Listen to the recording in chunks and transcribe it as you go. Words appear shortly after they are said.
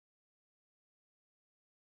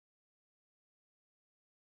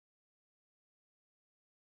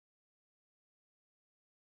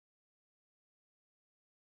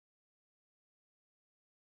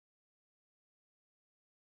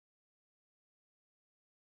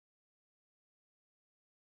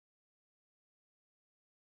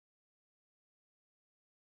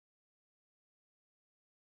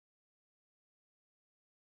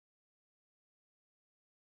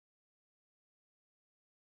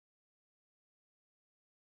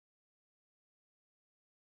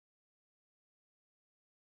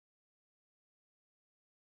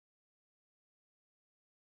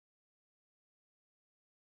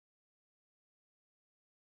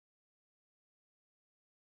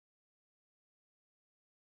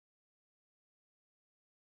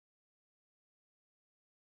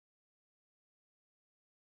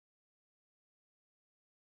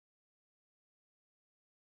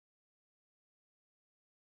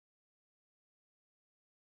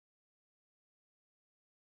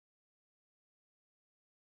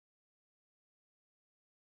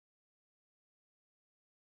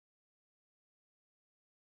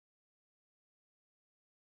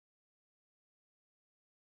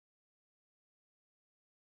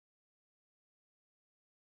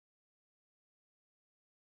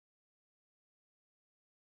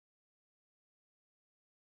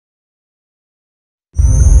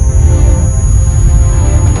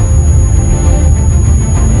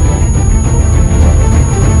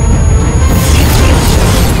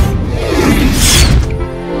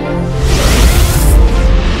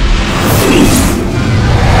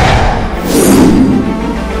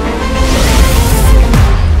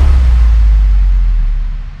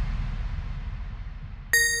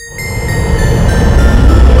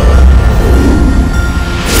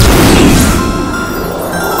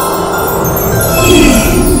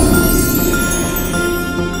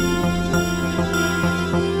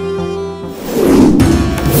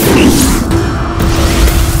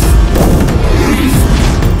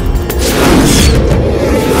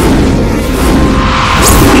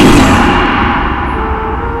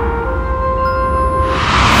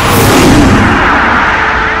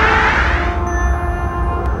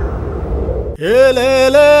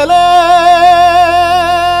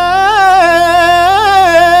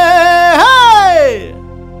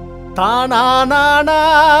தானானா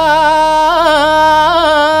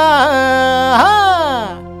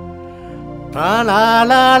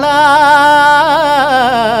தானாலா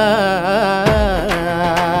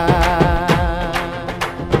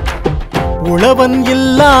உழவன்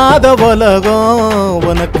இல்லாத உலகம்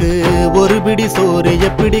உனக்கு ஒரு பிடி சோறு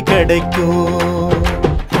எப்படி கிடைக்கும்?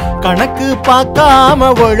 கணக்கு பார்க்காம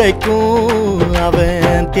உழைக்கும்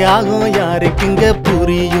அவன் தியாகம் யாருக்குங்க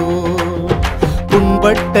புரியும்?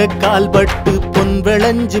 புண்பட்ட கால்பட்டு பொன்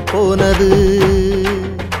விளைஞ்சு போனது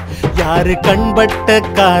யாரு கண்பட்ட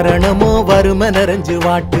காரணமோ வறுமை நிறைஞ்சு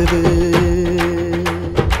வாட்டுது.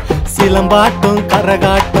 சிலம்பாட்டம்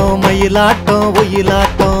கரகாட்டம் மயிலாட்டம்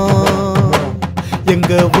ஒயிலாட்டம்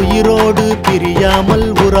எங்க உயிரோடு பிரியாமல்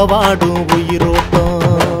உறவாடும் உயிரோட்டம்.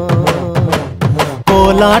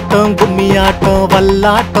 கோலாட்டம் கும்மியாட்டம்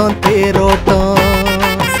வல்லாட்டம் தேரோட்டம்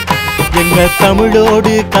எங்க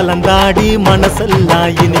தமிழோடு கலந்தாடி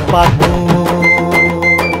மனசெல்லாம் இனி பார்க்கும்.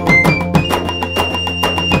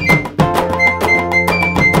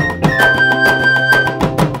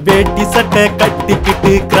 வேட்டி சட்டை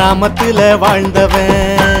கட்டிக்கிட்டு கிராமத்துல வாழ்ந்தவன்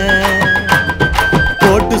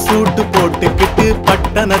போட்டு சூட்டு போட்டுக்கிட்டு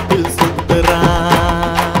பட்டணத்தில்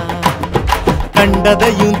சுத்துறான்.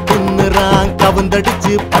 கண்டதையும் தின்னுறான்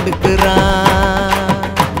கவுந்தடிச்சு படுக்கிறான்.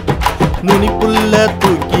 நுனிப்புள்ள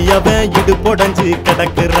தூக்கி அவன் இடுபொடஞ்சு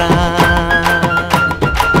கிடக்குறான்.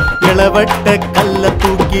 இளவட்ட கல்ல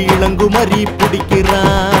தூக்கி இளங்குமரி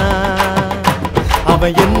பிடிக்கிறான்.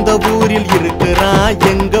 அவன் எந்த ஊரில் இருக்கிறான்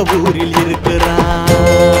எங்க ஊரில் இருக்கிறான்.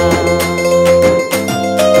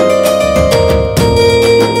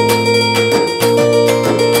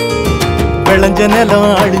 விளைஞ்ச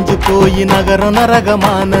நிலம் அழிஞ்சு போய் நகரம்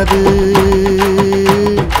நரகமானது.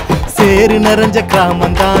 சேரு நிறைஞ்ச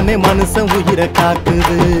கிராமம் தானே மனுஷன் உயிரை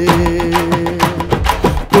காக்குது.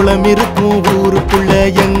 குளம் இருக்கும் ஊருக்குள்ள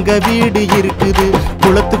எங்க வீடு இருக்குது.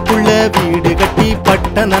 குளத்துக்குள்ள வீடு கட்டி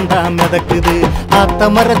பட்டணம் தான் மிதக்குது. ஆத்த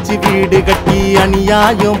மறைச்சு வீடு கட்டி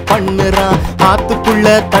அநியாயம் பண்ணுறான்.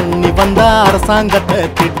 ஆத்துக்குள்ள தண்ணி வந்தா அரசாங்கத்தை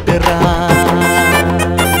திட்டுறான்.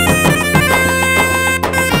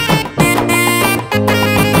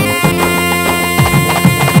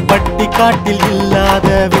 பட்டி காட்டில் இல்லாத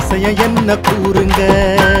விஷயம் என்ன கூறுங்க?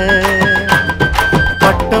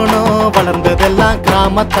 பட்டணம் வளர்ந்ததெல்லாம்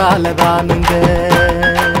கிராமத்தால தானுங்க.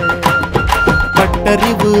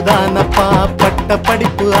 பட்டறிவு தானப்பா பட்ட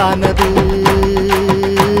படிப்பு ஆனது.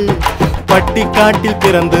 பட்டி காட்டில்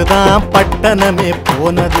பிறந்துதான் பட்டணமே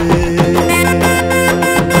போனது.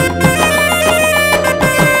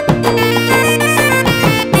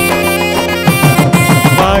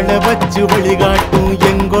 வாழ வச்சு வழிகாட்டும்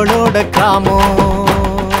எங்களோட கிராமம்.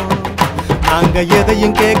 நாங்க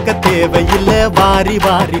எதையும் கேட்க தேவையில்லை வாரி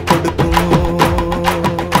வாரி கொடுக்கும்.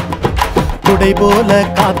 குடை போல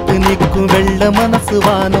காத்து நிற்கும் வெள்ள மனசு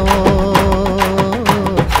வானோ.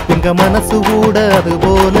 எங்க மனசு கூட அது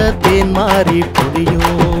போல தேன் மாறி புரியும்.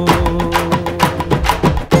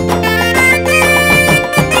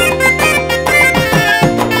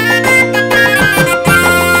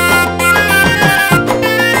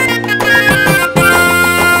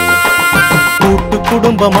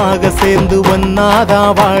 குடும்பமாக சேர்ந்து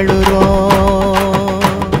ஒன்னாதான் வாழுறோம்.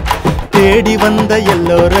 தேடி வந்த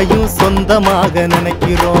எல்லோரையும் சொந்தமாக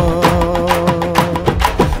நினைக்கிறோம்.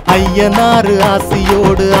 ஐயனாறு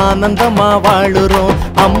ஆசியோடு ஆனந்தமா வாழுறோம்.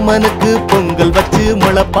 அம்மனுக்கு பொங்கல் வச்சு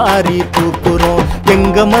முளைப்பாரி தூக்குறோம்.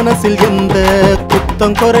 எங்க மனசில் எந்த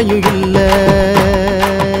குத்தம் குறையும் இல்ல.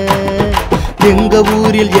 எங்க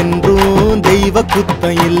ஊரில் என்றும் தெய்வ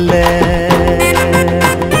குத்தம் இல்ல.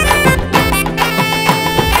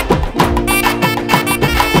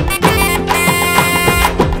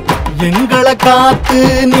 எங்களை காத்து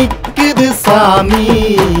நிக்குது சாமி.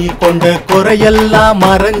 கொண்ட குறையெல்லாம்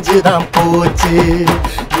மறைஞ்சுதான் போச்சு.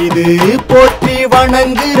 இது போற்றி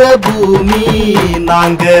வணங்குற பூமி.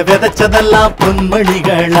 நாங்க விதைச்சதெல்லாம்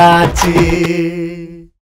பொன்மணிகளாச்சு.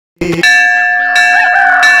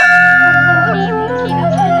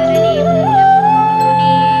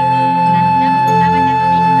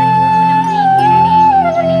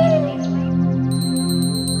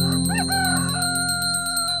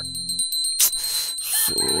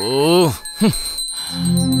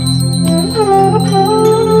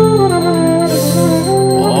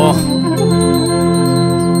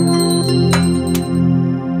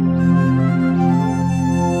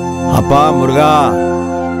 அப்பா முருகா,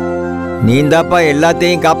 நீந்தாப்பா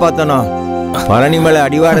எல்லாத்தையும் காப்பாத்தணும். பழனிமலை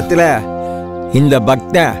அடிவாரத்துல இந்த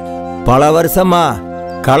பக்தன் பல வருஷமா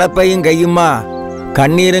கலப்பையும் கையுமா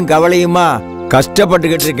கண்ணீரும் கவலையுமா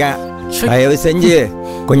கஷ்டப்பட்டுக்கிட்டு இருக்கேன். தயவு செஞ்சு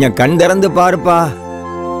கொஞ்சம் கண் திறந்து பாருப்பா.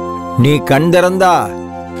 நீ கண் திறந்தா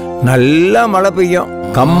நல்லா மழை பெய்யும்,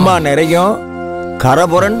 கம்மா நிறையும், கரை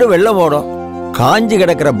புரண்டு வெள்ளம் ஓடும். காஞ்சி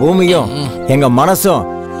கிடக்கிற பூமியும் எங்க மனசும்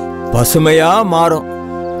பசுமையா மாறும்.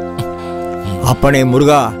 அப்பனே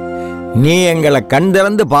முருகா, நீ எங்களை கண்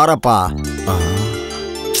திறந்து பாரப்பா.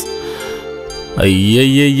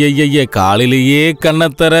 ஐய காலையிலேயே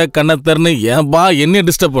கண்ணத்தரன்னு ஏன்பா என்ன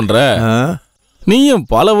டிஸ்டர்ப் பண்ற? நீயும்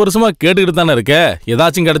பல வருஷமா கேட்டுக்கிட்டு தானே இருக்க.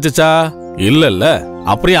 ஏதாச்சும் கிடைச்சிச்சா? இல்ல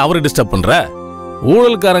அப்படியே அவரை டிஸ்டர்ப் பண்ற.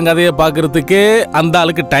 ஊழல்காரன் கதையை பாக்குறதுக்கே அந்த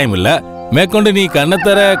ஆளுக்கு டைம் இல்ல. மேற்கொண்டு நீ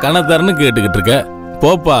கண்ணத்தரன்னு கேட்டுக்கிட்டு இருக்க.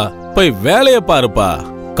 போப்பா, போய் வேலைய பாருப்பா.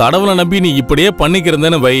 கடவுளை நம்பி நீ இப்படியே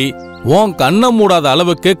பண்ணிக்கிறதுன்னு வை, உன் கண்ணை மூடாத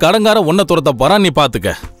அளவுக்கு கடங்கார ஒன்ன துரத்த போறான். நீ பாத்துக்க.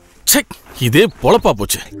 இதே பொழப்பா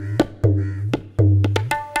போச்சு.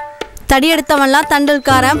 தடியெடுத்தவன்லாம்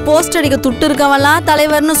தண்டல்காரன், போஸ்ட் அடிக்க துட்டு இருக்கவன்லாம்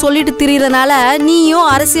தலைவர்னு சொல்லிட்டு திரியறனால நீயும்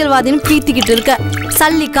அரசியல்வாதின்னு பீத்திக்கிட்டு இருக்க.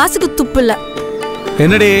 சல்லி காசுக்கு துப்பு இல்ல.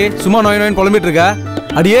 என்னடி சும்மா நோய் புலம்பிட்டு இருக்க?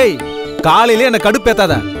 அடியே, காலையிலே என்ன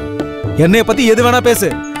கடுப்பேத்தாத. என்னைய பத்தி எது வேணா பேசு,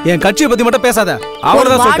 என் கட்சியை பத்தி மட்டும் பேசாத.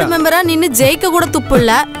 அவ்வளவுதான். வார்டு மெம்பரா நின்னு ஜெயிக்க கூட துப்பு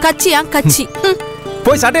இல்ல. கட்சியா கட்சி.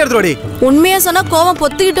 போய் சட்டை எடுத்துடி. உண்மையா சொன்னா கோவம்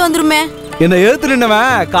பொத்துக்கிட்டு வந்துருமே. என்ன எழுத்து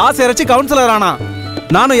நின்னவன் காசு இறைச்சி கவுன்சிலர் ஆனா.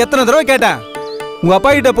 நானும் எத்தனை தடவை கேட்டேன், உங்க அப்பா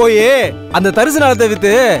கிட்ட போய் அந்த தரிசு நிலத்தை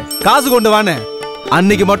வித்து காசு கொண்டு வான்னு.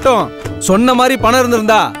 அன்னைக்கு மட்டும் சொன்ன மாதிரி பணம்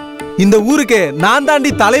இருந்திருந்தா இந்த ஊருக்கு நான்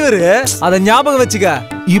தாண்டி தலைவர். அத ஞாபகம் வச்சுக்க.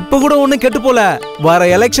 இப்ப கூட ஒண்ணு கெட்டு போல. வர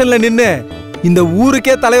எலெக்ஷன்ல நின்னு இந்த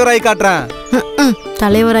ஊருக்கே தலைவராய் காட்டுறேன்.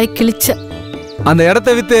 தலைவராய் கிழிச்ச அந்த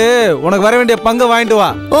இடத்தை வித்து உனக்கு வர வேண்டிய பங்கு வாங்கிட்டு வா.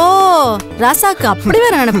 ஓ, ராசாக்கு அப்படி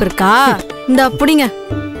வேற நினைப்பு இருக்கா? இந்த அப்படிங்க.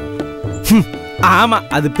 ஆமா,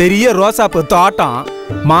 அது பெரிய ரோசாப்பு தோட்டம்.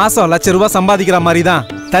 மாசம் ₹1,00,000 சம்பாதிக்கிற மாதிரி தான்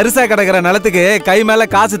தரிசா கிடக்கிற நிலத்துக்கு கை மேல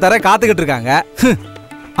காசு தர காத்துக்கிட்டு இருக்காங்க.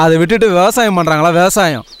 அதை விட்டுட்டு விவசாயம் பண்றாங்களா?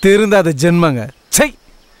 விவசாயம் திருந்தாத ஜென்மங்க. சை,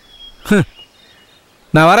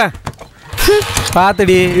 நான் வரேன்.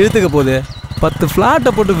 பாத்தடி இழுத்துக்க போகுது. 10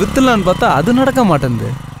 பிளாட்டை போட்டு வித்துலான்னு பார்த்தா அது நடக்க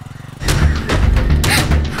மாட்டேங்குது.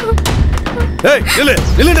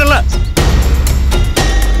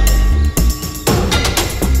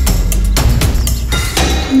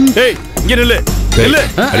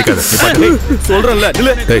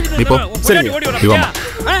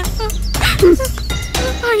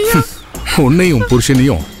 உன்னையும்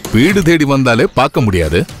புருஷனையும் வீடு தேடி வந்தாலே பார்க்க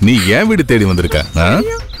முடியாது. நீ ஏன் வீடு தேடி வந்திருக்க?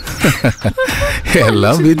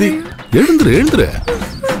 எல்லாம் விதி. எழுந்துரு.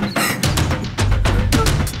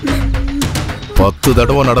 10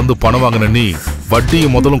 தடவை நடந்து பணம் வாங்கின நீ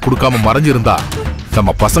வட்டியும் முதலும் கொடுக்காம மறைஞ்சிருந்தா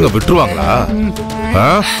நம்ம பசங்க விட்டுருவாங்களா?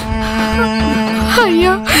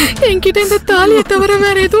 ஐயா, என்கிட்ட இந்த தாலியை தவிர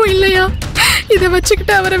வேற எதுவும் இல்லையா? இதை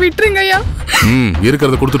வச்சுக்கிட்டு அவரை விட்டுருங்க ஐயா.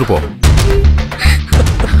 இருக்கிறத கொடுத்துட்டு போ.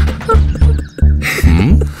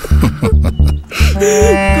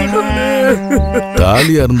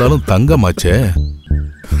 தாலியா இருந்தாலும் தங்கமாச்சே.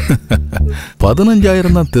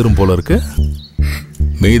 15,000 தான் தேரும் போல இருக்கு.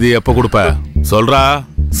 மீதி எப்ப கொடுப்ப சொல்றா?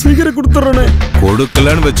 சீக்கிரம் கொடுத்துறேனே.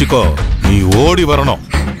 கொடுக்கலன்னு வச்சுக்கோ, நீ ஓடி வரணும்.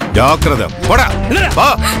 ஜாக்கிரதை. போடா வா.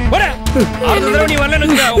 போடா. நீ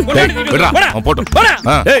வரலன்னு போடு. போடா.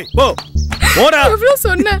 ஏய் போ. போடா. எவ்வளவு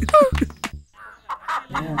சொன்ன?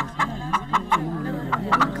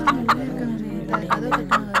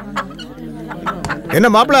 என்ன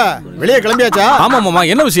மாப்ள, வெளியே கிளம்பியாச்சா? ஆமா மாமா,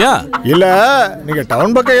 என்ன விஷயம்? இல்ல, நீங்க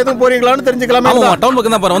டவுன் பக்கம் எதுவும் போறீங்களான்னு தெரிஞ்சுக்கலாமே. ஆமா, டவுன்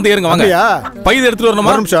பக்கம் தான் பாரு. வந்து ஏறுங்க வாங்க. பைய எடுத்துட்டு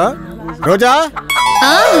வரணுமா? ஒரு நிமிஷம். ரோஜா,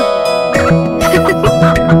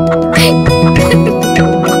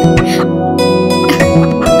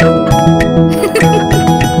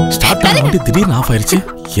 ஸ்டார்ட் பண்ண வண்டி திடீர்னு ஆஃப் ஆயிருச்சு.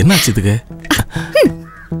 என்னாச்சு இதுக்கு?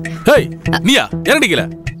 ஹேய், நீயா இறங்கிக்கல?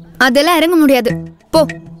 அதெல்லாம் இறங்க முடியாது. போ,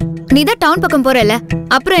 நீ தான் டவுன் பக்கம் போறல,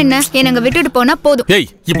 அப்புறம் என்ன? என்னங்க விட்டுட்டு போனா போதும். ஏய்,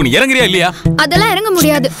 இப்போ நீ இறங்குறியா இல்லையா? அதெல்லாம் இறங்க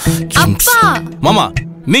முடியாது. அப்பா மாமா,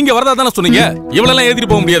 நீங்க வரதா தானே சொன்னீங்க. இவளெல்லாம்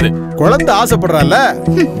ஏத்திட்டு போக முடியாது. குழந்தை ஆசைப்படுறால,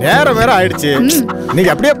 நேரம் வேற ஆயிடுச்சு.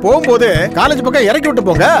 நீங்க அப்படியே போகும்போது காலேஜ் பக்கம் இறக்கி விட்டு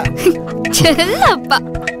போங்க. அப்பா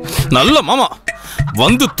நல்ல மாமா,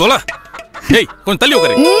 வந்து தொலை. ஏய், கொஞ்சம் தள்ளி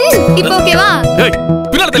உட்காரு. இப்போ ஓகேவா? ஏய்,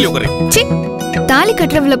 பின்னாடி தள்ளி உட்காரு. சி, தாலி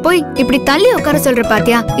கட்டறவள போய் இப்படி தள்ளி உட்கார சொல்ற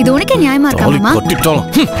பாத்தியா? இது உனக்கே நியாயமா இருக்காமா? கட்டிட்டாலும்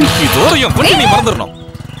இதோட என் பொண்ணு நீ மறந்துடணும்.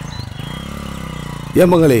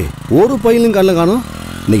 ஏமங்களே, ஒரு பையனும் கல்ல காணும்.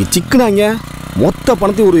 இன்னைக்கு சிக்கனாங்க மொத்த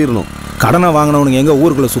பணத்தையும் உருவிடணும். கடனை வாங்கினவனுங்க எங்க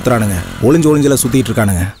ஊருக்குள்ள சுத்துறானுங்க. ஒளிஞ்சுல சுத்திட்டு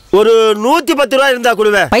இருக்கானுங்க. ஒரு 110 ரூபாய் இருந்தா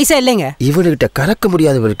கொடுவே. பைசா இல்லைங்க. இவனுகிட்ட கறக்க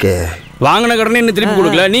முடியாது. இவருக்கு வாங்கின கடனை இன்னும் திருப்பி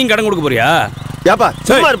கொடுக்கல. நீ கடன் கொடுக்க போறியா? ஏப்பா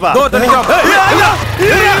சும்மா இருப்பா.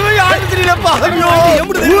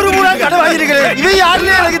 ஊரு ஊரா கடன் வாங்கிருக்கிறேன். இவன்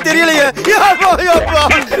யாருன்னு எனக்கு தெரியலையே.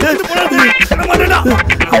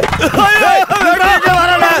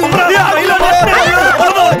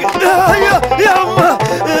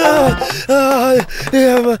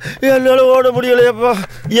 ஓட முடியலையப்பா.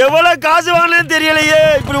 எவ்வளவு காசு வாங்கலன்னு தெரியலையே.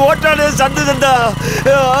 இப்படி ஓட்டானே சந்து சந்தா.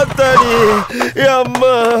 ஆத்தாடி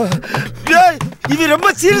அம்மா. இது ரொம்ப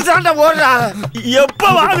சீரியஸாண்டா ஓடுறா. எப்ப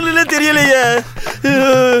வாங்கலன்னு தெரியலையே.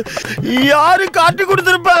 யாரு காட்டி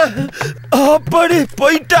கொடுத்துருப்பா. அப்படி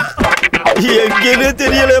போயிட்டான். எங்கேன்னு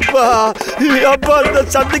தெரியலப்பா. அப்பா அந்த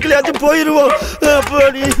சந்துக்குள்ளாச்சும் போயிருவோம்.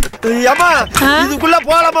 அப்படி ஏமா இதுக்குள்ள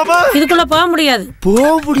போலாமாமா? இதுக்குள்ள போக முடியாது.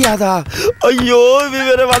 போக முடியாதா? ஐயோ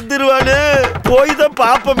வேற வந்துருவானே. போய் தான்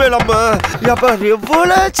பாப்போமே நம்ம. அப்பா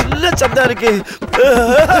எவ்வளவு சின்ன சந்தா இருக்கு.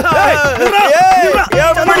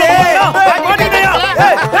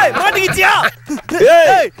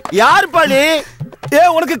 யாரு பாலி?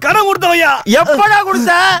 உனக்கு கடன் கொடுத்தவையா? எப்படா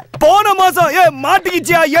கொடுத்த? போன மாசம்.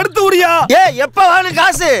 மாட்டிக்கிச்சியா? எடுத்து விடியா? எப்ப வாங்கணும்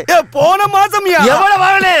காசு? போன மாசம். எவ்வளவு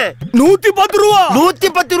வாங்கணும்? 110 ரூபா.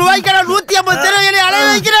 110 ரூபாய்க்கு 150 ரூபாய் அலைய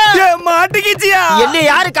வைக்கிறேன். மாட்டிக்கிச்சியா? என்ன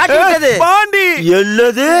யாரு காட்டி விட்டது? பாண்டி.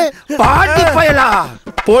 என்னது பாண்டி பயலா?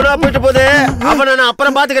 போடா போயிட்டு போதே. அவனை நான்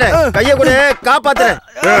அப்புறம் பாத்துக்கிறேன். கைய கூட காப்பாத்துறேன்.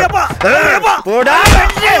 போடா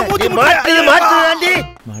மாட்டு.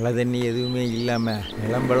 மழை தண்ணி எதுவுமே இல்லாம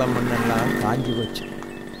நிலம்பழம் மண்ணெல்லாம் காஞ்சி போச்சு.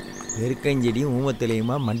 எருக்கஞ்செடியும்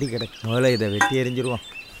ஊமத்திலையுமா மண்டி கிடக்கு. முதல்ல இதை வெட்டி எறிஞ்சிருவோம்.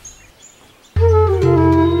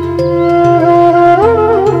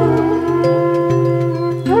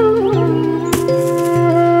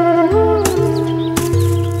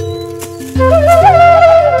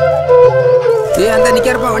 அந்த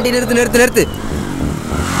நிக்கிறப்பா வண்டி நிறுத்து நிறுத்து நிறுத்து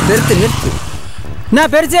நிறுத்து நிறுத்து.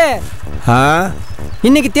 நான் பெருசு.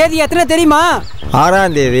 இன்னைக்கு தேதி எத்தனை தெரியுமா?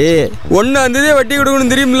 6ஆம் தேதி. 1ஆம் தேதி வட்டி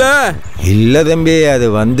கொடுக்கணும் தெரியுமில்ல? இல்ல தம்பி, அது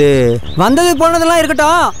வந்தது போனதெல்லாம்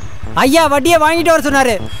இருக்கட்டும். ஐயா வட்டியை வாங்கிட்டு வர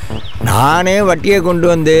சொன்னாரு. நானே வட்டியை கொண்டு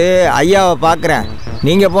வந்து ஐயாவை பார்க்குறேன்.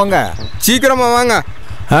 நீங்க போங்க. சீக்கிரமா வாங்க.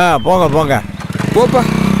 போங்க போங்க. போப்பா.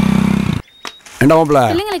 என்ன மாப்பிள,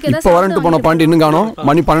 இப்ப வரன்ட்டு போன பாண்டி இன்னும் காணோம்.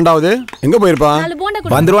 மணி 12ஆவது. எங்க போயிருப்பான்?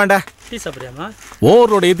 வந்துருவான்டா.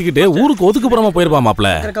 ஓவர்லோடு ஏத்திக்கிட்டு ஊருக்கு ஒதுக்குப்புறமா போயிருப்பான் மாப்ள.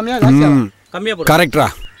 கரெக்டா.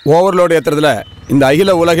 ஓவர்லோடு ஏத்துறதுல இந்த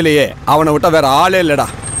அகில உலகிலேயே அவனை விட்டா வேற ஆளே இல்லடா.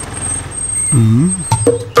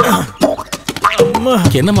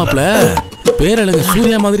 என்ன மாப்ள பேரழகு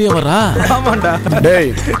சூர்யா மாதிரியே வரா? ஆமாண்டா. டேய்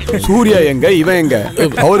சூர்யா எங்க, இவன் எங்க?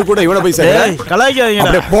 அவரு கூட இவனை போய் சேர கலாய்க்காதீங்க.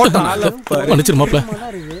 அப்படியே போட்டான். மன்னிச்சிரு மாப்ள.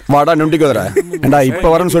 வாடா நொண்டிக்கு வர. ஏண்டா இப்ப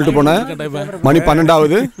வரேன்னு சொல்லிட்டு போன. மணி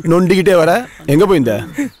 12ஆவது. நொண்டிக்கிட்டே வர. எங்க போயிருந்த?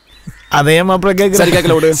 அதே மாப்ள கேக்குற. சரி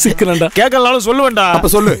கேக்கல விடு. சிக்கனண்டா. கேக்கலனாலும் சொல்லுவேன்டா. அப்ப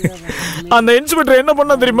சொல்லு. அந்த இன்ஸ்பெக்டர் என்ன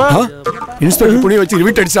பண்ணா தெரியுமா? இன்ஸ்பெக்டர் புனி வச்சு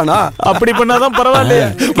வீட்டு அடிச்சானா? அப்படி பண்ணாதான் பரவாயில்லையே.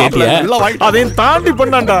 அதையும் தாண்டி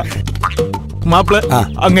பண்ணான்டா மாப்ள.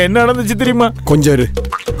 அங்க என்ன நடந்துச்சு தெரியுமா? கொஞ்சம் இரு.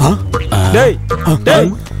 டேய் டேய்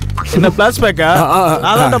என்ன பிளாஷ்பேக்கா?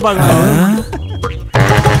 அதான்டா பாக்கணும்.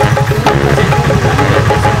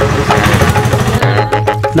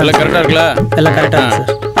 எல்லாம் கரெக்டா இருக்குல்ல? எல்லாம் கரெக்டா இருக்கு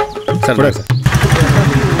சார். சார்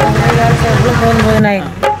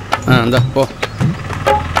இந்தா போ.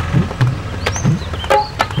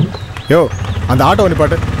 யோ அந்த ஆட்டோ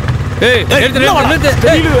நிப்பாட்டு. ஏய் நிறுத்து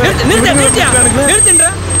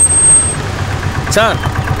sir.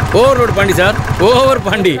 Overload Pandi sir. Over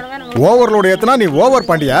Pandi. Overload ஏத்துனா நீ ஓவர்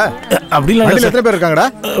பாண்டியா? அப்படி இல்ல. வண்டியில எத்தனை பேர் இருக்காங்கடா?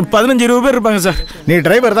 15-20 பேர் இருப்பாங்க சார். நீ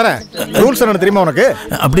டிரைவர் தானே? ரூல்ஸ் என்ன தெரியுமா உனக்கு?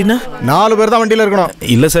 அப்படின்னா 4 பேர் தான் வண்டியில இருக்கணும்.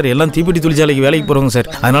 இல்ல சார், எல்லாம் தீப்பெட்டி தொழிற்சாலைக்கு வேலைக்கு போறவங்க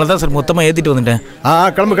சார். அதனால தான் சார் மொத்தமா ஏத்திட்டு வந்துட்டேன்.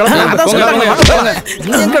 கிளம்பு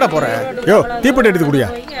எங்கடா போற? யோ தீப்பெட்டி எடுத்து குடியா.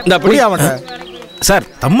 இந்த குடியா அவன்கிட்ட. சார்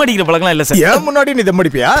தம் அடிக்கிற பழக்கம் இல்ல சார். ஏன் முன்னாடி நீ தம்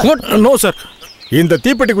அடிப்பியா? No sir. இந்த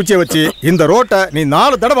தீப்பெட்டி குச்சியை வச்சு இந்த ரோட்டை நீ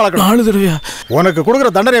 4 தடவை வளர்க்கணும். 4 தடவையா? உனக்கு கொடுக்குற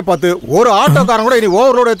தண்டனையை பார்த்து ஒரு ஆட்டோக்காரன் கூட நீ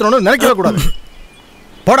ஓவர்லோடு ஏற்றணும்னு நினைக்கவே கூடாது.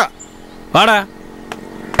 போடா வாடா.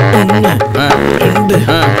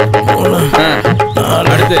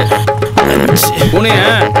 அடுத்து புனே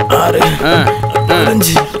 6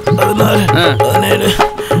 5 16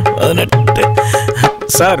 17 18.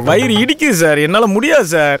 சார் வயிறு இடிக்குது சார், என்னால முடியாது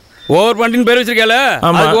சார். ஓவர் பாண்டின்னு பேர் வச்சிருக்கல,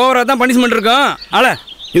 அதுக்கு ஓவரா தான் பனிஷ்மெண்ட் இருக்கும். ஆள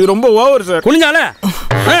இது ரொம்ப ஓவர் சார். குனிஞ்சால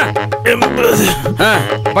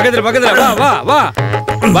பக்கத்துல பக்கத்துல வா வா வா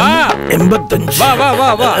வா 85 வா வா வா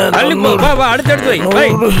வா தள்ளி போ. வா வா அடுத்து எடுத்து வை.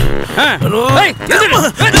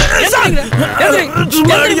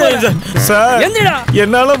 சார்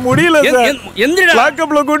என்னால முடியல சார்.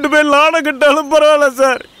 லாக்கப்ல கூட்டு போய் லாடம் கட்டாலும் பரவாயில்ல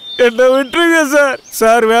சார், என்ன விட்டுருங்க சார்.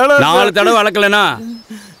 சார் வேலை 4 தடவை அளக்கலனா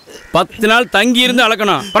 10 நாள் தங்கி இருந்து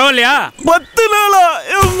அளக்கணும். பரவாயில்லையா? 10 நாளா?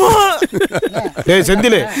 டேய்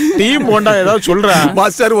செந்தில், டீ போண்டா ஏதாவது சொல்றா?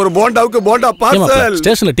 மாஸ்டர் ஒரு போண்டாவுக்கு போண்டா பார்சல்.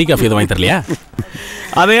 ஸ்டேஷன்ல டீ காஃபி எதுவும் வாங்கி தரலையா?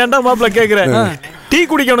 அதை ஏன்டா மாப்ள கேக்குறேன்? டீ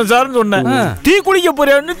குடிக்கணும் சார்னு சொன்னேன். டீ குடிக்க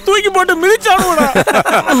போறியான்னு தூக்கி போட்டு மிதிச்சானுடா.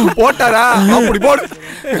 போட்டாரா? அப்படி போடு.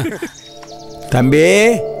 தம்பி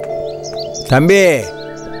தம்பி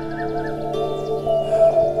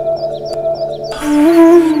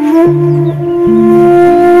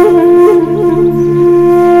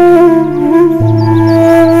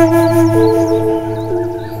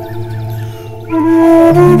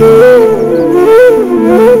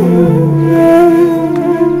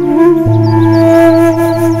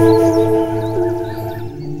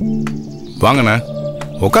வாங்கண்ணா,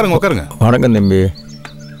 உட்காருங்க உட்காருங்க. வணக்கம் தம்பி.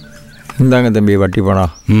 இந்தாங்க தம்பி வட்டி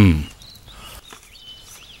பணம்.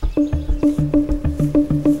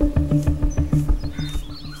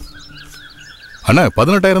 அண்ணா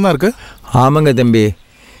 18,000 தான் இருக்கு. ஆமாங்க தம்பி,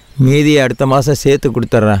 மீதியை அடுத்த மாதம் சேர்த்து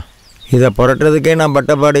கொடுத்துட்றேன். இதை புரட்டுறதுக்கே நான்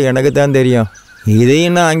பட்டப்பாடு எனக்கு தான் தெரியும்.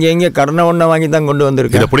 இதையும் நான் அங்கே கடனை ஒன்றை வாங்கி தான் கொண்டு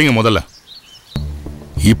வந்திருக்கேன். இதை பிடிங்க முதல்ல.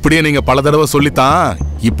 இப்படியே நீங்க பல தடவை சொல்லித்தான்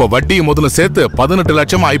இப்ப வட்டியை முதல்ல சேர்த்து 18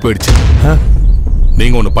 லட்சம் ஆகி போயிடுச்சு.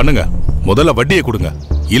 நீங்க ஒண்ணு பண்ணுங்க, முதல்ல வட்டியை கொடுங்க,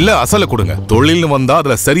 இல்ல அசலை கொடுங்க. தொழில்னு வந்தா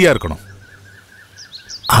அதுல சரியா இருக்கணும்.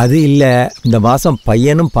 அது இல்ல, இந்த மாசம்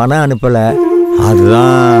பையனும் பணம் அனுப்பல.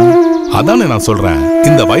 அதுதான் அதானே நான் சொல்றேன்.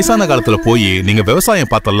 இந்த வயசான காலத்துல போய் நீங்க விவசாயம்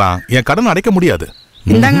பார்த்தலாம் என் கடன் அடைக்க முடியாது.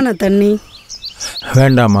 இந்தாங்கண்ணா தண்ணி.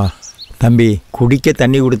 வேண்டாமா தம்பி, குடிக்க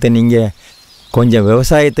தண்ணி கொடுத்த நீங்க கொஞ்சம்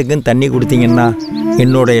விவசாயத்துக்கும் தண்ணி கொடுத்தீங்கன்னா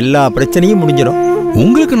என்னோட எல்லா பிரச்சனையும் முடிஞ்சிடும்.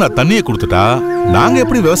 உங்களுக்கு நான் தண்ணியை கொடுத்துட்டா நாங்க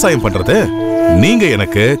எப்படி விவசாயம் பண்றது? நீங்க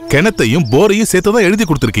எனக்கு கிணத்தையும் போரையும் சேர்த்து தான் எழுதி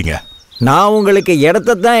கொடுத்துருக்கீங்க. நான் உங்களுக்கு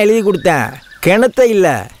இடத்தை தான் எழுதி கொடுத்தேன், கிணத்தை இல்ல.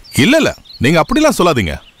 இல்ல இல்ல, நீங்க அப்படிலாம்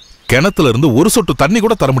சொல்லாதீங்க. கிணத்துல இருந்து ஒரு சொட்டு தண்ணி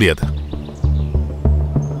கூட தர முடியாது.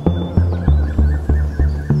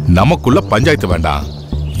 நமக்குள்ள பஞ்சாயத்து வேண்டாம்.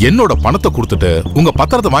 என்னோட பணத்தை கொடுத்துட்டு உங்க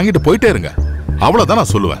பத்திரத்தை வாங்கிட்டு போயிட்டே இருங்க. அவ்வளவுதான்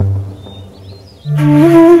நான் சொல்லுவேன்.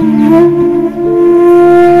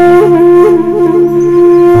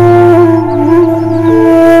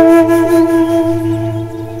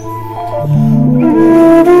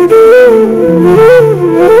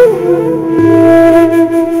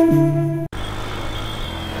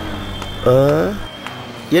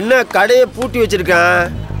 என்ன கடையை பூட்டி வச்சிருக்கேன்?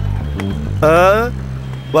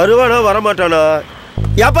 வருவானா வரமாட்டானா?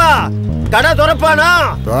 ஏப்பா கடை திறப்பானா?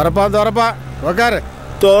 திறப்பா உக்காரு.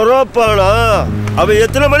 திறப்பானா? அவன்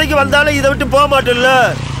எத்தனை மணிக்கு வந்தாலும் இதை விட்டு போக மாட்டேன்ல.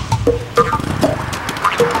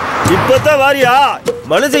 இப்பதான் வாரியா?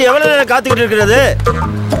 மனுஷன் எவ்வளவு நேரம் காத்துக்கிட்டு இருக்கிறது?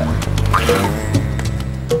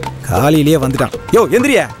 காலையிலேயே வந்துட்டான். யோ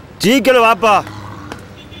எந்திரியா, சீக்கிரம் வாப்பா.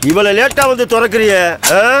 இவ்வளவு லேட்டா வந்து திறக்கிறிய?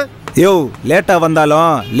 யோ லேட்டா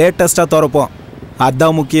வந்தாலும் லேட்டஸ்டா திறப்போம்,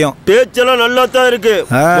 அதான் முக்கியம். பேச்செல்லாம் நல்லா தான் இருக்கு.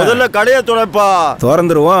 முதல்ல கடையை திறப்பா.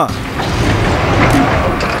 திறந்துருவோம்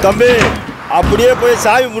தம்பி. அப்படியே போய்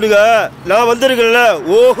சாவி முடுங்க, நான் வந்திருக்கேன்ல.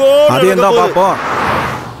 ஓஹோ, அதையும் தான் பார்ப்போம்.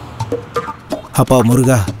 அப்பா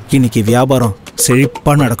முருகா, இன்னைக்கு வியாபாரம்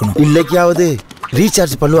செழிப்பா நடக்கணும். இன்னைக்காவது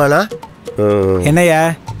ரீசார்ஜ் பண்ணுவானா? என்னையா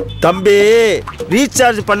தம்பி,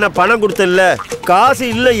 ரீசார்ஜ் பண்ண பணம் கொடுத்தல, காசு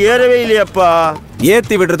இல்ல, ஏறவே இல்லையப்பா.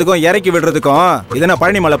 ஏத்தி விடுறதுக்கும் இறக்கி விடுறதுக்கும் இதனா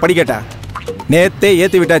பழனிமலை படிக்கட்டா? நேத்தே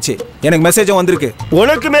ஏத்தி விட்டாச்சு, எனக்கு மெசேஜும் வந்திருக்கு.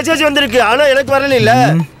 உனக்கு மெசேஜ் வந்திருக்கு, ஆனா எனக்கு வரல. இல்ல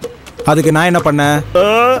அதுக்கு நான் என்ன பண்ண?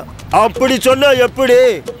 அப்படி சொன்னா எப்படி?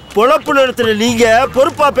 பொழப்பு நடத்துற நீங்க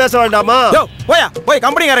பொறுப்பா பேச வேண்டாமா? போயா போய்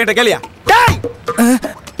கம்பெனிக்காரங்கிட்ட கேளியா.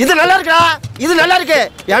 இது நல்லா இருக்கா? இது நல்லா இருக்கு.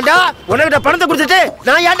 ஏண்டா உனக்கிட்ட பணத்தை கொடுத்துட்டு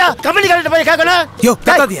நான் ஏண்டா கம்பெனிக்காரங்கிட்ட போய் கேட்கணும்? யோ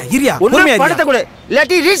கத்தாதியா, இரியா, பொறுமையா இரு. பணத்தை கொடு,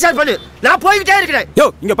 இல்லாட்டி ரீசார்ஜ் பண்ணு. நான் போயிட்டே இருக்கிறேன். யோ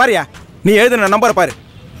இங்க பாருயா, நீ எழுதுன நம்பரை பாரு.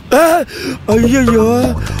 ஐயோ,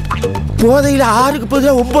 போதையில 6க்கு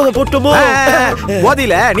பதிலா 9 போட்டோமோ?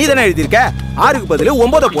 போதையில நீ தானே எழுதியிருக்க, 6க்கு பதிலா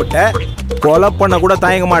 9 போட்ட. கொலை பண்ண கூட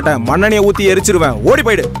தயங்க மாட்டேன், மண்ணெண்ணையை ஊத்தி எரிச்சிருவேன். ஓடி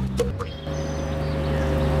போயிடு.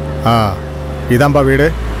 இதான்பா வீடு,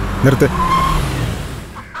 நிறுத்து.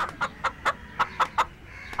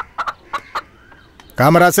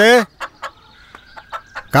 காமராசு,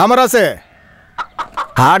 காமராசு.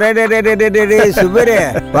 சுபரு,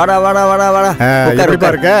 வாடா வாடா வாடா வாடா.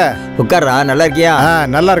 உட்கார்றா. நல்லா இருக்கியா?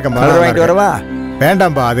 நல்லா இருக்கேன்பா. வாங்கிட்டு வரவா?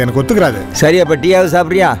 வேண்டாம்பா, அது எனக்கு ஒத்துக்கிறாது. சரி, அப்ப டீயாவது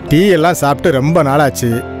சாப்பிடுறியா? டீ எல்லாம் சாப்பிட்டு ரொம்ப நாளாச்சு.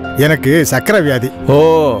 எனக்கு சக்கரை வியாதி. ஓ,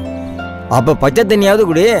 அப்ப பச்சை தண்ணியாவது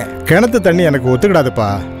குடி. கிணத்து தண்ணி எனக்கு ஒத்துக்கிடாதுப்பா.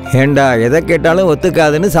 ஏண்டா, எதை கேட்டாலும்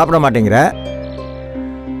ஒத்துக்காதுன்னு சாப்பிட மாட்டேங்கிற.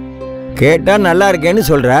 கேட்டா நல்லா இருக்கேன்னு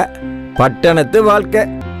சொல்ற. பட்டணத்து வாழ்க்கை.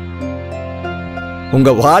 உங்க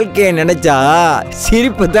வாழ்க்கையை நினைச்சா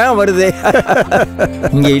சிரிப்பு தான் வருது.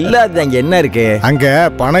 இங்க இல்லாத அங்க என்ன இருக்கு? அங்க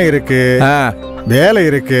பணம் இருக்கு, வேலை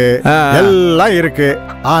இருக்கு, எல்லாம் இருக்கு.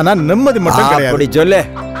 ஆனா நிம்மதி மட்டும் கிடையாது. அப்படி சொல்லு.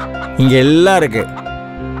 இங்க எல்லாம் இருக்கு.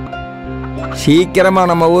 சீக்கிரமா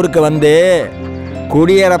நம்ம ஊருக்கு வந்து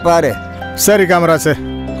குடியேற பாரு. சரி காமராசு,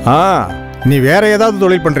 நீ வேற ஏதாவது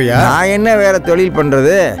தொழில் பண்றியா? நான் என்ன வேற தொழில்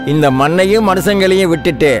பண்றது? இந்த மண்ணையும் மனுஷங்களையும்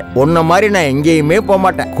விட்டுட்டு உன்ன மாதிரி நான் எங்கேயுமே போக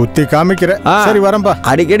மாட்டேன். குத்தி காமிக்கிற. சரி வரம்பா.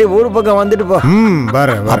 அடிக்கடி ஊர் பக்கம் வந்துட்டு போ.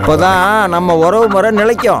 அப்பதான் நம்ம உறவு முறை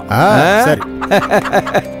நிலைக்கும். சரி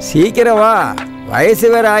சீக்கிரம் வா. வயசு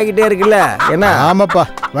வேற ஆகிட்டே இருக்குல்ல என்ன? ஆமாப்பா,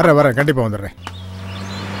 வரேன் கண்டிப்பா வந்துடுறேன்.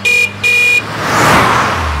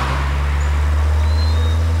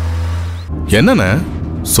 என்னண்ணே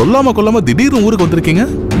சொல்லாம கொள்ளாம திடீர்னு ஊருக்கு வந்திருக்கீங்க?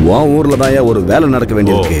 உன் ஊர்ல தான் ஒரு வேலை நடக்க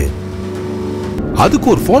வேண்டியிருக்கு. அதுக்கு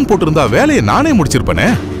ஒரு போன் போட்டிருந்தா வேலையை நானே முடிச்சிருப்பேனே.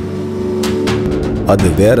 அது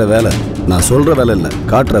வேற வேலை, நான் சொல்ற வேலை இல்ல,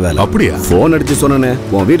 காட்டுற வேலை. அப்படியா? போன் அடிச்சு சொன்னே,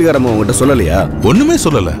 உன் வீட்டுக்காரம்மா உங்ககிட்ட சொல்லலையா? ஒண்ணுமே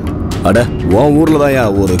சொல்லல. அட, உன் ஊர்ல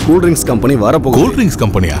தான் ஒரு கூல் ட்ரிங்க்ஸ் கம்பெனி வரப்போகுது. கூல் ட்ரிங்க்ஸ்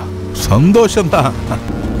கம்பெனியா? சந்தோஷம் தான்.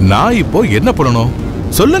 நான் இப்போ என்ன பண்ணணும்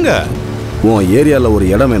சொல்லுங்க. உன் ஏரியால ஒரு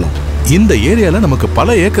இடம் வேணும். இந்த ஏரியால நமக்கு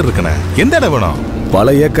பல ஏக்கர் இருக்குண்ணே. எந்த இடம் வேணும்?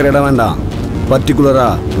 பல ஏக்கர் இடம் வேண்டாம், பர்டிகுலரா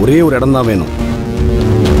ஒரே ஒரு இடம் தான் வேணும்.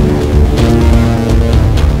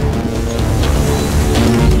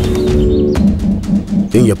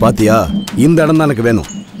 இங்க பாத்தியா, இந்த இடம் தான் எனக்கு வேணும்.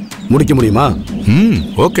 முடிக்க முடியுமா?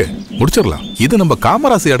 ஓகே, முடிச்சிடலாம். இது நம்ம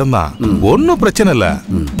காமராசி இடம் தான், ஒன்னும் பிரச்சனை இல்ல.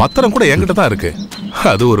 பத்திரம் கூட என்கிட்ட தான் இருக்கு,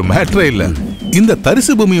 அது ஒரு மேட்டரே இல்ல. இந்த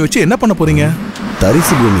தரிசு பூமியை வச்சு என்ன பண்ண போறீங்க?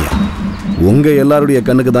 தரிசு பூமியா? உங்க எல்லாருடைய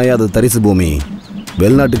கண்ணுக்கு தான் அது தரிசு பூமி,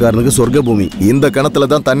 வெளிநாட்டுக்காரனுக்கு சொர்க்க பூமி. இந்த கிணத்துல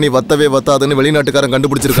தான் தண்ணி வத்தவே வத்தாதுன்னு வெளிநாட்டுக்காரன்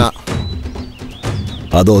கண்டுபிடிச்சிருக்கான்.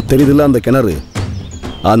 அதோ தெரியுதுல்ல அந்த கிணறு,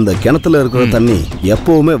 அந்த கிணத்துல இருக்கிற தண்ணி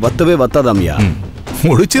எப்பவுமே வத்தவே வத்தாதாமியா.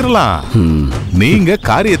 முடிச்சிடலாம், நீங்க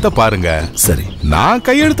காரியத்தை பாருங்க. சரி, நான்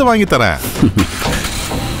கையெழுத்து வாங்கி தரேன்.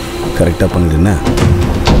 கரெக்டா பண்ணுங்க.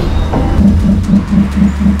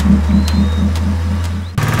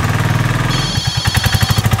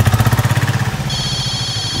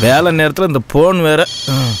 வேலை நேரத்தில் இந்த போன் வேற.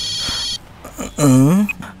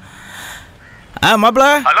 மாப்பிள.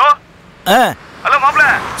 ஹலோ ஹலோ மாப்பிள,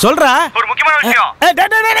 சொல்றா. ஒரு முக்கியமான விஷயம்.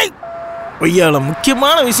 பொய்யால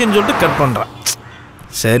முக்கியமான விஷயம் சொல்லிட்டு கட் பண்றான்.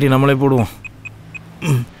 சரி, நம்மளே போடுவோம்.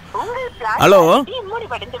 ஹலோ,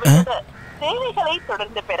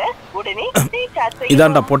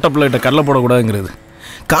 இதான்டா பொட்ட பிள்ளைகிட்ட கடலை போடக்கூடாதுங்கிறது.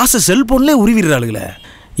 காசை செல்போன்லேயே உருவிடுறாளுங்களே.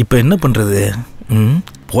 இப்போ என்ன பண்றது?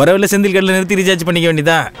 போறவில்லை செந்தில் கடையில் நிறுத்தி ரீசார்ஜ் பண்ணிக்க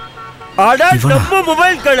வேண்டியதான்.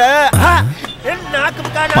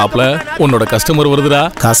 மாப்பிள, உன்னோட கஸ்டமர் வருதுடா.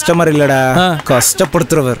 கஸ்டமர் இல்லடா,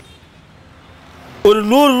 கஷ்டப்படுத்துறவர். ஒரு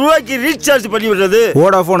 100 ரூபாய்க்கு ரீசார்ஜ் பண்ணி விடுறது.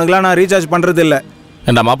 வோடாஃபோனுக்குலாம் நான் ரீசார்ஜ் பண்றது இல்ல.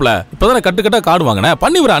 ஏண்டா மாப்பிள, இப்பதானே கட்டு கார்டு வாங்கினேன்,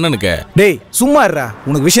 பண்ணி விட அண்ணனுக்கு. டேய் சும்மா இருடா,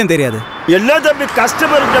 உனக்கு விஷயம் தெரியாது. என்ன தம்பி,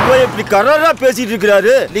 கஸ்டமர் கிட்ட போய் இப்படி கராரா பேசிட்டு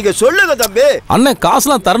இருக்காரு? நீங்க சொல்லுங்க தம்பி. அண்ணன்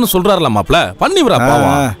காசுலாம் தரேன்னு சொல்றாருல மாப்பிள, பண்ணி விட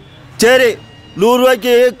பாவம். சரி, 100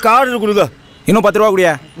 ரூபாய்க்கு கார்டு கொடுங்க. இன்னும் 10 ரூபா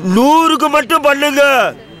கூடியா? 100க்கு மட்டும் பண்ணுங்க.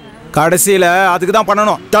 கடைசியில அதுக்கு தான்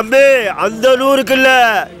பண்ணணும் தம்பி. அந்த 100க்கு இல்ல,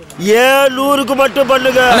 700க்கு மட்டும்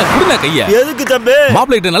பண்ணுங்க. கையா எதுக்கு தம்பி?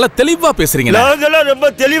 மாப்பிள கிட்ட நல்லா தெளிவா பேசுறீங்க. நாங்கெல்லாம் ரொம்ப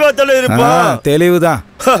தெளிவா தானே இருப்போம். தெளிவுதான்.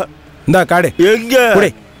 இந்த கார்டு எங்க?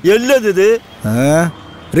 என்னது இது?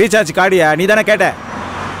 Recharge Cardia? நீ தானே கேட்ட.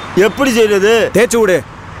 எப்படி செய்யறது? தேய்ச்சி விடு.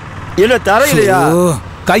 என்ன தரையிலையா?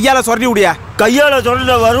 கையால சொரண்டி விடியா? கையால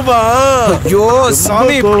சொன்னா வருமா? ஐயோ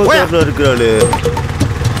சாமி, இருக்கிறாளு.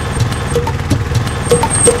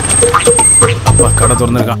 அப்பா கடை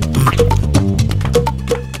திறந்திருக்கான்.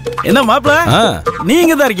 என்ன மாப்பிள,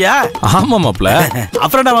 நீங்க தான் இருக்கியா? ஆமா மாப்பிள.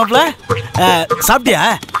 அப்புறம்டா மாப்பிள, சாப்பிட்டியா?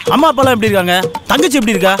 அம்மா அப்பாலாம் எப்படி இருக்காங்க? தங்கச்சி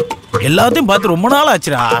எப்படி இருக்கா? எல்லாத்தையும் பார்த்து ரொம்ப நாள்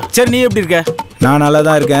ஆச்சுடா. சரி, நீ எப்படி இருக்க? நான் நல்லா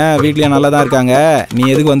தான் இருக்கேன், வீட்லயும் நல்லா தான் இருக்காங்க. நீ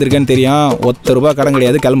எதுக்கு வந்திருக்கேன்னு தெரியும். ₹1 கடன்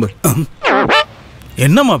கிடையாது, கிளம்பு.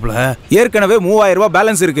 என்ன மாப்பிள? ஏற்கனவே 3000 ரூபாய்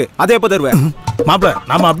பேலன்ஸ் இருக்கு, அதை எப்போ தருவேன்? மாப்பிள,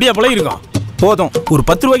 நாம அப்படியே பழகி இருக்கோம். போதும், ஒரு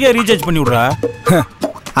 10 ரூபாய்க்கே ரீசார்ஜ் பண்ணி விடுறா.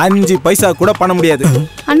 5 பைசா கூட பண்ண முடியாது.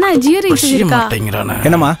 அண்ணா, ஜியோ ரீசார்ஜ் இருக்கா?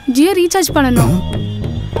 என்னம்மா? ஜியோ ரீசார்ஜ் பண்ணணும்.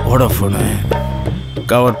 வோடாஃபோன்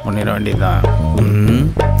கவர் பண்ணிட வேண்டியதான்.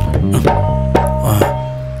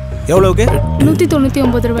 எவ்வளவுக்கு?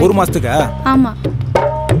 199 ரூபாய். ஒரு மாசத்துக்கா? ஆமா.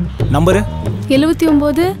 நம்பரு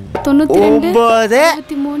 79 92 23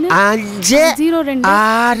 02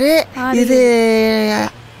 6 இது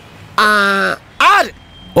 6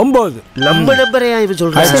 9 நம்ம நம்பரையா இவன்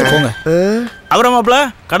சொல்றான். போங்க. அப்புறம் மாப்பிள,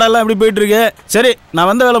 கடை எல்லாம் எப்படி போயிட்டு இருக்கு? சரி, நான்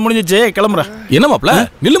வந்த வேலை முடிஞ்சிச்சு, கிளம்புறேன். என்ன மாப்பிள,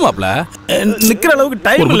 நில்லு மாப்பிள. நிக்கிற அளவுக்கு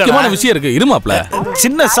டைம் இல்ல. முக்கியமான விஷயம் இருக்கு, இரு மாப்பிள.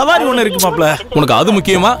 சின்ன சவாரி ஒண்ணு இருக்கு மாப்பிள. உனக்கு அது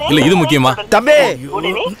முக்கியமா இல்ல இது முக்கியமா? தம்பி,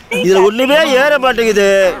 இதுல ஒண்ணுமே ஏற மாட்டேங்குது.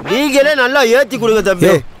 நீங்களே நல்லா ஏத்தி கொடுங்க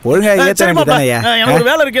தம்பி. ஒழுங்கா ஏத்த வேண்டியதானயா? எனக்கு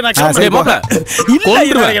வேலை இருக்கு, நான் கிளம்புறேன் மாப்பிள.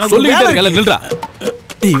 இல்ல, எனக்கு சொல்லிட்டே இருக்கல, நில்றா.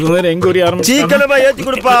 இவன் வேற எங்க ஊரி ஆரம்பிச்சு. சீக்கிரமா ஏத்தி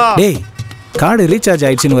கொடுப்பா. டேய், கார்டு ரீசார்ஜ்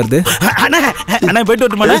ஆயிடுச்சுன்னு வருது. அண்ணா போயிட்டு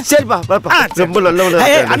வரட்டுமா? சரிப்பா, ரொம்ப நல்லவனா.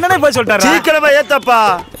 அண்ணனே போய் சொல்லிட்டாரா? சீக்கிரமா ஏத்தப்பா.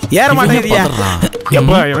 ஏற மாட்டேங்கிறியா?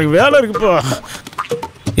 எப்பா, எனக்கு வேலை இருக்குப்பா.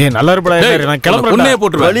 நல்லா இருப்படா, நான் கிளம்புறேன். உன்னையே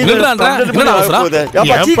போட்டுருவேன். நில்றான்டா. என்னடா அவசரம்?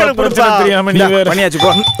 அப்பா சீக்கிரம் கொடுப்பா. தெரியாம நீ வேற. பண்ணியாச்சு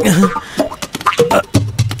போ.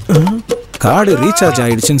 கார்டு ரீசார்ஜ்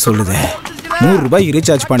ஆயிடுச்சுன்னு சொல்லுது. 100 ரூபாய்க்கு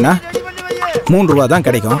ரீசார்ஜ் பண்ணா 3 ரூபா தான்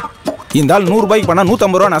கிடைக்கும். இந்த ஆள் 100 ரூபாய்க்கு பண்ணா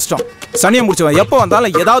 150 ரூபா நஷ்டம். சனியை முடிச்சவன் எப்போ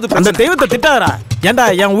வந்தாலும் ஏதாவது அந்த தெய்வத்தை திட்டாதடா. ஏன்டா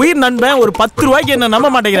என் உயிர் நண்பன் ஒரு 10 ரூபாய்க்கு என்ன நம்ப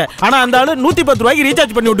மாட்டேங்கிறேன். ஆனா அந்த ஆளு 110 ரூபாய்க்கு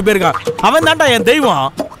ரீசார்ஜ் பண்ணி விட்டு போயிருக்கான். அவன் தான்டா என் தெய்வம்.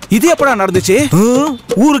 இது எப்படா நடந்துச்சு?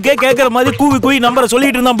 ஊருக்கே கேட்கற மாதிரி கூவி நம்பரை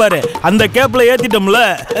சொல்லிட்டு இருந்தான் பாரு. அந்த கேப்ல ஏத்திட்டோம்ல.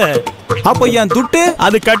 அப்ப என் துட்டு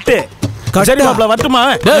அது கட்டு. சரி மாப்ள வரட்டுமா?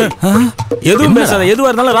 எதுவும் பேசாத. எதுவா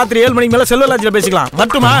இருந்தாலும் ராத்திரி 7 மணிக்கு மேல செல்வராஜ்ல பேசிக்கலாம்.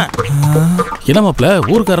 வரட்டுமா? என்ன மாப்ள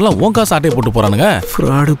ஊர்க்காரெல்லாம் உன் காசு ஆட்டையை போட்டு போறானுங்க.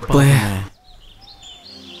 ஃப்ராடு பய.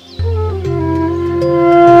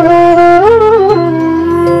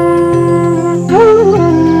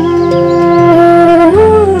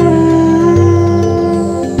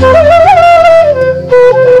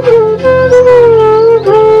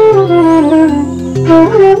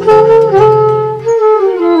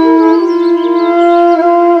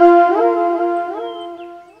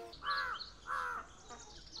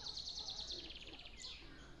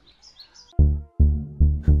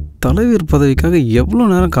 தலைவர் பதவிக்காக எவ்வளோ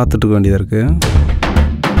நேரம் காத்துட்டு இருக்க வேண்டியதா இருக்கு.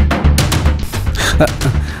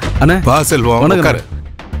 அண்ணே வா செல்வம் உட்காரு.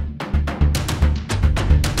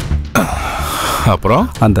 அப்புறம்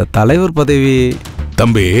அந்த தலைவர் பதவி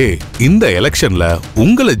தம்பி, இந்த எலெக்ஷன்ல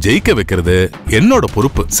உங்களை ஜெயிக்க வைக்கிறது என்னோட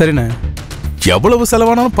பொறுப்பு. சரிண்ணே. எவ்வளவு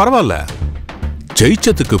செலவானாலும் பரவாயில்ல.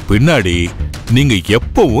 ஜெயிச்சதுக்கு பின்னாடி நீங்க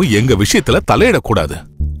எப்பவும் எங்க விஷயத்துல தலையிடக்கூடாது.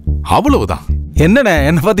 அவ்வளவுதான். என்னண்ணே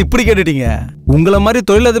என்ன பார்த்து இப்படி கேட்டுட்டீங்க? உங்களை மாதிரி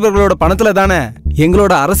தொழிலதிபர்களோட பணத்துல தானே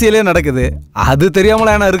எங்களோட அரசியலே நடக்குது. அது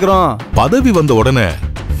தெரியாமல என்ன இருக்கிறோம்? பதவி வந்த உடனே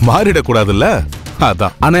மாறிடக்கூடாதுல்ல,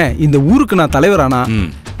 அதான். அண்ணே இந்த ஊருக்கு நான் தலைவரானா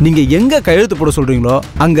நீங்க எங்க கையெழுத்து போட சொல்றீங்களோ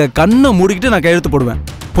அங்க கண்ணை மூடிக்கிட்டு நான் கையெழுத்து போடுவேன்.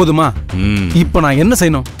 போதுமா? இப்ப நான் என்ன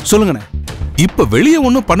செய்யணும் சொல்லுங்கண்ணே. இப்ப வெளியே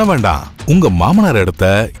ஒண்ணும் பண்ண வேண்டாம். உங்க மாமனார் இடத்த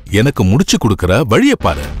எனக்கு முடிச்சு கொடுக்கற வழியை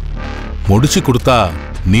பாரு. முடிச்சு கொடுத்தா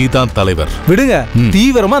நீதான் தலைவர். விடுங்க,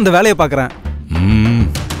 தீவிரமா அந்த வேலையை பாக்குறேன்.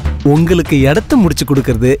 உங்களுக்கு இடத்த முடிச்சு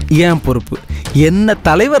கொடுக்கறது என் பொறுப்பு, என்ன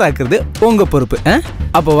தலைவர் ஆக்குறது உங்க பொறுப்பு.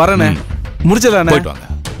 அப்ப வரனே, முடிச்சிடலானே.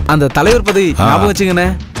 அந்த தலைவர் பதவி ஞாபகம் வச்சுங்கண்ணே.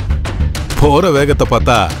 போற வேகத்தை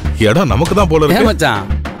பார்த்தா இடம் நமக்கு தான் போல இருக்கு. மச்சான்,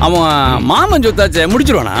 அவன் மாமன் சொத்தாச்சே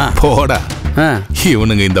முடிச்சிருவானா? போடா,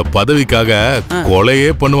 இவனுங்க இந்த பதவிக்காக கொலையே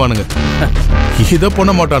பண்ணுவானுங்க. இத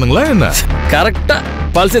பண்ண மாட்டானுங்களா என்ன? கரெக்டா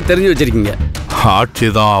பல்சே தெரிஞ்சு வச்சிருக்கீங்க. ஆட்சி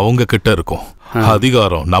தான் அவங்க கிட்ட இருக்கும்,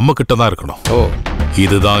 அதிகாரம் நம்ம கிட்ட தான் இருக்கணும்.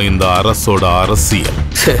 இதுதான் இந்த அரசோட அரசியல்.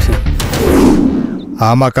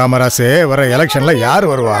 ஆமா காமராசு, வர எலெக்ஷன்ல யாரு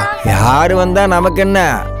வருவா? யாரு வந்தா நமக்கு என்ன?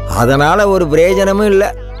 அதனால ஒரு பிரயோஜனமும் இல்ல.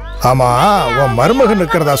 ஆமா, உன் மருமகன்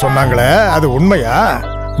இருக்கிறதா சொன்னாங்களே, அது உண்மையா?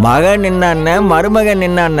 மகன் நின்ன மருமகன்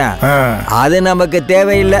நின்ன அது நமக்கு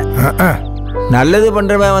தேவையில்லை. நல்லது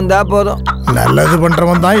பண்றவன் வந்தா போதும். நல்லது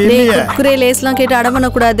பண்றவன் தான் இல்லையே. குக்குரே லேஸ்லாம் கேட்டு அடம் பண்ண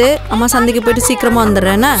கூடாது. அம்மா சந்தைக்கு போயிட்டு சீக்கிரமா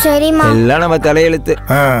வந்துடுறேன். சரிம்மா. எல்லாம் நம்ம தலையெழுத்து.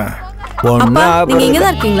 அப்பா நீங்க இங்க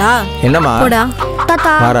தான் இருக்கீங்களா? என்னம்மா? போடா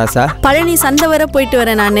தாத்தா. மாராசா பழனி சந்தை வர போயிட்டு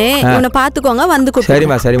வரேன் நானு. உன்னை பாத்துக்கோங்க, வந்து கூப்பிடு.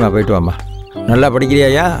 சரிம்மா சரிம்மா, போயிட்டு வாம்மா. நல்லா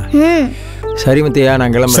படிக்கிறியா? சரி முத்தையா,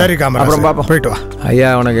 நான் கிளம்புறேன். சரி காமராசு, அப்புறம் பாப்போம். போயிட்டு வா. ஐயா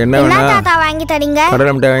உனக்கு என்ன வேணும்? தாத்தா வாங்கி தரீங்க?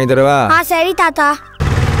 கடலை மிட்டாய் வாங்கி தரவா? சரி தாத்தா.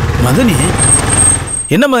 மதனி,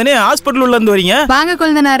 என்ன மதனி ஹாஸ்பிடல் உள்ள இருந்து வரீங்க? வாங்க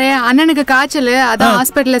குழந்தனாரே, அண்ணனுக்கு காய்ச்சல், அதான்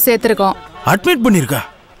ஹாஸ்பிடல்ல சேர்த்திருக்கோம். அட்மிட் பண்ணிருக்கா?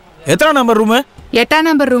 எத்தனை நம்பர் ரூம்? 8ஆம்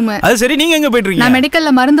நம்பர் ரூம். அது சரி, நீங்க எங்க போயிட்டு இருக்கீங்க? நான் மெடிக்கல்ல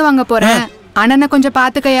மருந்து வாங்க போறேன். அண்ணனை கொஞ்சம்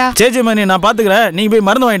பாத்துக்கயா. சரி மதனி, நான் பாத்துக்கிறேன். நீங்க போய்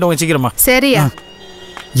மருந்து வாங்கிட்டு வாங்க சீக்கிரமா. சரியா?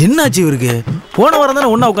 என்னாச்சு இவருக்கு? போன வாரம் தானே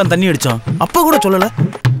ஒண்ணா உட்காந்து தண்ணி அடிச்சோம், அப்ப கூட சொல்லல.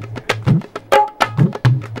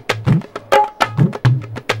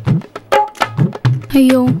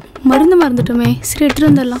 ஐயோ, மருந்து மறந்துட்டோமே. சரி எடுத்துட்டு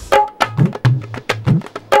வந்துடலாம்.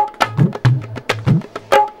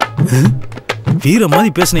 வீர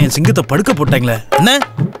மாதிரி பேசின என் சிங்கத்தை படுக்க போட்டாங்களே. அண்ணே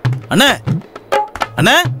அண்ணே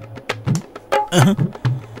அண்ணே,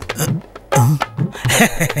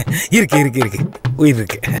 இருக்கு இருக்கு இருக்கு, உயிர்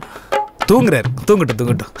இருக்கு. தூங்குறாரு, தூங்கட்டும்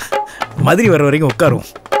தூங்கட்டும். மதுரை வர வரைக்கும் உட்காருவோம்.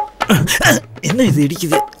 என்ன இது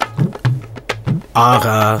இடிக்குது?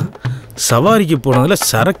 ஆகா, சவாரிக்கு போனதுல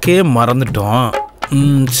சரக்கே மறந்துட்டோம்.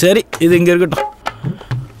 சரி, இது இங்க இருக்கட்டும்.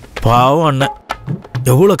 பாவம் அண்ணன்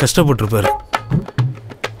எவ்வளோ கஷ்டப்பட்டுருப்பாரு.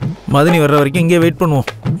 மதனி வர்ற வரைக்கும் இங்கே வெயிட் பண்ணுவோம்.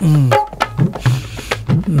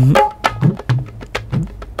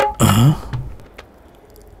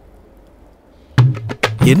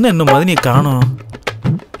 என்ன இன்னும் மதனியை காணோம்?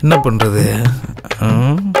 என்ன பண்றது?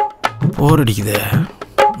 போர் அடிக்குது.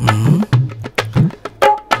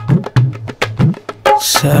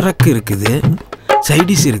 சரக்கு இருக்குது,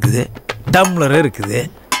 சைடிஸ் இருக்குது, டம்ளர் இருக்குது.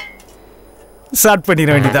 ஸ்டார்ட்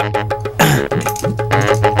பண்ணிட வேண்டியதான்.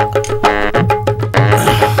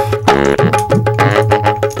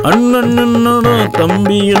 அண்ணன் என்னடா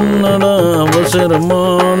தம்பி என்னடா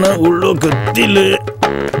அவசரமான உலகத்திலே.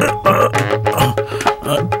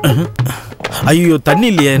 ஐயோ தண்ணி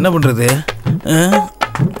இல்லையா, என்ன பண்றது?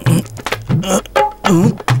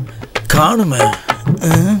 காணுமே.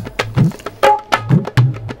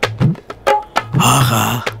 ஆஹா,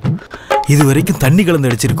 இது வரைக்கும் தண்ணி கலந்து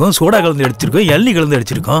அடிச்சிருக்கோம், சோடா கலந்து அடிச்சிருக்கோம், எண்ணெய் கலந்து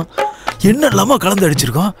அடிச்சிருக்கோம், என்ன இல்லாம கலந்து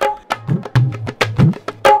அடிச்சிருக்கோம்.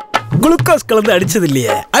 குளுக்கோஸ் கலந்து அடிச்சது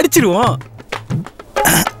இல்லையே, அடிச்சிருவோம்.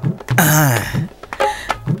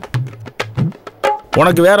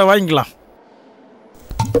 உனக்கு வேற வாங்கிக்கலாம்.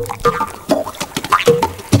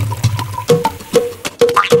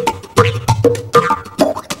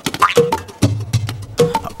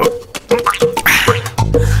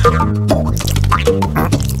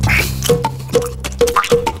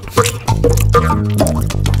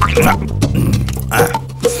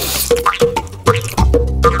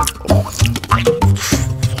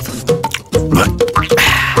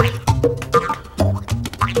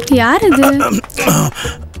 யார் இது?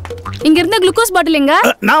 இங்க இருந்த குளுக்கோஸ் பாட்டில் எங்க?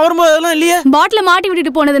 நான் வரும்போது அதெல்லாம் இல்லையே. பாட்டில மாட்டி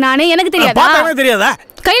விட்டுட்டு போனது நானே, எனக்கு தெரியாதா? பாட்டானே தெரியாதா?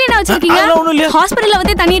 கையில என்ன வச்சிருக்கீங்க? ஹாஸ்பிடல்ல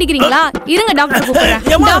வந்து தண்ணி அடிக்கிறீங்களா? இருங்க டாக்டர் கூப்பிடுறேன்.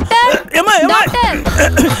 Doctor, doctor.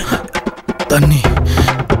 தண்ணி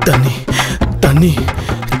தண்ணி தண்ணி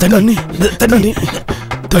தண்ணி தண்ணி.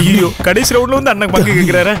 ஐயோ, கடைசி ரவுண்ட்ல வந்து அண்ணன் பங்கு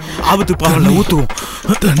கேக்குறாரு. ஆபத்து பாவல்ல ஊத்துவோம்.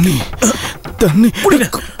 தண்ணி தண்ணி குடி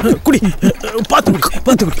குடி. பாத்து குடி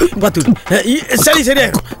பாத்து குடி பாத்து குடி. சரி சரியா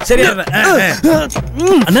சரியா.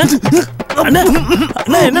 அண்ணா அண்ணா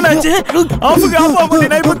அண்ணா என்னன்னாச்சு? ஆஃபுக்கு ஆஃபா பண்ணி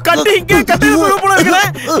நான் இப்ப கட்டி இங்கே கட்டி போல இருக்கேன்.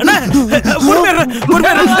 அண்ணா முருகர்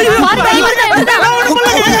முருகர்.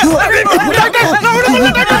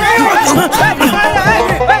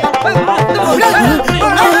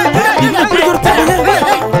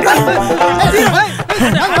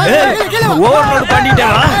 ஓவர்லோட்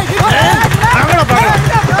பண்ணிட்டேன்.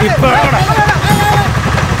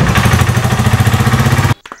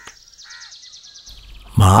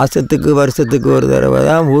 மாதத்துக்கு வருஷத்துக்கு ஒரு தடவை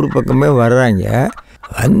தான் ஊர் பக்கமே வர்றாங்க.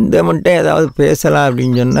 வந்த மட்டும் ஏதாவது பேசலாம்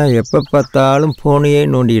அப்படின்னு சொன்னால் எப்போ பார்த்தாலும் ஃபோனையே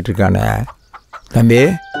நோண்டிக்கிட்டு இருக்கானே. தம்பி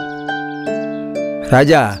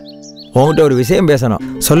ராஜா, உங்கள்கிட்ட ஒரு விஷயம் பேசணும்.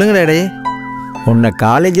 சொல்லுங்க டேடி. உன்னை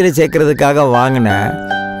காலேஜில் சேர்க்கறதுக்காக வாங்கினேன்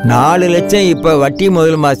 4 லட்சம் இப்போ வட்டி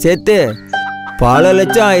முதலுமா சேர்த்து பல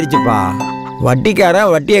லட்சம் ஆயிடுச்சுப்பா.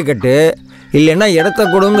 வட்டிக்காரன் வட்டியை கட்டு, இல்லைன்னா இடத்த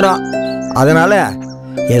கொடுங்குறான். அதனால்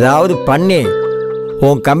ஏதாவது பண்ணி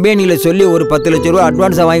உன் கம்பெனியில் சொல்லி ஒரு 10 லட்ச ரூபா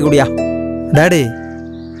அட்வான்ஸாக வாங்கி கொடுயா. டேடி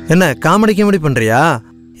என்ன காமெடி பண்ணுறியா?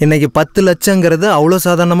 இன்னைக்கு 10 லட்சங்கிறது அவ்வளோ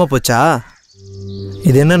சாதாரணமாக போச்சா?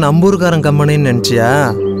 இது என்ன நம்பூர்காரன் கம்பெனின்னு நினச்சியா?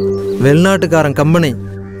 வெளிநாட்டுக்காரன் கம்பெனி,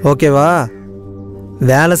 ஓகேவா?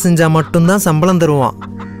 வேலை செஞ்சால் மட்டும்தான் சம்பளம் தருவான்.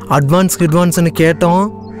 அட்வான்ஸ்னு கேட்டோம்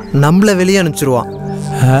நம்மளை வெளியே அனுப்பிச்சிருவான்.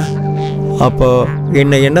 அப்போ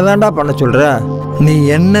என்னதான்டா பண்ண சொல்கிற? நீ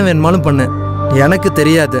என்ன வேணுமாலும் பண்ணு, எனக்கு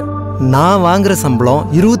தெரியாது. நான் வாங்குற சம்பளம்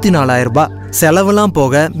 24,000 ரூபாய், செலவுலாம்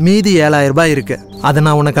போக மீதி 7,000 ரூபாய் இருக்கு. அதை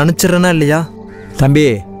நான் உனக்கு அனுப்பிச்சிடுறேன்னா இல்லையா? தம்பி,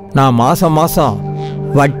 நான் மாதம்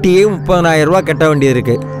வட்டியே 30,000 ரூபா கட்ட வேண்டியது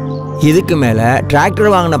இருக்கு. இதுக்கு மேலே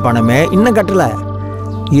டிராக்டர் வாங்கின பணமே இன்னும் கட்டலை.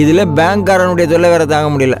 இதில் பேங்க்காரனுடைய தொல்லை வேற தாங்க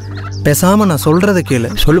முடியல. பேசாமல் நான் சொல்கிறத கேளு.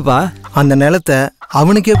 சொல்லுப்பா. அந்த நிலத்தை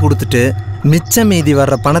அவனுக்கே கொடுத்துட்டு மிச்சம் மீதி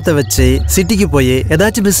வர்ற பணத்தை வச்சு சிட்டிக்கு போய்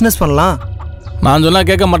ஏதாச்சும் பிஸ்னஸ் பண்ணலாம். நான் சொன்னா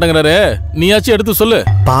கேட்க மாட்டேங்கிறாரு, நீயாச்சும் எடுத்து சொல்லு.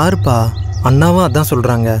 பாருப்பா, அண்ணாவும் அதான்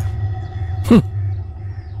சொல்றாங்க.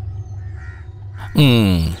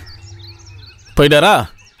 போயிட்டாரா?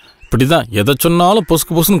 இப்படிதான் எதை சொன்னாலும்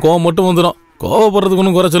பொசுக்கு பொசுன்னு கோவம் மட்டும் வந்துடும். கோவப்படுறதுக்கு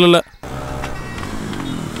ஒன்றும் குறை சொல்லல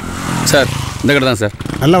சார். இந்த கடை தான் சார்.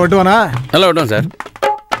 நல்லா வெட்டுவானா? நல்லா வெட்டுவான் சார்.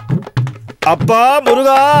 அப்பா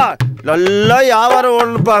முருகா, நல்லா வியாபாரம்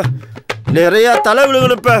ஓடணுப்பா. நிறைய தலை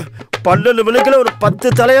விழுகணுப்ப. 12 மணிக்குள்ள ஒரு 10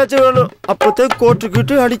 தலையாச்சும் வேணும். அப்பதான்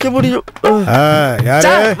கோட்டுக்கிட்டு அடிக்க முடியும்.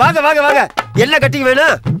 வாங்க வாங்க வாங்க. என்ன கட்டிங்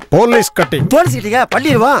வேணும்? Police cutting. போலீஸ் கட்டிங்க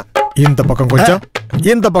பண்ணிடுவா. இந்த பக்கம் கொஞ்சம்,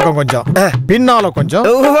 இந்த பக்கம் கொஞ்சம், பின்னால கொஞ்சம்,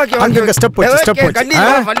 அங்க ஸ்டெப்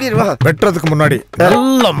பண்ணிடுவா. வெட்டுறதுக்கு முன்னாடி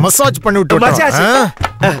நல்லா மசாஜ் பண்ணி விட்டு.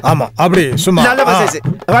 ஆமா, அப்படி சும்மா நல்ல மசாஜ்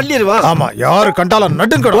பண்ணிடுவா. ஆமா, யாரு கண்டாலும்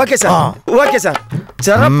நடுங்கணும். ஓகே சார், ஓகே சார்,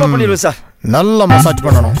 சிறப்பா பண்ணிடுவோம் சார். நல்ல மசாஜ்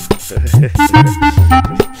பண்ணணும்.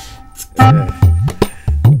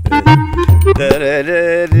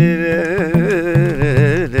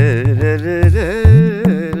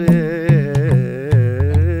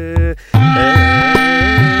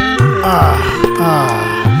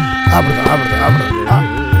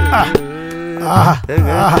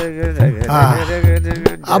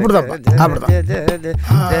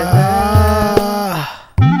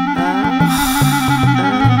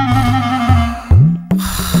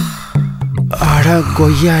 அட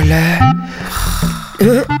கொய்யால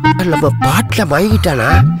நம்ம பாட்டில் மயங்கிட்டானா?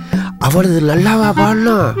 அவளது நல்லாவா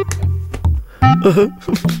பாடணும்?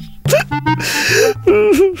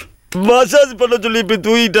 மசாஜ் பண்ண சொல்லி இப்ப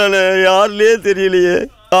தூங்கிட்டானே, யாருலயே தெரியலையே.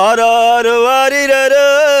 ஆறாறு வாரிரோ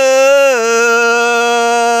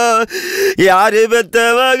யாரு பெத்த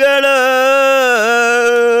மகள.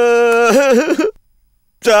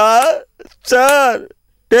 சார் சார்,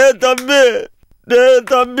 டே தம்பி, டே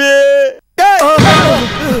தம்பி.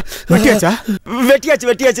 வெட்டியாச்சா? வெட்டியாச்சு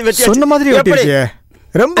வெட்டியாச்சு வெட்டியாச்சு. சொன்ன மாதிரி வெட்டியாச்சு.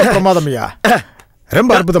 ரொம்ப பிரமாதம்யா,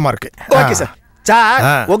 ரொம்ப அற்புதமா இருக்கு. Okay sir. சார்,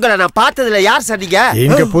 உங்களை நான் பார்த்ததுல யார் சார் நீங்க?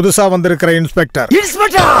 இங்க புதுசா வந்திருக்கிற இன்ஸ்பெக்டர்.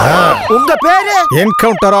 இன்ஸ்பெக்டர், உங்க பேரு?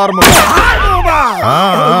 Encounter armour.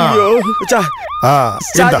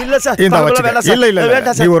 இல்ல இல்ல,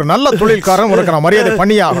 நீ ஒரு நல்ல தொழில்காரன், உனக்கு நான் மரியாதை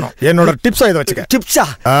பண்ணியே ஆகணும். என்னோட டிப்ஸா இதை வச்சுக்க. டிப்ஸா?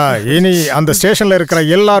 இனி அந்த ஸ்டேஷன்ல இருக்கிற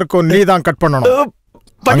எல்லாருக்கும் நீ தான் கட் பண்ணணும்.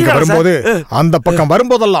 அங்க வரும்போது, அந்த பக்கம்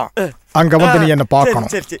வரும்போதெல்லாம் அங்க வந்து நீ என்ன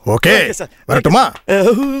பார்க்கணும். ஓகே, வரட்டுமா?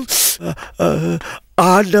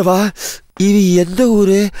 ஆண்டவா, இது எந்த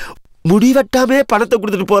ஊரு? முடிவெட்டாமே பணத்தை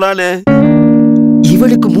கொடுத்துட்டு போறானே.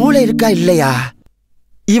 இவனுக்கு மூளை இருக்கா இல்லையா?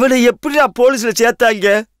 இவனை எப்படி போலீஸ்ல சேர்த்தாங்க?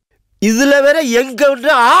 இதுல வேற எங்க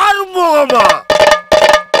ஆறுமுகமா?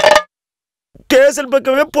 ஸ்டேஷன்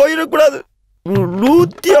பக்கமே போயிடக்கூடாது.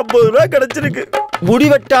 150 ரூபாய் கிடைச்சிருக்கு.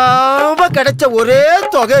 முடிவெட்டாம கிடைச்ச ஒரே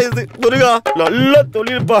தொகை இது. முருகா, நல்ல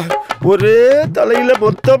தொழில்ப்பா. ஒரே தலையில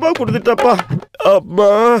மொத்தமா கொடுத்துட்டப்பா.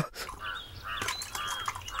 அம்மா,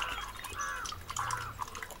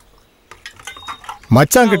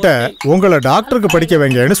 மச்சாங்கிட்ட உங்களை டாக்டருக்கு படிக்க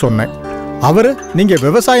வைங்கன்னு சொன்னேன். அவரு நீங்க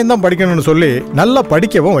விவசாயம் தான் படிக்கணும்னு சொல்லி நல்லா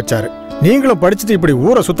படிக்கவும் வச்சாரு. நீங்களும் படிச்சுட்டு இப்படி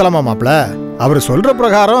ஊரை சுத்தலாமா மாப்ள? அவரு சொல்ற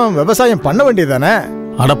பிரகாரம் விவசாயம் பண்ண வேண்டியதானே?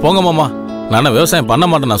 அட போங்க மாமா, நான் விவசாயம் பண்ண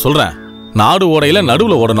மாட்டேன். நான் சொல்றேன், நாடு ஓடையில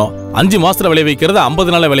நடுவுல ஓடணும். 5 மாசத்துல விளைவிக்கிறத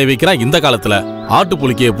 50 நாள்ல விளைவிக்கிறான் இந்த காலத்துல. ஆட்டு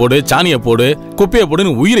புளிக்கைய போடு, சாணிய போடு, குப்பைய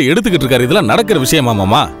போடுன்னு உயிரை எடுத்துக்கிட்டு இருக்காரு. இதெல்லாம் நடக்கிற விஷயமா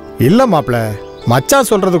மாமா? இல்ல மாப்ள, மச்சான்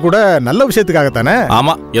சொல்றது கூட நல்ல விஷயத்துக்காகத்தானே.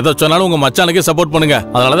 ஆமா, எதை சொன்னாலும் உங்க மச்சானுக்கே சப்போர்ட் பண்ணுங்க.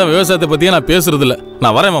 அதனாலதான் விவசாயத்தை பத்தியே நான் பேசுறது இல்ல.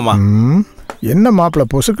 நான் வரேன் மாமா. என்ன மாப்ள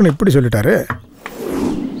பொசுக்குன்னு இப்படி சொல்லிட்டாரு?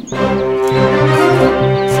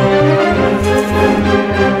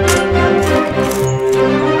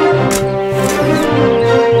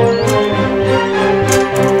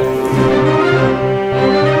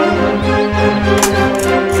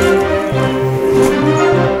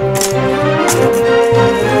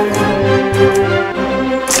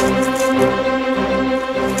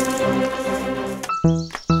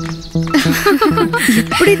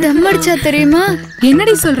 எப்படி தம் அடிச்சா தெரியுமா?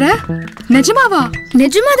 என்னடி சொல்ற? நிஜமாவா?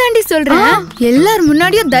 நிஜமா தாண்டி சொல்றேன். எல்லாரும்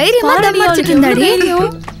முன்னாடியும் தைரியமா தம் அடிச்சிட்டு இருந்தாடி.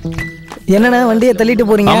 என்னண்ணா வண்டியை தள்ளிட்டு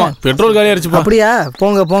போறீங்க? ஆமா, பெட்ரோல் காலி அடிச்சு. அப்படியா?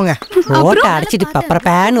 போங்க போங்க. ஓட்ட அடிச்சிட்டு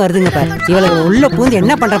பப்பரப்பேன்னு வருதுங்க பாரு. இவளுக்கு உள்ள பூந்து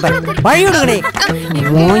என்ன பண்ற பாரு. வழி விடுங்கடே.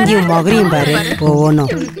 மூஞ்சியும் மகரியும் பாரு.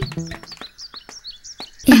 ஒவ்வொன்னும்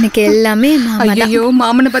எனக்கு எல்லாமே மாமா தான். ஐயோ,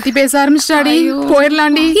 மாமனை பத்தி பேச ஆரம்பிச்சிட்டாடி.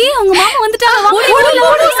 போயிரலாம்டி. அவங்க மாமா வந்துட்டாங்க.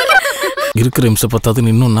 இருக்கிற நிமிஷம் பத்தாது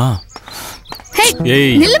நின்னும்னா.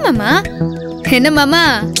 ஏய் நில்லு மாமா. என்ன மாமா,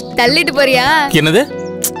 தள்ளிட்டு போறியா? என்னது?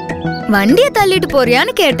 வண்டிய தள்ளிட்டு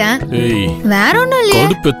போறியான்னு கேட்டேன். வேற ஒண்ணும் இல்லையே.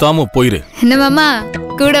 கடுப்பேத்தாம போயிரு. என்ன மாமா,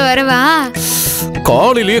 கூட வரவா?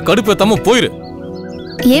 காலையிலேயே கடுப்பேத்தாம போயிரு.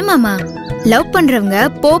 ஏன் மாமா, லவ் பண்றவங்க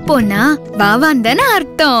போனா வாவான்னு தானே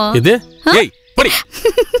அர்த்தம். இது ஏய் படி.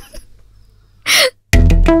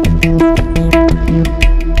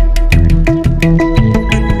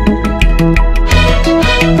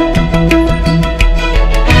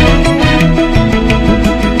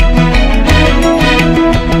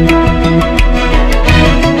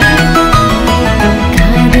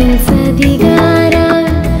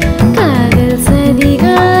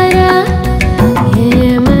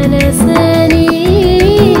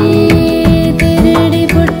 திருடி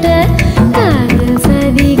புட்ட காதல்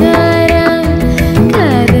சதிகாரா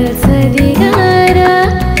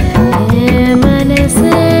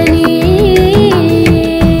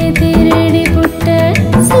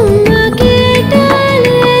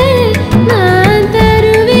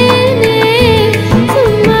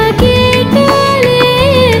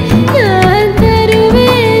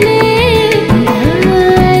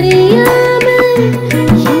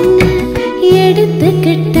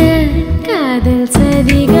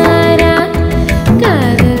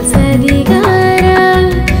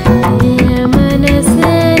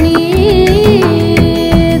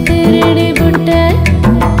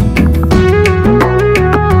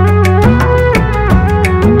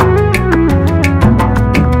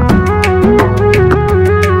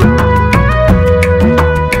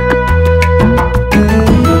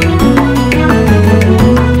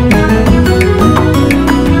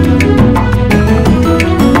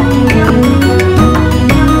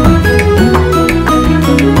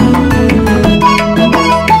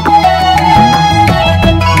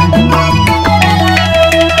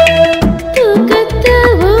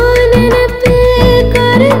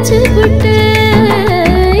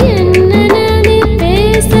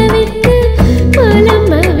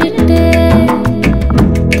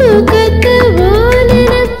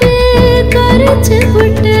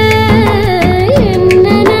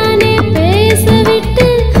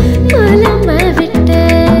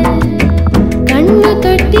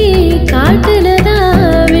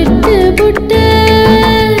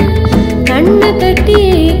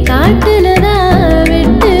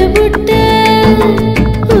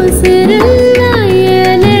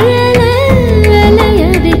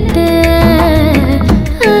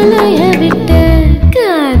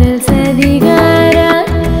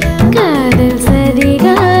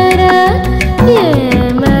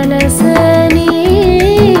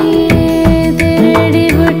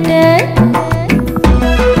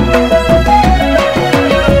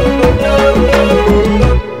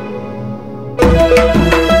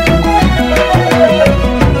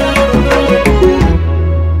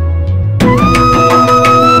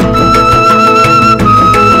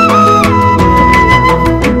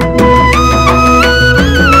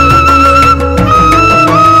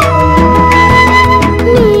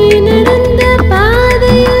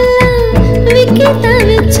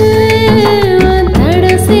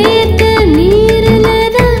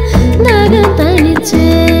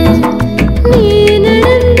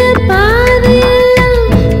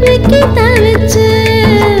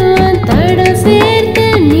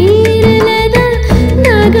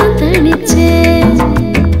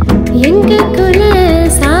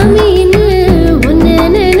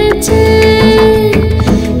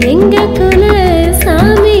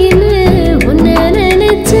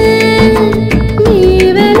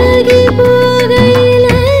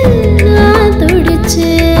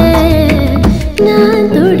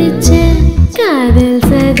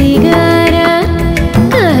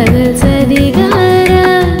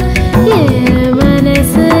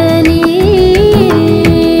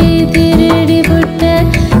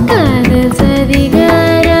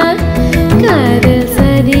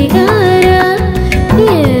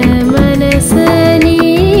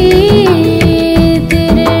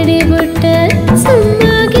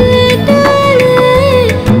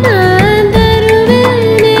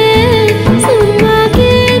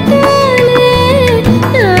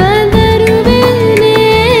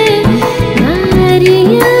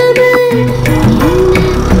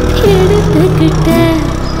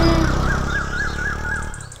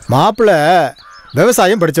மாப்பிள்ள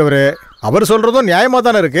விவசாயம் படிச்சவரு, அவர் சொல்றதும் நியாயமா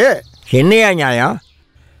தானே இருக்கு. என்னையா நியாயம்?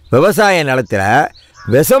 விவசாய நிலத்துல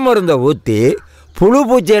விஷ மருந்தை ஊற்றி புழு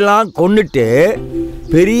பூச்சியெல்லாம் கொண்டுட்டு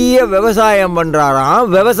பெரிய விவசாயம் பண்ணுறாராம்.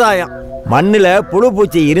 விவசாயம் மண்ணில் புழு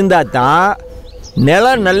பூச்சி இருந்தால் தான்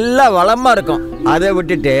நிலம் நல்லா வளமாக இருக்கும். அதை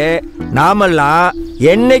விட்டுட்டு நாமெல்லாம்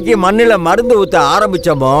என்னைக்கு மண்ணில் மருந்து ஊற்ற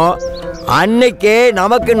ஆரம்பித்தோமோ அன்னைக்கே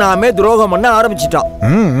நமக்கு நாமே துரோகம் பண்ண ஆரம்பிச்சிட்டோம்.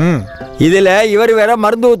 இதில் இவர் வேற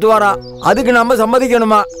மருந்து ஊற்றுவாராம், அதுக்கு நம்ம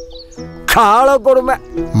சம்மதிக்கணுமா? கால கொடுமை.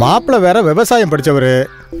 மாப்பிள்ள வேற விவசாயம் படிச்சவரு,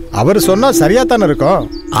 அவர் சொன்னா சரியா தானே இருக்கும்.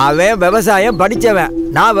 அவன் விவசாயம் படிச்சவன்,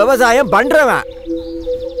 நான் விவசாயம் பண்றவன்.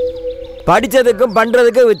 படிச்சதுக்கும்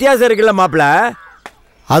பண்றதுக்கும் வித்தியாசம் இருக்குல்ல மாப்பிள்ள.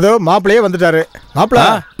 அதோ மாப்பிள்ளையே வந்துட்டாரு. மாப்பிள்ள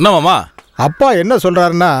என்ன மாமா? அப்பா என்ன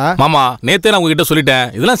சொல்றாருன்னா, மாமா நேத்தே நான் உங்ககிட்ட சொல்லிட்டேன்,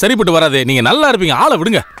 இதெல்லாம் சரிப்பட்டு வராது, நீங்க நல்லா இருப்பீங்க, ஆளை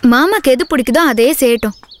விடுங்க. மாமாக்கு எது பிடிக்குதோ அதே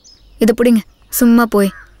செய்யட்டும். இது பிடிங்க, சும்மா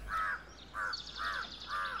போய்.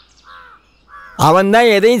 அவன்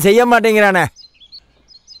தான் எதையும் செய்ய மாட்டேங்கிறானே.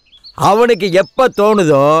 அவனுக்கு எப்ப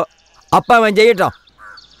தோணுதோ அப்ப அவன் செய்யட்டும்.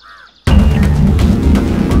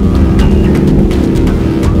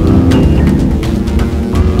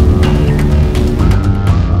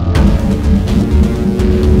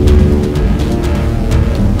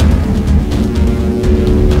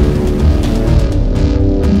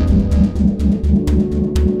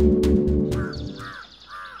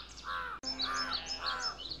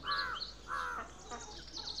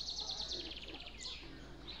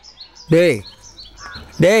 டேய்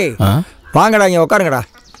டேய் வாங்கடா, இங்கே உட்காருங்கடா.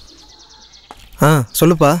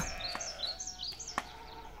 சொல்லுப்பா.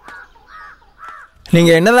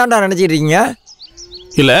 நீங்கள் என்னதான்டா நினச்சிக்கிட்டு இருக்கீங்க?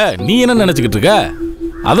 இல்லை, நீ என்ன நினச்சிக்கிட்டு இருக்க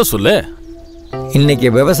அதை சொல்லு. இன்னைக்கு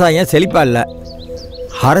விவசாயம் செழிப்பா இல்லை.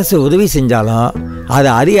 அரசு உதவி செஞ்சாலும்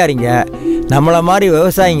அதை அதிகாரிங்க நம்மளை மாதிரி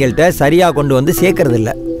விவசாயிங்கள்ட்ட சரியாக கொண்டு வந்து சேர்க்கறது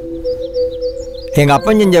இல்லை. எங்கள்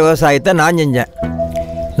அப்பன் செஞ்ச விவசாயத்தை நான் செஞ்சேன்.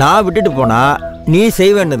 நான் விட்டுட்டு போனால் நீ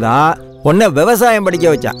செய்வேன்னு தான் உன்னை விவசாயம் படிக்க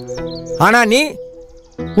வச்சேன். ஆனால் நீ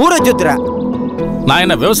ஊரை சுத்துற. நான்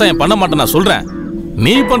என்ன விவசாயம் பண்ண மாட்டேன் நான் சொல்கிறேன்.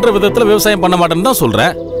 நீ பண்ணுற விதத்தில் விவசாயம் பண்ண மாட்டேன்னு தான்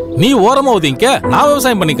சொல்கிறேன். நீ ஓரமாக ஒதுங்க, நான்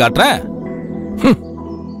விவசாயம் பண்ணி காட்டுறேன்.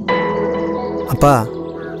 அப்பா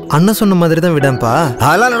அண்ணன் சொன்ன மாதிரி தான் விடப்பா.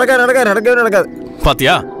 அதெல்லாம் நடக்கவே நடக்காது.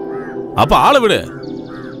 பாத்தியா? அப்ப ஆளை விடு.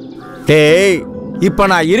 டேய், இப்ப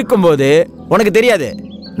நான் இருக்கும்போது உனக்கு தெரியாது.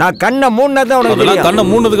 நான் கண்ணை மூணுனது உனக்கு தெரியும். கண்ணை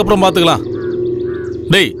மூணுனதுக்கு அப்புறம் பாத்துக்கலாம்.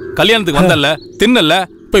 டேய், கல்யாணத்துக்கு வந்தல்ல, தின்னல்ல,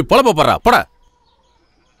 போய் பொழப்ப போறா போட.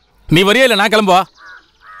 நீ வரியா இல்ல நான் கிளம்புவா?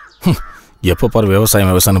 எப்ப பாரு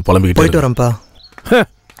விவசாயம் புலம்பிக்கிட்டு போயிட்டு வரேன்ப்பா.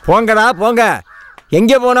 போங்கடா போங்க.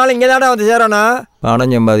 எங்கே போனாலும் இங்கே தானே வந்து சேரணும்.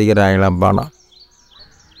 பணம் சம்பாதிக்கிறாங்களா பணம்.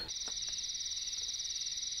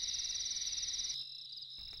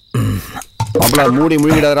 அப்படா மூடி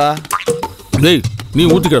முழுகிடாதா. டேய், நீ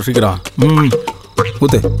ஊத்திக்கிற சீக்கிரம்.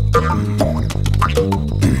 ஊத்து.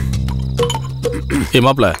 ஏய்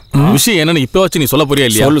மாப்ள, விஷயம் என்னன்னு இப்ப வச்சு நீ சொல்ல போறியா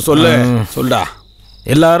இல்லையா? சொல்லு சொல்டா.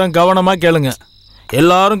 எல்லாரும் கவனமா கேளுங்க,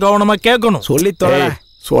 எல்லாரும் கவனமா கேட்கணும். சொல்லி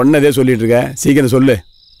சொன்னதே சொல்லிட்டு இருக்க, சீக்கிரம் சொல்லு.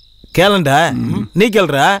 கேளண்டா. நீ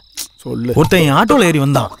கேள்ற சொல்லு. ஒருத்தன் என் ஆட்டோல ஏறி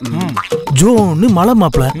வந்தான். ஜோன்னு மழை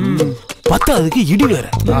மாப்பிள, பார்த்தா அதுக்கு இடி வேற.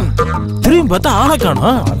 திரும்பி பார்த்தா ஆளை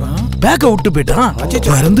காணோம். பேக்க விட்டு போயிட்டான்.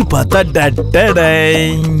 திறந்து பார்த்தா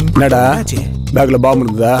என்னடா பேக்ல பாம்பு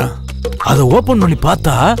இருந்ததா? அதை ஓபன் பண்ணி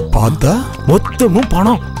பார்த்தா மொத்தமும்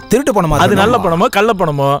பணம். திருட்டு பணமா? அது நல்ல பணமோ கள்ள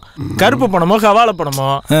பணமோ கருப்பு பணமோ கவால பணமோ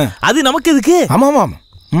அது நமக்கு எதுக்கு? ஆமா ஆமா.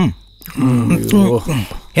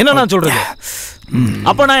 என்ன நான் சொல்றது?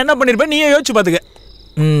 அப்ப நான் என்ன பண்ணிருப்பேன் நீயே யோசிச்சு பாத்துக்க.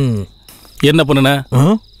 என்ன பண்ணுன?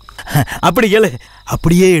 அப்படி கேளு.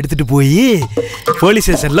 அப்படியே எடுத்துட்டு போய் போலீஸ்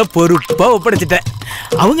ஸ்டேஷன்ல பொறுப்பா ஒப்படைச்சிட்டேன்.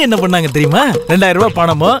 அவங்க என்ன பண்ணாங்க தெரியுமா? 2000 ரூபாய்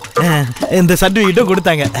பணமோ இந்த சர்டிபிகேட்டும்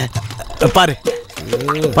கொடுத்தாங்க. பாரு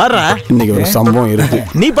பாருடா, இன்னைக்கு ஒரு சம்பவம் இருக்கு.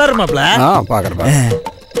 நீ பாரு மாப்ள. பாக்குறேன்.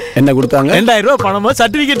 என்ன கொடுத்தாங்க? 2000 ரூபாய் பணமோ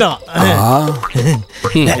சர்டிபிகேட்டும்.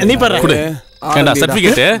 நீ பாரு. ஏண்டா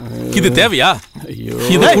சர்டிபிகேட் இது தேவையா?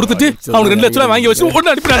 இத கொடுத்துட்டு அவனுக்கு 2 லட்சம் வாங்கி வச்சு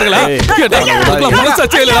ஒண்ணு அனுப்பினாங்களா? கேட்டா உங்களுக்கு மனசா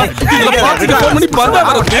செய்யலடா. இதல பாத்துட்டு ஃபோன் பண்ணி பார்த்தா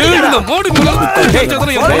வர தேடுங்க மோடி முள்ள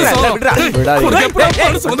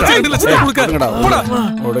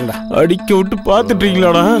அடிக்க விட்டு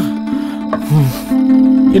பாத்துட்டீங்களாடா?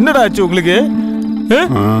 என்னடா ஆச்சு உங்களுக்கு?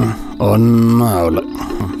 ஒன்னும் ஆகல.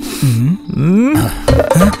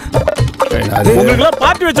 உங்களுக்குலாம்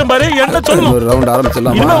பார்ட்டி வச்ச பாரு. என்ன சொல்லணும்? ஒரு ரவுண்ட்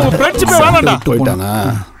ஆரம்பிச்சலாம். இன்னும் உங்க ஃப்ரெண்ட்ஷிப்பே வேணாம்டா. போய்ட்டானா?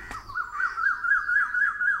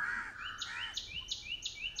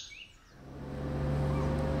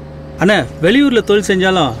 அண்ணா, வெளியூர்ல தொழில்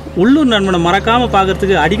செஞ்சாலும் உள்ளூர் நண்பனை மறக்காம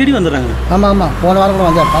பாக்குறதுக்கு அடிக்கடி வந்துடுறாங்க. ஆமா ஆமா, போன வாரம் கூட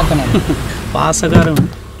வந்தா பார்த்தேன். பாசகாரம்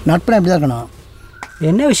நட்பனை எப்படி தான் இருக்கணும்.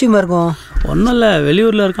 என்ன விஷயமா இருக்கும்? ஒன்றும் இல்லை,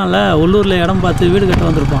 வெளியூரில் இருக்கான்ல, உள்ளூரில் இடம் பார்த்து வீடு கட்ட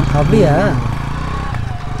வந்திருப்பான். அப்படியா?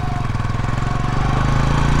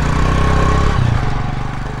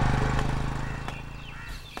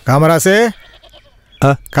 காமராசே,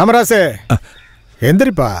 காமராசே,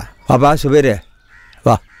 எந்திரிப்பா. பாப்பா சுபேரு,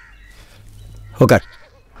 வா உட்கார்.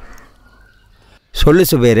 சொல்லு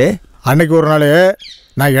சுபேரு. அன்னைக்கு ஒரு நாள்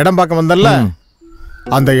நான் இடம் பார்க்க வந்தேன்ல,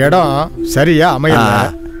 அந்த இடம் சரியா அமையல.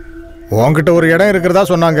 உன்கிட்ட ஒரு இடம் இருக்கிறதா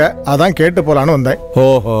சொன்னாங்க, அதான் கேட்டு போலான்னு வந்தேன்.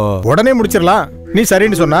 ஓஹோ, உடனே முடிச்சிடலாம், நீ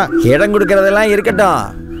சரின்னு சொன்னா. இடம் கொடுக்கறதெல்லாம் இருக்கட்டும்,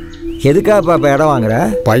 எதுக்காக பாப்பா இடம் வாங்குற?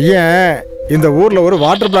 பையன் இந்த ஊர்ல ஒரு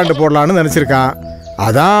வாட்டர் பிளான்ட் போடலான்னு நினைச்சிருக்கான்.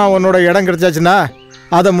 அதான் உன்னோட இடம் கிடைச்சாச்சுன்னா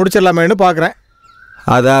அதை முடிச்சிடலாமேன்னு பார்க்குறேன்.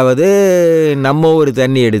 அதாவது நம்ம ஊர்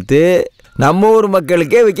தண்ணி எடுத்து நம்ம ஊர்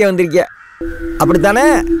மக்களுக்கே விற்க வந்திருக்க, அப்படித்தானே?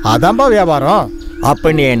 அதான்பா வியாபாரம்.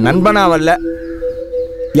 அப்ப நீ நண்பனா வரல,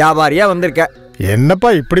 வியாபாரியா வந்திருக்க. என்னப்பா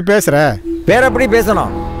இப்படி பேசுற? வேற எப்படி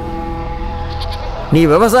பேசணும்? நீ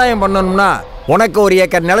விவசாயம் பண்ணணும்னா உனக்கு ஒரு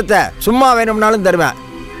ஏக்கர் நிலத்தை சும்மா வேணும்னாலும் தருவேன்.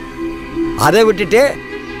 அதை விட்டுட்டு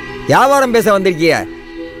வியாபாரம் பேச வந்திருக்கிய,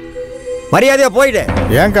 மரியாதையா போயிடு.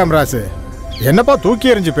 ஏன் காமராசு, என்னப்பா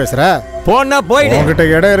தூக்கி எறிஞ்சு பேசுற? போனா போயிடு. உங்ககிட்ட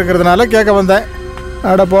இடம் இருக்கிறதுனால கேட்க வந்தேன்.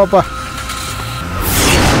 அட போப்பா.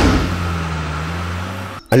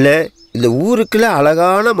 அல்ல, இந்த ஊருக்குள்ள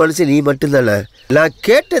அழகான மனுஷன் நீ மட்டும்தானே. நான்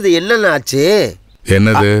கேட்டது என்னென்ன ஆச்சு?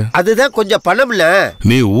 என்னது? அதுதான் கொஞ்சம் பணம்ல.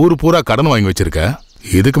 நீ ஊரு பூரா கடன் வாங்கி வச்சிருக்க,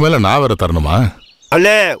 இதுக்கு மேல நான் வேற தரணுமா? அல்ல,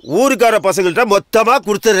 ஊருக்கார பசங்கள்ட்ட மொத்தமா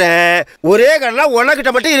கொடுத்துறேன். ஒரே கடனா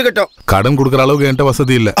உனக்கிட்ட மட்டும் இருக்கட்டும். கடன் கொடுக்கற அளவுக்கு என்கிட்ட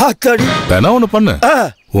வசதி இல்ல. வேணா ஒண்ணு பண்ணு,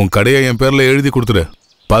 உன் கடையை என் பேர்ல எழுதி கொடுத்துரு.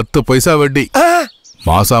 10 பைசா வட்டி,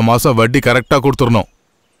 மாசம் மாசம் வட்டி கரெக்டா கொடுத்துடணும்.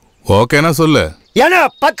 ஓகேனா சொல்லு. ஏன்னா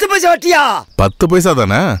 10 பைசா வட்டியா? 10 பைசா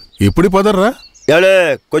தானே, இப்படி பதற? ஏழு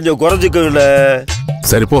கொஞ்சம் குறைஞ்சுக்கல.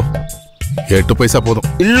 சரி போ, 8 பைசா போதும்.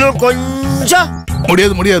 இன்னும் கொஞ்சம்.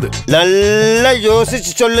 முடியாது முடியாது. நல்லா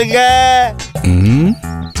யோசிச்சு சொல்லுங்க.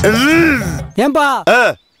 ஏன்பா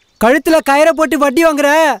கழுத்துல கயிறை போட்டு வட்டி வாங்குற?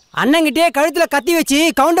 அண்ணங்கிட்டே கழுத்துல கத்தி வச்சு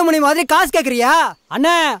கவுண்டமணி மாதிரி காசு கேக்குறியா?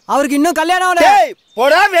 அண்ணா அவருக்கு இன்னும் கல்யாணம் ஆகல.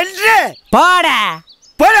 போடா வென்று. போடா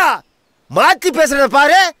போடா, மாத்தி பேசுறத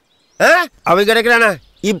பாரு. அவன் கிடைக்கிறானா?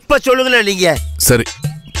 இப்ப சொல்லுங்களேன் நீங்க. சரி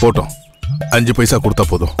போட்டோம், 5 பைசா கொடுத்தா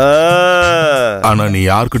போதும். ஆனா நீ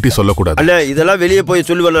யாருக்கிட்டையும் சொல்லக்கூடாது. அண்ணா இதெல்லாம் வெளியே போய்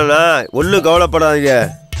சொல்லுவேண்ணா, ஒன்னும் கவலைப்படாதீங்க.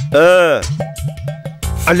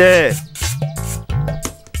 அண்ணே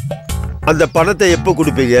அந்த பணத்தை எப்ப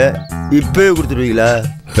கொடுப்பீங்க? இப்பவே கொடுத்துருவீங்களா?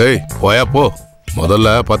 ஏய் போயா போ, முதல்ல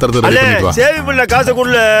பத்திரத்தை ரெடி பண்ணிட்டு வா. சேவிங் பண்ண காசை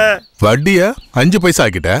கொடுல. வட்டியா 5 பைசா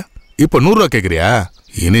ஆக்கிட்ட, இப்ப 100 ரூபா கேக்குறியா?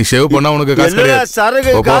 இனி சேவ் பண்ணா உனக்கு காசு கிடையாது.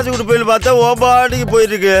 சரகு காசு கொடுப்பேன்னு பார்த்தா ஓபாடிக்கு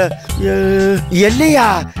போயிருக்கு. என்னையா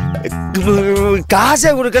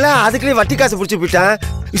காசை கொடுக்கல, அதுக்குள்ளே வட்டி காசை பிடிச்சி போயிட்டேன்.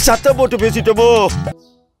 சத்தம் போட்டு பேசிட்டோமோ?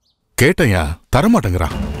 கேட்டையா,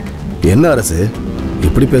 தரமாட்டேங்கிறான். என்ன அரசு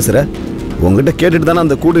இப்படி பேசுற? உங்ககிட்ட கேட்டுட்டு தானே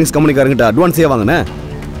அந்த கூல்ட்ரிங்க்ஸ் கம்பெனிக்காரங்கிட்ட அட்வான்ஸே வாங்கினேன்.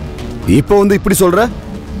 இப்போ வந்து இப்படி சொல்ற?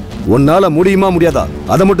 உன்னால முடியுமா முடியாதா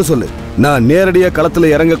அதை மட்டும் சொல்லு. நான் நேரடியா களத்துல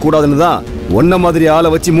இறங்க கூடாதுன்னு தான் ஒன்ன மாதிரி ஆளை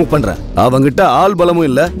வச்சு மூவ் பண்றேன். அவங்கிட்ட ஆள் பலமும்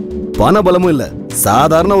இல்ல, பண பலமும் இல்ல,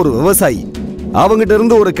 சாதாரண ஒரு விவசாயி. அவங்கிட்ட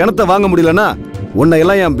இருந்து ஒரு கிணத்தை வாங்க முடியலன்னா உன்னை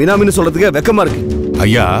எல்லாம் என் பினாமின்னு சொல்றதுக்கே வெக்கமா இருக்கு.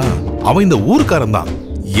 ஐயா, அவன் இந்த ஊருக்காரன் தான்,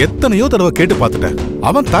 எத்தனையோ தடவை கேட்டு பார்த்துட்டேன்,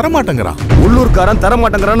 அவன் தரமாட்டேங்கிறான். உள்ளூர்காரன்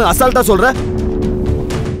தரமாட்டேங்கிறான்னு அசால்ட்டா சொல்ற?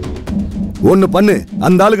 ஒண்ணு பண்ணு,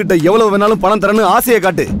 அந்த ஆளுகிட்ட எவ்வளவு வேணாலும் பணம் தரன்னு ஆசையை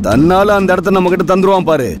காட்டு. தன்னால அந்த இடத்த நம்ம கிட்ட தந்துருவான்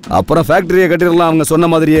பாரு. அப்புறம் ஃபேக்டரியை கட்டிடலாம் அவங்க சொன்ன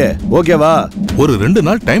மாதிரியே. ஓகேவா? ஒரு 2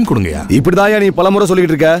 நாள் டைம் கொடுங்கயா. இப்படிதான் நீ பலமுறை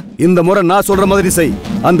சொல்லிட்டு இருக்க. இந்த முறை நான் சொல்ற மாதிரி செய்.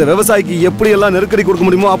 அந்த விவசாயிக்கு எப்படி எல்லாம் நெருக்கடி கொடுக்க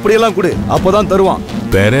முடியுமோ அப்படியெல்லாம் கொடு, அப்பதான் தருவான்.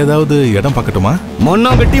 வேற ஏதாவது இடம் பார்க்கட்டுமா?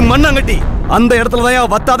 மண்ணாங்கட்டி அந்த இடத்துல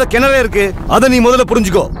தான் வத்தாத கிணறே இருக்கு. அதை நீ முதல்ல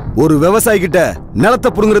புரிஞ்சுக்கோ. ஒரு விவசாயி கிட்ட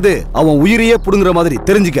நிலத்தை புடுங்கிறது அவன் உயிரையே புடுங்குற மாதிரி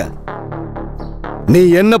தெரிஞ்சுக்க. நீ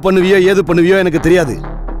என்ன பண்ணுவியோ ஏது பண்ணுவியோ எனக்கு தெரியாது.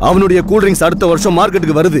 அவனுடைய கூல்ட்ரிங்க்ஸ் அடுத்த வருஷம்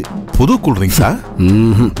மார்க்கெட்டுக்கு வருது. புது கூல்ட்ரிங்க்ஸா?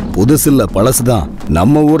 புதுசு இல்ல, பழசுதான்.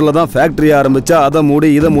 நம்ம ஊர்ல தான் ஃபேக்டரி ஆரம்பிச்சா அதை மூடு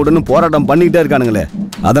இதை மூடுன்னு போராட்டம் பண்ணிக்கிட்டே இருக்கானுங்களே.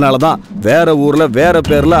 அதனாலதான் வேற ஊர்ல வேற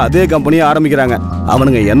பேர்ல அதே கம்பெனியை ஆரம்பிக்கிறாங்க.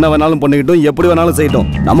 அவனுங்க என்ன வேணாலும் பண்ணிக்கிட்டும், எப்படி வேணாலும் செய்யட்டும்,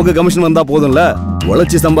 நமக்கு கமிஷன் வந்தா போதும்ல.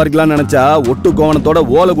 உழைச்சி சம்பாதிக்கலாம்னு நினைச்சா ஒட்டு கோவணத்தோட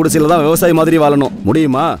ஓலை குடிசையில தான் விவசாயி மாதிரி வாழணும்.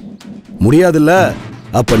 முடியுமா? முடியாதுல்ல.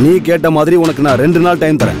 அப்ப நீ கேட்ட மாதிரி உனக்கு நான் 2 நாள்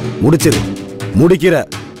டைம் தரேன். முடிச்சிரு.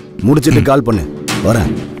 முடிச்சிட்டு கால் பண்ணு,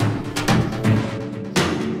 வரேன்.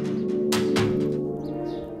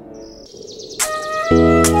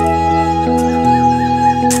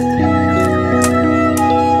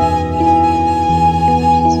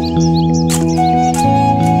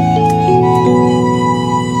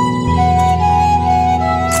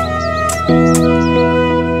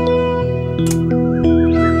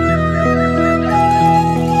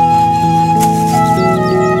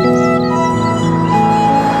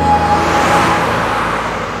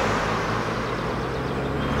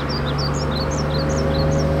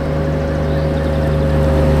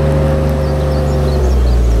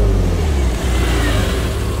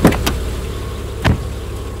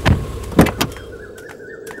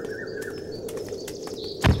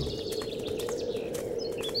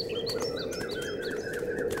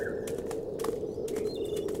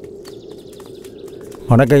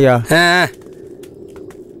 வணக்கம் ஐயா.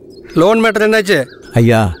 லோன் மேட்டர் என்னாச்சு?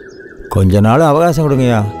 ஐயா கொஞ்ச நாள் அவகாசம்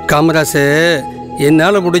கொடுங்கய்யா. காமராசு,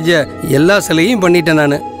 என்னால் முடிஞ்ச எல்லா சிலையும் பண்ணிட்டேன்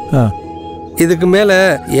நான். இதுக்கு மேலே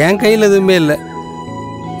என் கையில் எதுவுமே இல்லை.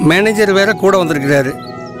 மேனேஜர் வேற கூட வந்திருக்கிறாரு.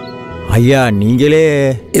 ஐயா நீங்களே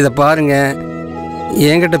இதை பாருங்க,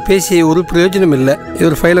 என்கிட்ட பேசி ஒரு பிரயோஜனம் இல்லை.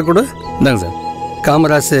 இவர் ஃபைலை கொடு. இந்தாங்க சார்.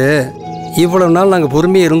 காமராசு, இவ்வளோ நாள் நாங்கள்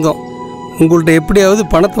பொறுமையாக இருந்தோம். உங்கள்கிட்ட எப்படியாவது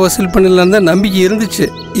பணத்தை வசூல் பண்ணிடலான்னு தான் நம்பிக்கை இருந்துச்சு.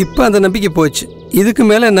 இப்போ அந்த நம்பிக்கை போச்சு. இதுக்கு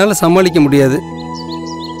மேலே என்னால் சமாளிக்க முடியாது.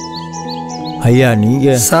 ஐயா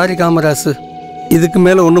நீங்க சாரி காமராசு, இதுக்கு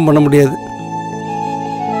மேலே ஒன்றும் பண்ண முடியாது.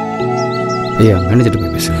 ஐயா மேனேஜர்கிட்ட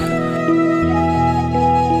போய் பேசுங்க.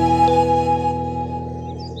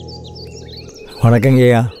 வணக்கங்க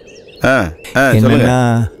ஐயா. என்னன்னா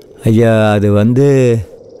ஐயா அது வந்து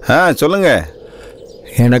சொல்லுங்க.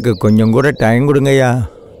 எனக்கு கொஞ்சம் கூட டைம் கொடுங்க ஐயா.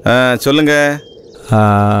 சொல்லுங்க.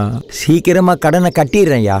 சீக்கிரமாக கடனை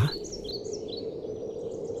கட்டிடுறேன் ஐயா.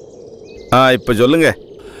 இப்போ சொல்லுங்க.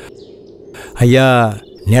 ஐயா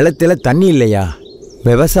நிலத்தில் தண்ணி இல்லையா,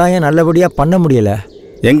 விவசாயம் நல்லபடியாக பண்ண முடியலை.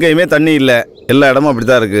 எங்கேயுமே தண்ணி இல்லை, எல்லா இடமும் அப்படி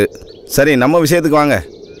தான் இருக்குது. சரி நம்ம விஷயத்துக்கு வாங்க.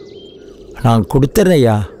 நான் கொடுத்துட்றேன்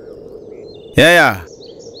ஐயா. ஏயா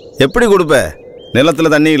எப்படி கொடுப்ப?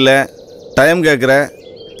 நிலத்தில் தண்ணி இல்லை, டைம் கேட்குற,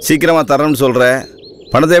 சீக்கிரமாக தரேன்னு சொல்கிற,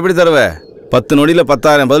 பணத்தை எப்படி தருவ? 10 நொடியில்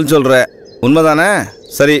 10,000 பதில் சொல்கிற, உண்மைதானே?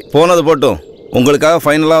 சரி போனது போட்டும், உங்களுக்காக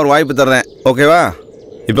ஃபைனலாக ஒரு வாய்ப்பு தர்றேன், ஓகேவா?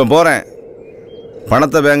 இப்போ போகிறேன்.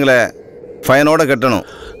 பணத்தை பேங்கில் ஃபைனோடு கட்டணும்.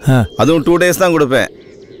 அதுவும் 2 days தான் கொடுப்பேன்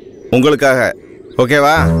உங்களுக்காக,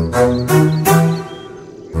 ஓகேவா?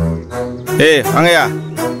 ஏய் வாங்கய்யா.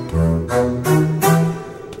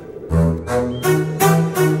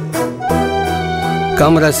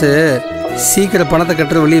 காமராசு, சீக்கிரம் பணத்தை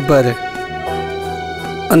கட்டுற வெளியே பாரு.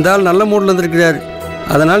 அந்த ஆள் நல்ல மூடில் இருந்திருக்கிறார்,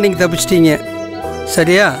 அதனால் நீங்கள் தப்பிச்சிட்டீங்க.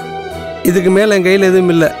 சரியா? இதுக்கு மேலே என் கையில்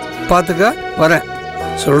எதுவும் இல்லை. பார்த்துக்கா, வரேன்.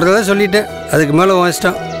 சொல்கிறத சொல்லிட்டேன், அதுக்கு மேலே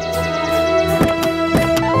வாங்கிச்சிட்டான்.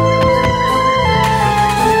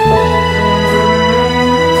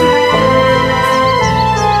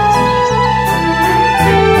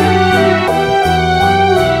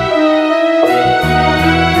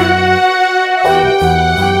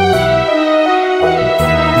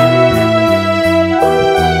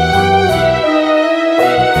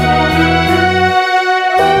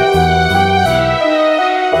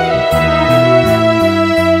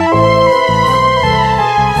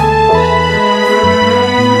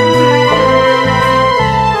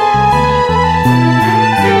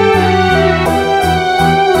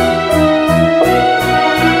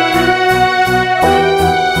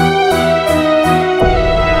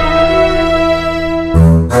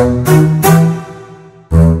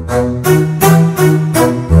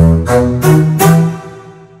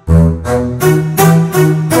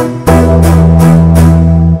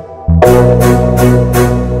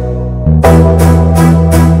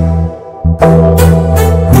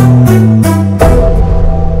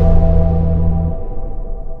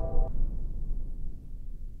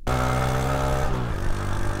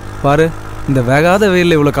 பாரு, இந்த வேகாத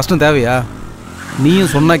வெயிலில் இவ்வளோ கஷ்டம் தேவையா?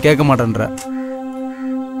 நீயும் சொன்னா கேட்க மாட்டேன்ற.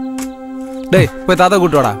 டேய் போய் தாத்தா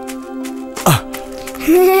கூட்டு வாடா.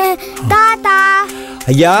 தாத்தா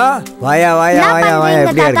ஐயா வாயா வாயா வாயா வாயா.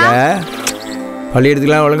 எப்படியா இருக்க?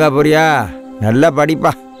 பள்ளியிடத்துக்குலாம் ஒழுங்கா போறியா? நல்லா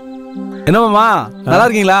படிப்பா. என்னமாம்மா நல்லா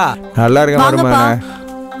இருக்கீங்களா? நல்லா இருக்கேன் மருமகனே.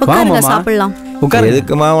 உட்காருங்க, சாப்பிடலாம்.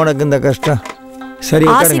 எதுக்குமா உனக்கு இந்த கஷ்டம்? சரி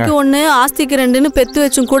ஆஸ்திக்கு 1 ஆஸ்திக்கு 2ன்னு பெத்து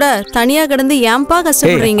வச்சும் கூட தனியா கிடந்து ஏன்பா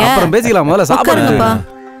கஷ்டப்படுறீங்க? அப்புறம் பேசிக்கலாம், முதல்ல சாப்பிடுங்கப்பா.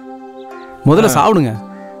 முதல்ல சாப்பிடுங்க.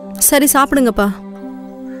 சரி சாப்பிடுங்கப்பா.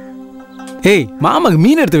 ஏய் மாமாக்கு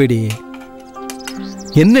மீன் எடுத்து வைடி.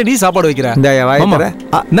 என்னடி சாப்பாடு வைக்கிற?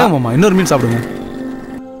 என்ன மாமா, இன்னொரு மீன் சாப்பிடுங்க.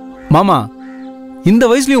 மாமா, இந்த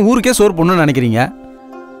வயசுலயும் ஊருக்கே சோறு பொண்ணுன்னு நினைக்கிறீங்க.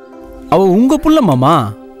 அவ உங்க புள்ள மாமா.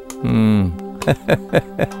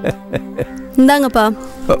 இந்தாங்கப்பா.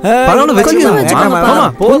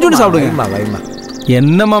 கொஞ்சோண்டு சாப்பிடுங்க.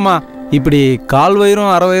 என்ன மாமா இப்படி கால்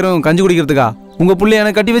வயிறும் அரை வயிறும் கஞ்சி குடிக்கிறதுக்கா உங்க புள்ளைய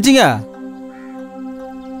எனக்கு கட்டி வச்சிங்க?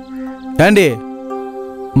 ஏண்டி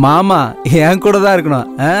மாமா என் கூட தான்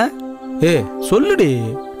இருக்கணும். ஏ சொல்லுடி.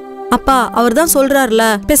 அப்பா அவர் தான் சொல்றாருல,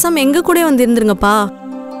 பேசாம எங்க கூட வந்து இருந்துருங்கப்பா.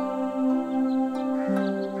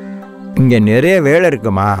 இங்க நிறைய வேலை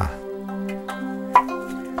இருக்குமா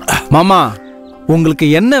மாமா? உங்களுக்கு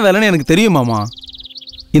என்ன வேலைன்னு எனக்கு தெரியும் மாமா.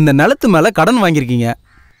 இந்த நிலத்து மேலே கடன் வாங்கியிருக்கீங்க,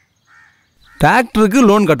 டிராக்டருக்கு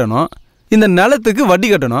லோன் கட்டணும், இந்த நிலத்துக்கு வட்டி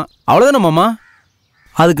கட்டணும், அவ்வளோதானே மாமா?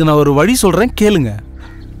 அதுக்கு நான் ஒரு வழி சொல்கிறேன், கேளுங்க.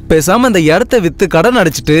 பேசாமல் இந்த இடத்த விற்று கடன்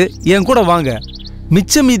அடைச்சிட்டு என் கூட வாங்க.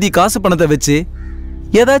 மிச்ச மீதி காசு பணத்தை வச்சு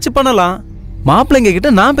ஏதாச்சும் பண்ணலாம். மாப்பிள்ளைங்க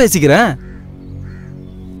கிட்ட நான் பேசிக்கிறேன்.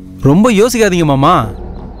 ரொம்ப யோசிக்காதீங்க மாமா.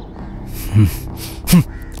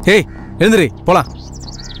 ஏய் எழுந்திரி போலாம்.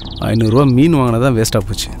 500 ரூபா மீன் வாங்கினதான் வேஸ்டா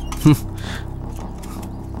போச்சு.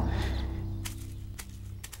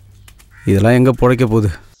 இதெல்லாம் எங்க பொழைக்க போகுது?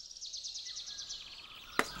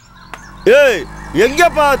 ஏய்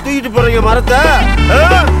எங்கப்பா தூக்கிட்டு போறீங்க மரத்தை?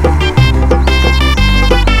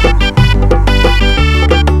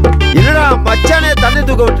 என்னடா மச்சானே தண்ணி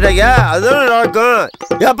தூக்க விட்டுறாங்க, அதுதான் நடக்கும்.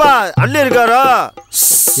 ஏப்பா அண்ணன் இருக்காரா?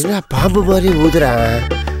 என்ன பாம்பு மாதிரி ஊதுற?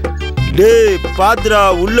 டேய் பாத்துடா,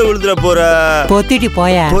 உள்ள விழுந்துட போற. பொத்திட்டு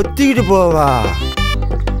போயா? பொத்திக்கிட்டு போவா?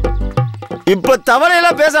 இப்ப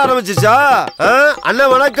தவறையெல்லாம் பேச ஆரம்பிச்சிச்சா?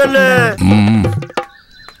 அண்ணன் வணக்கம்.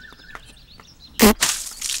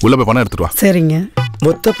 உள்ள போய் பணம் எடுத்துட்டு வா. சரிங்க.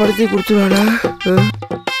 மொத்த பணத்தையும் கொடுத்துருவாடா.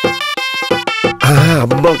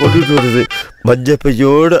 அம்மா கொண்டுட்டு வருது மஞ்ச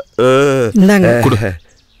பையோட.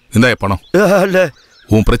 இந்த பணம்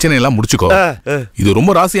உன் பிரச்சனை எல்லாம் முடிச்சுக்கோ. இது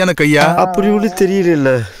ரொம்ப ராசியான கையா. அப்படி ஒண்ணு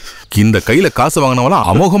தெரியல. இந்த கையில காசு வாங்கினவெல்லாம்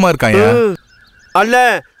அமோகமா இருக்காயா? அல்ல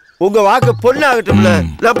உங்க வாக்கு பொண்ணு ஆகட்டும்ல.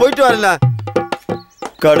 நான் போயிட்டு வரல.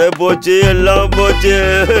 கடை போச்சு, எல்லாம் போச்சு.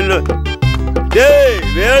 டேய்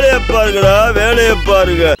வேலையை பாருங்கடா, வேலையை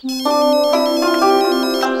பாருங்க.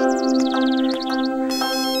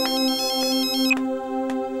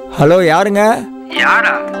 ஹலோ யாருங்க?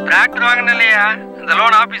 யாரா? டிராக்டர் வாங்கின இல்லையா? இந்த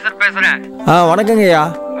லோன் ஆபீசர் பேசுறேன். வணக்கங்கய்யா.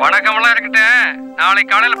 வணக்கம்லாம் இருக்கட்டும். நாளை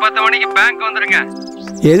காலையில 10 மணிக்கு பேங்க் வந்துருங்க.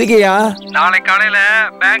 எதுக்குயா? நாளை காலையில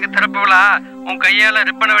பேங்க் திறப்பு விழா. உன் கையால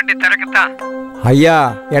ரிப்பனை வெட்டி திறக்கத்தான். ஐயா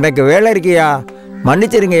எனக்கு வேலை இருக்குயா,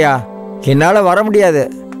 மன்னிச்சிருங்கய்யா, என்னால வர முடியாது.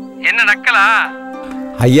 என்ன நக்கலா?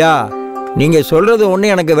 ஐயா நீங்க சொல்றது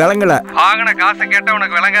ஒண்ணு எனக்கு விளங்கல. வாங்கின காசை கேட்ட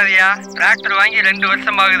உனக்கு விளங்காதியா? டிராக்டர் வாங்கி 2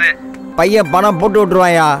 வருஷம் ஆகுது. பையன் பணம் போட்டு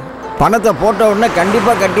விட்டுருவாயா? பணத்தை போட்ட உடனே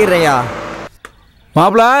கண்டிப்பா கட்டிடுறேயா.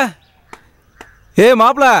 மாப்பிள, ஏ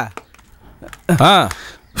மாப்பிள.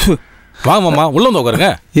 வாங்க மாமா, உள்ள வந்து உட்காருங்க.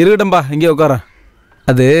 இருக்கட்டும்பா, இங்கே உட்கார.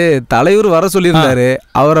 அது தலைவர் வர சொல்லியிருந்தாரு.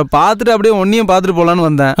 அவரை பார்த்துட்டு அப்படியே ஒன்னையும் பார்த்துட்டு போலான்னு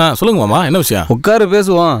வந்தேன். சொல்லுங்க மாமா, என்ன விஷயம்? உட்காரு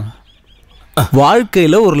பேசுவோம்.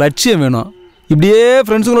 வாழ்க்கையில ஒரு லட்சியம் வேணும். இப்படியே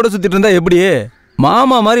ஃப்ரெண்ட்ஸுங்களோட சுத்திட்டு இருந்தா எப்படி?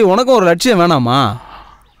 மாமா மாதிரி உனக்கும் ஒரு லட்சியம் வேணாமா?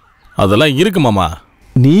 அதெல்லாம் இருக்கு மாமா.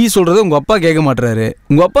 நீ சொல்றத உங்க அப்பா கேட்க மாட்டாரு,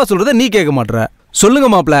 உங்க அப்பா சொல்றத நீ கேட்க மாட்டற. சொல்லுங்க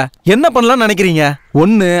மாப்ள, என்ன பண்ணலாம்னு நினைக்கிறீங்க?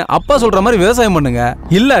 ஒண்ணு அப்பா சொல்ற மாதிரி விவசாயம் பண்ணுங்க,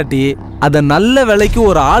 இல்லாட்டி அத நல்ல விலைக்கு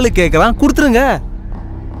ஒரு ஆளு கேட்கறான் கொடுத்துருங்க.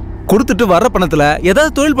 கொடுத்துட்டு வர்ற பணத்துல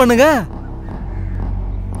ஏதாவது தொழில் பண்ணுங்க.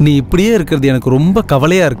 நீ இப்படியே இருக்கிறது எனக்கு ரொம்ப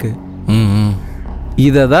கவலையா இருக்கு.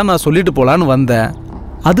 இததான் நான் சொல்லிட்டு போலான்னு வந்தேன்.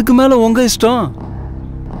 அதுக்கு மேல உங்க இஷ்டம்.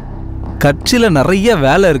 கட்சியில நிறைய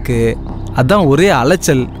வேலை இருக்கு, அதான் ஒரே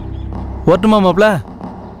அலைச்சல். ஓட்டுமா மாப்ள?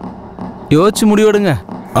 யோசிச்சு முடிவெடுங்க.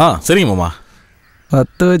 சரிங்க மாமா.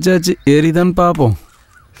 10 வச்சாச்சு, ஏறிதான் பாப்போம்.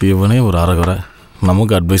 இவனே ஒரு அரகுறை,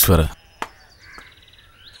 நமக்கு அட்வைஸ் வேற.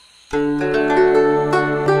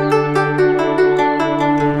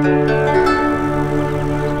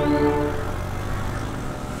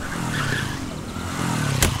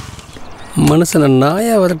 மனுஷனை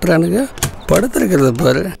நாயா வரட்டுறானுங்க. படுத்துருக்கிறத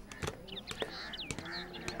பாரு.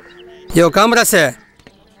 யோ காமராசே,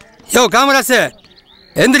 யோ காமராசே,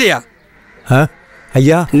 எந்திரியா.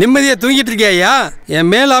 ஐயா நிம்மதியா தூங்கிட்டு இருக்கியா ஐயா? என்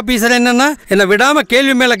மேல் ஆபீசர் என்னன்னா என்ன விடாம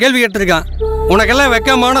கேள்வி மேல கேள்வி கேட்டிருக்கான். உனக்கெல்லாம்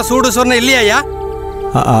வெக்கமான சூடு சொன்ன இல்லையா?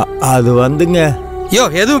 அது வந்துங்க. யோ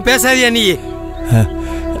எதுவும் பேசாதியா நீ.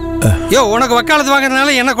 யோ உனக்கு வக்காலத்து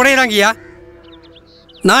வாங்குறதுனால என்ன குறையிறாங்கய்யா?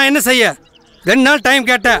 நான் என்ன செய்ய? 2 நாள் டைம்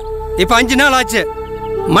கேட்டேன், இப்ப 5 நாள் ஆச்சு.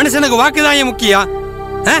 மனுஷனுக்கு வாக்குதான் முக்கியம்.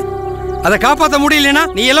 அதை காப்பாற்ற முடியலன்னா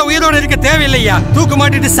நீ எல்லாம் உயிரோடு இருக்க தேவையில்லையா. தூக்கு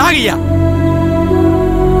மாட்டிட்டு சாகியா.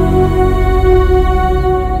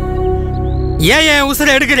 ஏன்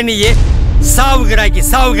உசுரை எடுக்கிற நீ? சாவுகிறாக்கி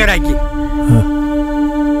சாவுகிறாக்கி.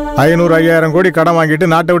 500-5000 கோடி கடன்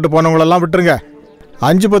வாங்கிட்டு நாட்டை விட்டு போனவங்களெல்லாம் விட்டுருங்க.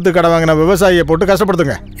 5-10 கடன் வாங்கின விவசாயியை போட்டு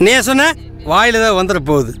கஷ்டப்படுத்துங்க. நீ சொன்ன வாயில தான் வந்துட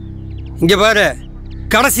போகுது. இங்க பாரு,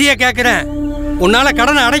 கடைசியா கேட்கிறேன், உன்னால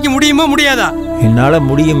கடனை அடைக்க முடியுமா முடியாதா? என்னால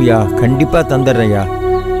முடியும்யா, கண்டிப்பா தந்துடுறேயா.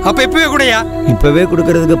 அப்ப இப்பவே கூடயா? இப்பவே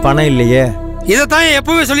கொடுக்கறதுக்கு பணம் இல்லையே. இதைத்தான்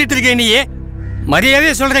எப்பவே சொல்லிட்டு இருக்கேன். நீ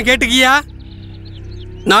மரியாதையை சொல்றேன், கேட்டுக்கியா?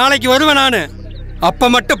 நாளைக்கு வருவேன் நானு. அப்ப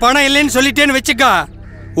மட்டும் பணம் இல்லைன்னு சொல்லிட்டேன்னு வச்சுக்கா,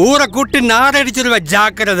 ஊரை கூட்டு நாரடிச்சிருவேன்.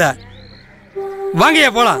 ஜாக்கிரதை. வாங்கயா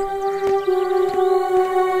போலாம்.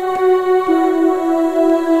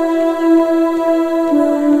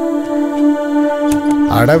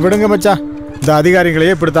 அட விடுங்க மச்சான், இந்த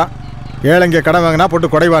அதிகாரிகளையே இப்படித்தான். ஏழைங்க கடன் வாங்கினா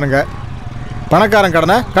போட்டு குறைவானுங்க, பணக்காரன்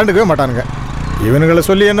கடனை கண்டுக்கவே மாட்டானுங்க. இவனுங்களை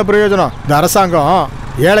சொல்லி என்ன பிரயோஜனம்? இந்த அரசாங்கம்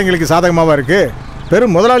ஏழைங்களுக்கு சாதகமாவா இருக்கு,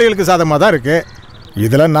 பெரும் முதலாளிகளுக்கு சாதகமாக தான் இருக்கு.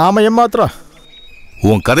 இதுல நாம ஏமாத்திரம்.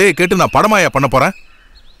 உன் கதையை கேட்டு நான் படமாயா பண்ண போறேன்?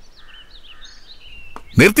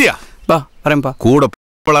 நிறுத்தியா? வரேன்பா. கூட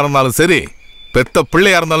இருந்தாலும் சரி, பெத்த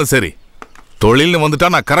பிள்ளையா இருந்தாலும் சரி, தொழில்னு வந்துட்டா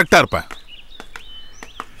நான் கரெக்டா இருப்பேன்.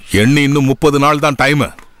 எண்ணி இன்னும் 30 நாள் தான் டைம்.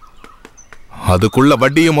 அதுக்குள்ள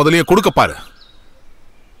வட்டியை முதலையும் கொடுக்க பாரு.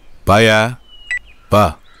 பாயா பா,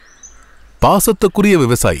 பாசத்துக்குரிய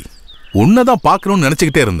விவசாயி உன்னதான் பார்க்கணும்னு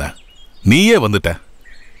நினைச்சுக்கிட்டே இருந்தேன். நீயே வந்துட்ட.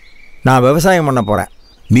 நான் விவசாயம் பண்ண போறேன்.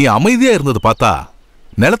 நீ அமைதியா இருந்தது பார்த்தா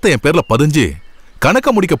நிலத்தை என் பேர்ல பதிஞ்சு கணக்க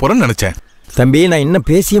முடிக்க போறேன்னு நினைச்சேன். தம்பி, நான் இன்னும்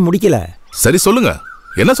பேசியே முடிக்கல. சரி சொல்லுங்க,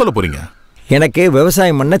 என்ன சொல்ல போறீங்க? எனக்கு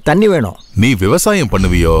விவசாயம் பண்ண தண்ணி வேணும். நீ விவசாயம்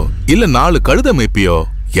பண்ணுவியோ இல்ல 4 கழுத மேய்ப்பியோ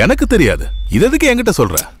எனக்கு தெரியாது. இது எதுக்கு என்கிட்ட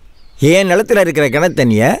சொல்ற? என் நிலத்துல இருக்கிற கிணத்து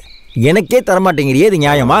தண்ணிய எனக்கே தரமாட்டேங்கிறியே, இது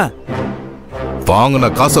நியாயமா? வாங்கின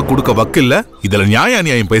காசை கொடுக்க வக்கில்ல, இதுல நியாய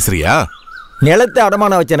அநியாயம் பேசுறியா? நிலத்தை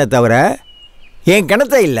அடமான வச்சனை தவிர என்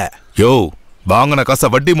கிணத்த இல்ல. யோ, வாங்கின காசை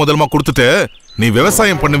வட்டி முதலமா கொடுத்துட்டு நீ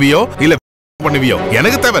விவசாயம் பண்ணுவியோ இல்ல பண்ணுவியோ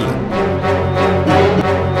எனக்கு தேவையில்ல.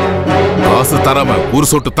 காசு தராம ஒரு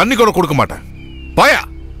சொட்டு தண்ணி கூட கொடுக்க மாட்டேன். பாயா,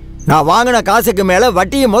 நான் வாங்கின காசுக்கு மேல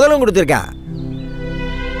வட்டியை முதலும் கொடுத்துருக்கேன்.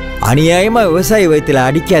 அநியாயமா விவசாய வயிற்றுல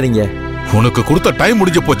அடிக்காதீங்க. உனக்கு கொடுத்த டைம்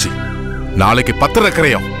முடிஞ்சு போச்சு. நாளைக்கு 10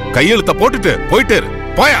 கிரையம் கையெழுத்த போட்டுட்டு போயிட்டே இரு.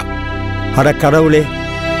 போயா. அட கடவுளே,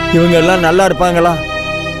 இவங்க எல்லாம் நல்லா இருப்பாங்களா?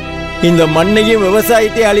 இந்த மண்ணையும்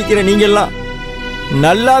விவசாயத்தை அழிக்கிற நீங்க எல்லாம்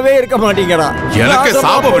நல்லாவே இருக்க மாட்டீங்கடா. எனக்கு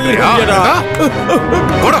சாபம் விடுறியா?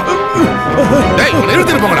 போடா. டேய்,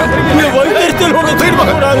 நிறுத்திட்டு போங்கடா.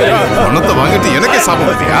 பணத்தை வாங்கிட்டு எனக்கே சாபம்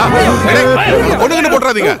விடுறியா? கொண்டுகிட்டு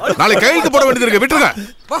போட்டுறாதீங்க. நாளைக்கு கையெழுத்து போட வேண்டியது இருக்கு, விட்டுருங்க.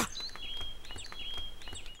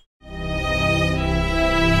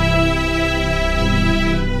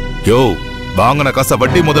 யோ, வாங்கின காசை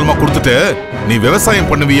வட்டி முதலமா கொடுத்துட்டு நீ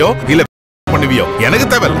விவசாயம் பண்ணுவியோ இல்ல பண்ணுவியோ எனக்கு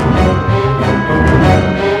தேவையில்லை.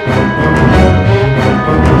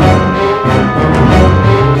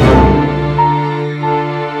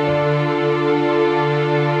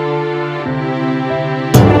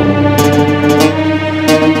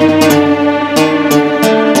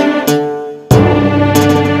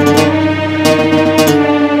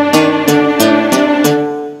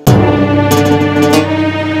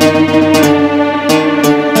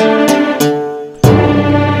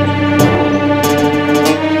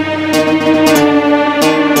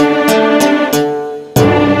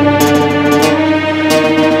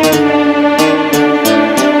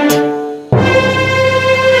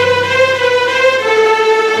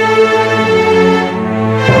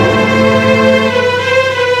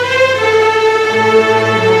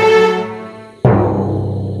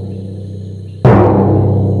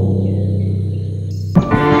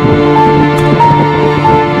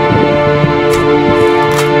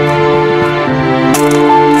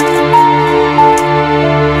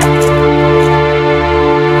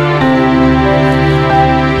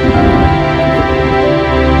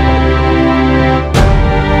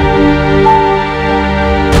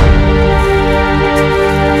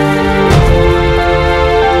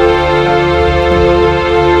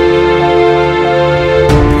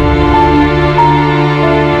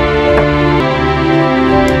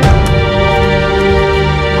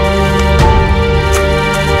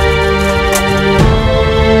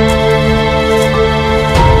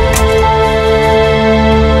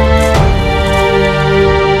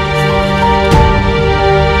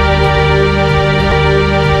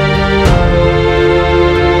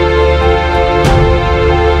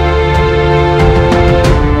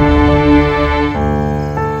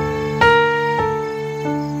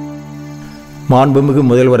 மாண்புமிகு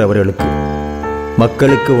முதல்வர் அவர்களுக்கு,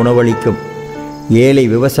 மக்களுக்கு உணவளிக்கும் ஏழை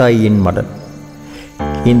விவசாயியின் மடன்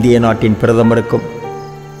இந்திய நாட்டின் பிரதமருக்கும்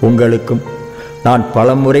உங்களுக்கும் நான்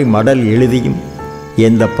பலமுறை மடல் எழுதியும்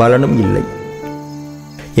எந்த பலனும் இல்லை.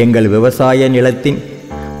 எங்கள் விவசாய நிலத்தின்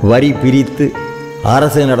வரி பிரித்து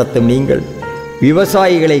அரசு நடத்தும் நீங்கள்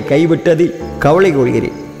விவசாயிகளை கைவிட்டதில் கவலை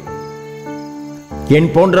கொள்கிறேன்.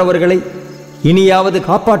 என் போன்றவர்களை இனியாவது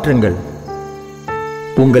காப்பாற்றுங்கள்.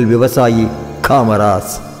 உங்கள் விவசாயி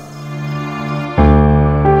காமராஜ்.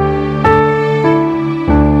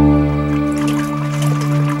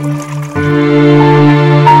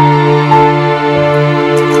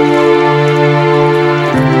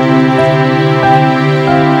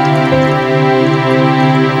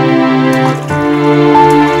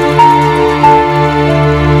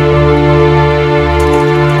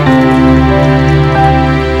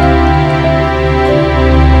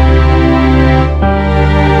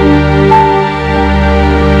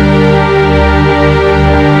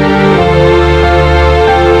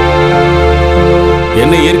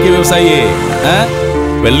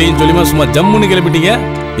 வெள்ளையும் சொல்லிமா சும்மா ஜம்முன்னு கிளம்பிட்டீங்க.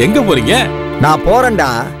 எங்க போறீங்க? நான் போறேன்டா.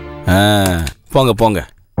 போங்க போங்க.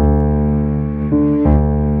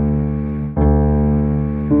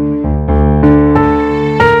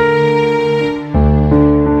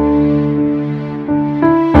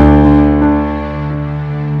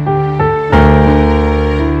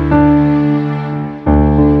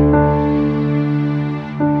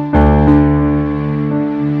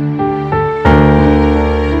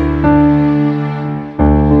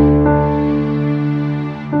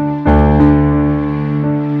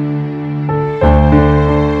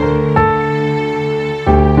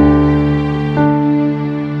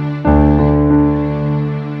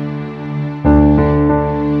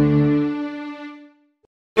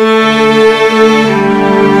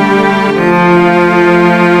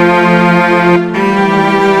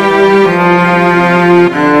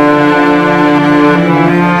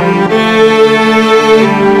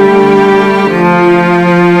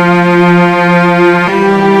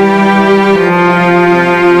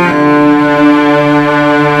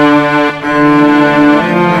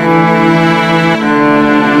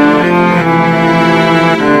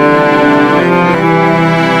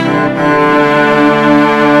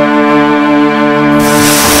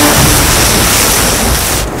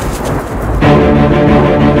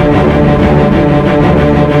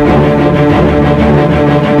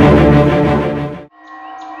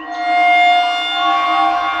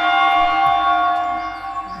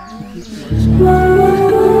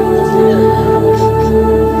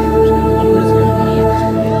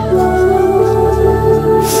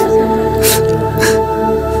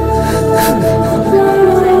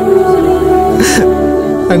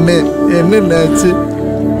 அண்ணே என்ன ஆச்சு?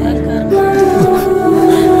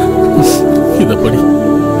 இத படி.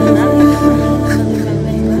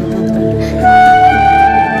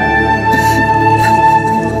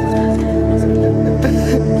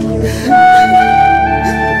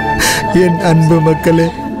 என் அன்பு மக்களே,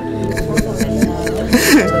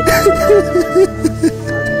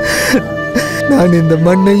 நான் இந்த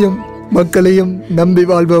மண்ணையும் மக்களையும் நம்பி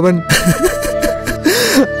வாழ்பவன்.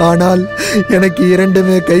 ஆனால் எனக்கு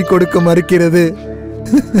இரண்டுமே கை கொடுக்க மறுக்கிறது.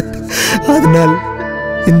 அதனால்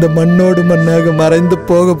இந்த மண்ணோடு மண்ணாக மறைந்து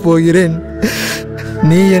போக போகிறேன்.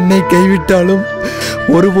 நீ என்னை கைவிட்டாலும்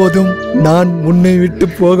ஒருபோதும் நான் உன்னை விட்டு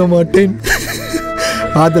போக மாட்டேன்.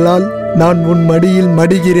 ஆதலால் நான் உன் மடியில்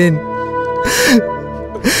மடிகிறேன்.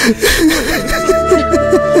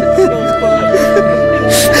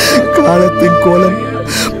 காலத்தின் கோலம்.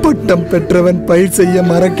 பட்டம் பெற்றவன் பயிர் செய்ய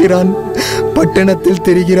மறக்கிறான், பட்டணத்தில்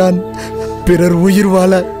தெரிகிறான். பிறர் உயிர்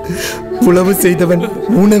வாழ உழவு செய்தவன்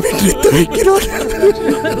ஊனமின்றி தவிக்கிறான்.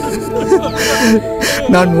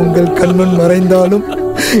 நான் உங்கள் கண்முன் மறைந்தாலும்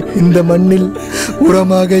இந்த மண்ணில்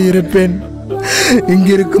உரமாக இருப்பேன்.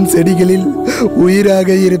 இங்கிருக்கும் செடிகளில் உயிராக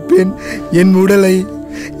இருப்பேன். என் உடலை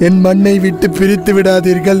என் மண்ணை விட்டு பிரித்து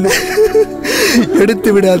விடாதீர்கள்,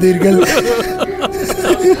 எடுத்து விடாதீர்கள்.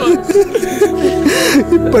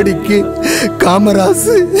 இப்படிக்கு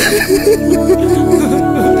காமராசு.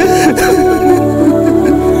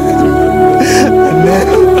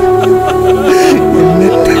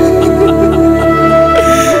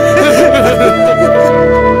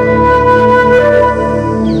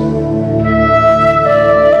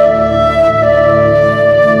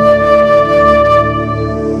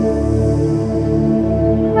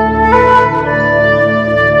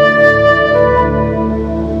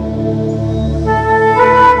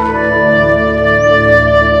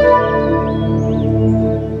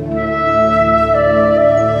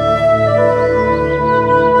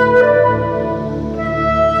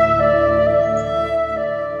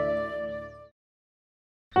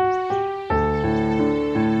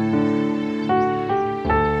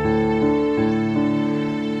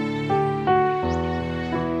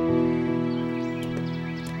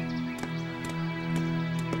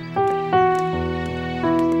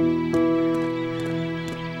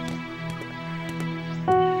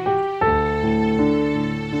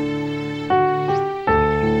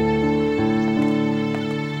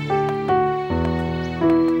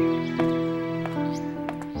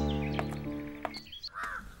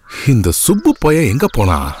 இந்த சுப்பு பையன் எங்க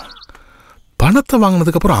போனா? பணத்தை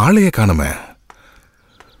வாங்கினதுக்கு அப்புறம் ஆளையே காணுமே.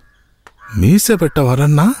 மீச வெட்ட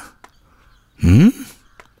வரன்னா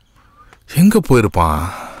எங்க போயிருப்பான்?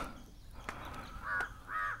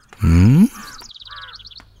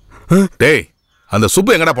 டேய், அந்த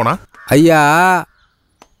சுப்பு எங்கடா போனா? ஐயா,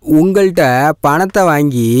 உங்கள்கிட்ட பணத்தை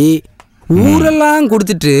வாங்கி ஊரெல்லாம்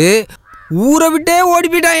கொடுத்துட்டு ஊரை விட்டே ஓடி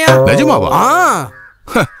போயிட்டாயா. நிஜமாவா?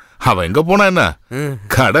 அவன் எங்க போனா என்ன?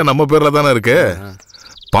 கடை நம்ம பேர்ல தானே இருக்கு.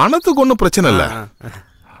 பணத்துக்கு ஒன்றும் பிரச்சனை இல்லை.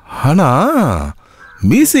 ஆனா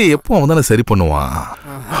மீசையை எப்போ அவன் தானே சரி பண்ணுவான்?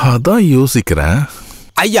 அதான் யோசிக்கிறேன்.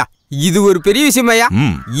 ஐயா, இது ஒரு பெரிய விஷயம் ஐயா.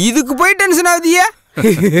 இதுக்கு போய் டென்ஷன் ஆகுதியா?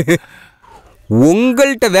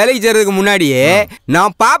 உங்கள்கிட்ட வேலைக்கு சேர்றதுக்கு முன்னாடியே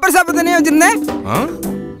நான் பாப்பர் சாப்பிட தானே வச்சிருந்தேன்.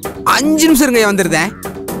 5 நிமிஷம் இருங்க வந்துருந்தேன்.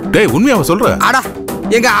 டேய், உண்மையாவ சொல்ற? அடா,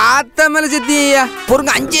 எங்க ஆத்தா மேல சத்தி ஐயா.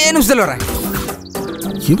 பொறுங்க, 5 நிமிஷத்துல வரேன்.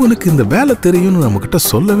 இவனுக்கு இந்த வேலை தெரியும்னு நம்ம கிட்ட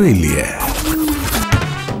சொல்லவே இல்லையே.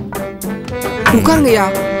 உட்காருங்க ஐயா,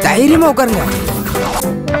 தைரியமா உட்காருங்க.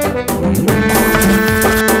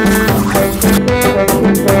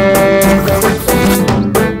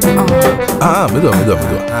 மெதுவா மெதுவா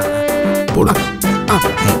மெதுவா போடு.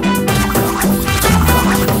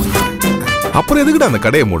 அப்புறம் எதுக்குடா அந்த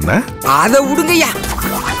கடையை மூடுன? அதை விடுங்கய்யா.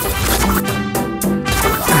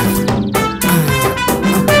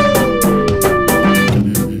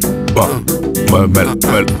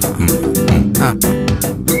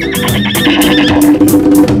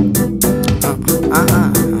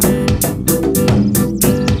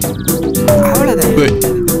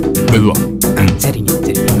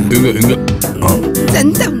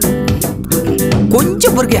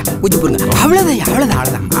 கொஞ்சம் பொறுக்கையா, கொஞ்சம் பொறுங்க. அவ்வளவுதான் அவ்வளவுதான்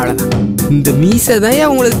அவ்வளவுதான் அவ்வளவுதான். இந்த மீசதான்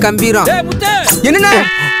உங்களுக்கு கம்பீரம். என்னன்னா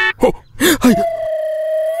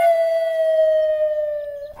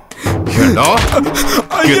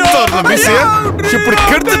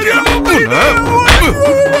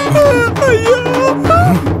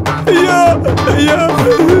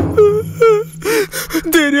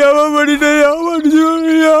தெரியாம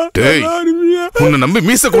உன்னை நம்பி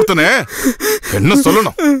மீச கொடுத்தனே, என்ன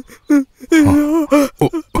சொல்லணும்?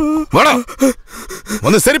 வாடா.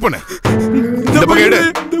 வந்து சரி பண்ணு. இந்த பக்கம் எடு.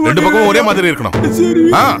 ரெண்டு பக்கமும் ஒரே மாதிரி இருக்கணும்.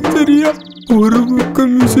 சரியா ஒரு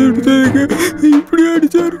பக்கம் மிஸ் எடுத்ததுக்கு இப்படி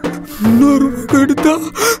அடிச்சாரு, இன்னொரு பக்கம் எடுத்தா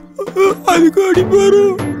அதுக்கு அடிப்பாரு.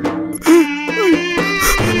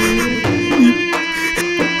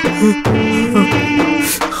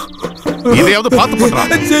 இதையாவது பார்த்து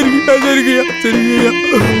பண்றான். சரிங்கய்யா சரிங்கய்யா சரிங்கய்யா.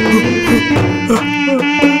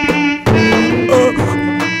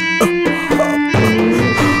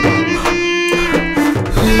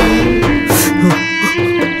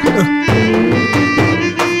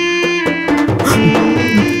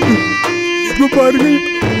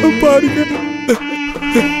 பாருங்க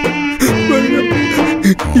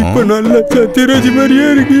இப்ப நல்ல சத்யராஜ் மாதிரியே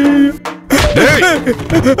இருக்கு.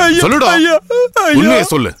 சொல்லுடா, உண்மையை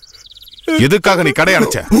சொல்லு. எதுக்காக நீ கடை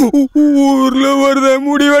அடைச்ச? ஊர்ல ஒருத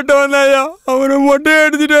முடி வெட்ட வந்தாயா, அவனை மொட்டை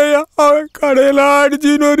அடிச்சுட்டாயா, அவன் கடையெல்லாம்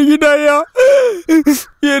அடிச்சு நொறுக்கிட்டாயா,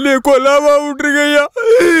 என்னை கொல்லாம விட்டுருக்கையா.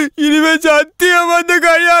 இனிமே சத்தியம் வந்து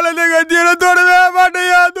கையால அந்த கத்தியெல்லாம் தொடவே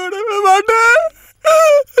மாட்டேயா, தொடவே மாட்டேன்.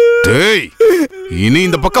 இனி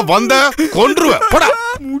இந்த பக்கம் வந்த கொன்றுவேன். போடா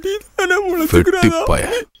வெட்டிப்பாய.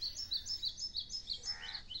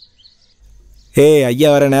 ஏய் ஐயா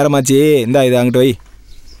வர நேரமாச்சு, இந்தா இது அங்கிட்டு வை.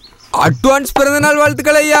 அட்வான்ஸ் பிறந்த நாள்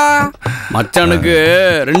வாழ்த்துக்கள் ஐயா. மச்சானுக்கு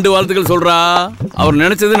 2 வாழ்த்துக்கள் சொல்றா. அவர்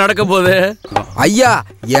நினைச்சது நடக்க போகுது. ஐயா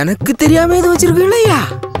எனக்கு தெரியாம எது வச்சிருக்கீங்களா ஐயா?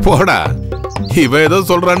 போடா, இவ ஏதோ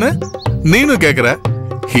சொல்றான்னு நீனும் கேக்குற.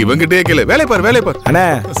 இவங்கிட்டே கேளு. வேலை பாரு, வேலை பாரு. அண்ணே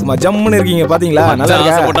சும்மா ஜம்முன்னு இருக்கீங்க பாத்தீங்களா? நல்லா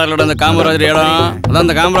ஆசைப்பட்டார்ல அந்த காமராஜர் இடம். அதான்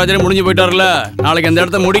அந்த காமராஜரே முடிஞ்சு போயிட்டார்ல. நாளைக்கு அந்த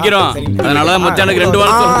இடத்த முடிக்கிறோம். அதனால மச்சானுக்கு 2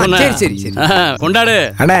 வாழ்த்து சொன்னேன். சரி சரி சரி கொண்டாடு.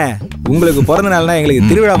 அண்ணே உங்களுக்கு பிறந்த நாள்னா எங்களுக்கு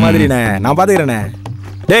திருவிழா மாதிரிண்ணே. நான் பாத்துக்கிறேண்ணே.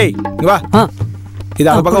 டேய் இங்க வா, இது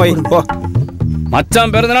அந்த பக்கம் வை போ.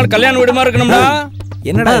 மச்சான் பிறந்த நாள் கல்யாண வீடு மாதிரி இருக்கணும்டா.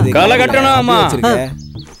 என்னடா இது கலை கட்டணும்? ஆமா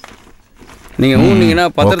நீங்க ஊன்னீங்கன்னா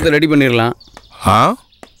பத்திரத்தை ரெடி பண்ணிடலாம்.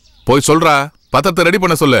 போய் சொல்றா, பத்திரத்தை ரெடி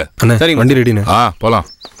பண்ண சொல்லு. சரி வண்டி ரெடிண்ணே. போலாம்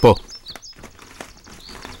போ.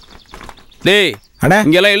 டேய் அண்ணா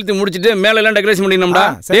இங்க எல்லாம் இழுத்து முடிச்சிட்டு மேல எல்லாம் டெக்கரேஷன் பண்ணிடணும்டா.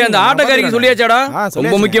 டேய் அந்த ஆட்டோக்காரிக்கு சொல்லியாச்சாடா?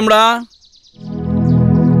 ரொம்ப முக்கியம்டா.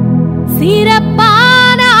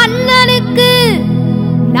 சிறப்பான அண்ணனுக்கு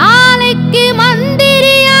நாளைக்கு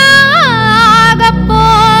மந்திரியாக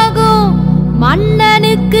போகும்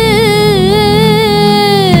மன்னனுக்கு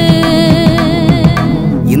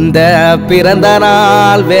இந்த பிறந்த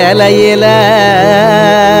நாள் வேலையில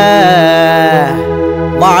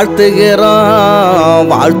வாழ்த்துகிறோம்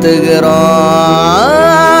வாழ்த்துகிறோம்.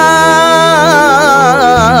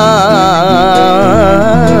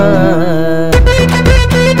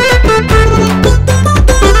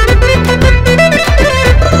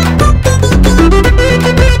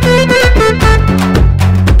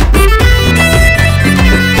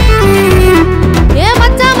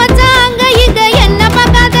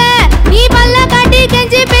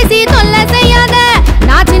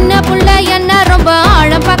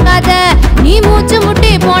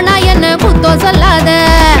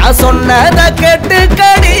 சொன்னத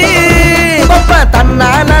கேட்டுக்கடி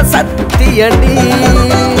தன்னால சத்தியடி.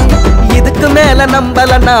 இதுக்கு மேல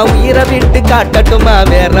நம்பல நான் உயிரை விட்டு காட்டட்டுமா?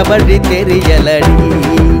 வேற வழி தெரியலடி,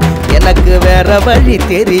 எனக்கு வேற வழி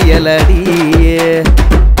தெரியலடி.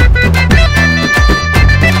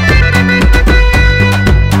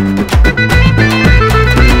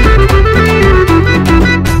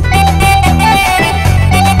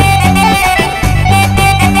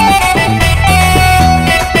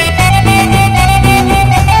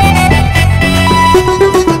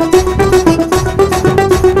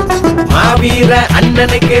 வீர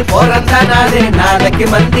அண்ணனுக்கு பிறந்த நாளே, நாளைக்கு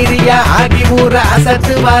மந்திரியா ஆகி ஊர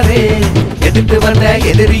அசத்துவாரு. எடுத்து வந்த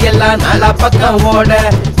எதிரியெல்லாம் நாலா பக்கம் ஓட,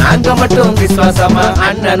 நாங்க மட்டும் விசுவாசமா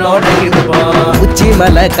அண்ணனோட இருப்போம். உச்சி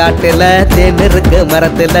மலை காட்டுல தேன் இருக்கு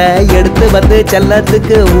மரத்துல, எடுத்து வந்து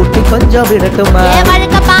செல்லத்துக்கு ஊட்டி கொஞ்சம் விடட்டுமா?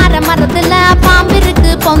 வழுக்க பாற மரத்துல பாம்பு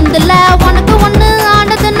இருக்கு பொந்துல, உனக்கு ஒண்ணு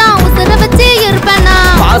ஆனதுன்னா உசுர வச்சு இருப்பேனா?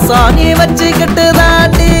 பாசாணி வச்சுக்கிட்டு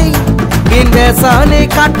தாண்டி இந்த சாணி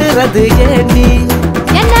காட்டுறது ஏண்டி?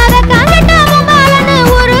 என்னோட கங்கட்டாவும் பாலன்னு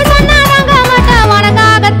ஒரு சொன்னாங்க மாட்டேன்.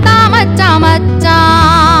 உனக்காகத்தான் மச்சான்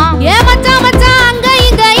மச்சான். ஏ மச்சான் மச்சான் அங்க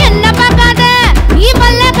இங்க என்ன பார்க்காத, நீ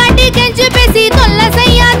பல்ல காட்டி கெஞ்சு பேசி தொல்லை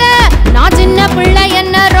செய்யாத. நான் சின்ன பிள்ளை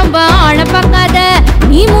என்ன ரொம்ப ஆழ பார்க்காத,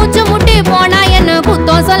 நீ மூச்சு முட்டி போனா என்ன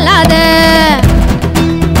குத்தம் சொல்லாத.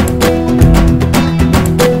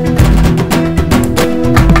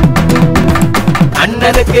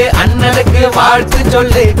 அண்ணனுக்கு அண்ணனுக்கு வாழ்த்து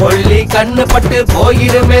சொல்லு, கொள்ளி கண்ணு பட்டு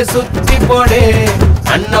போயிருமே சுத்தி போடு.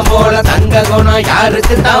 அண்ணன் போல தங்க குணம்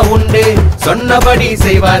யாருக்கு தான் உண்டு, சொன்னபடி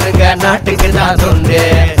செய்வாருங்க நாட்டுக்கு தான் தொண்டு.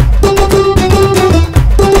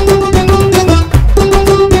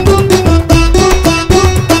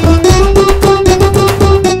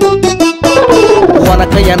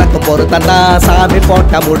 உனக்கு எனக்கு பொறுத்தண்டா சாமி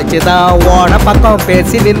போட்ட முடிச்சுதான் ஓன பக்கம்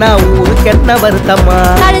பேசி நின்னா ஊருக்கு என்ன வருத்தம்மா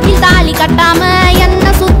கழுத்தில் தாலி கட்டாம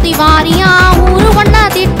என்ன சுத்தி வாரியா ஊரு ஒன்னா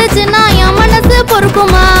திட்டுச்சுன்னா என் மனசு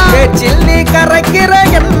பொறுக்குமா பேச்சில் நீ கரைக்கிற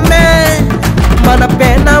என்ன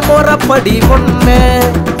மனப்பேனா முறப்படி ஒண்ணு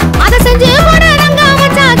அத செஞ்சு போடுறங்க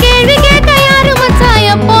மச்சான் கேள்வி கேட்க யாரு மச்சான்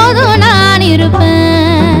எப்போதும் நான்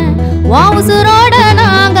இருப்பேன் உன் உசுரோட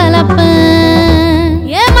நான் கலப்பேன்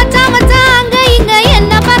ஏ மச்சான் மச்சான் அங்க இங்க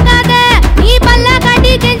என்ன பார்க்காத நீ பல்ல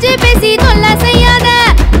காட்டி கெஞ்சி பேசி தொல்லை செய்யாத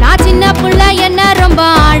நான் சின்ன புள்ள என்ன ரொம்ப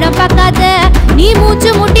ஆழம் பார்க்காத நீ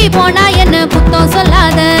மூச்சு முட்டி போனா என்ன குத்தம்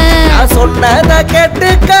சொல்லாத நான் சொன்னத கேட்டு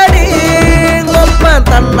கடி கொப்பன்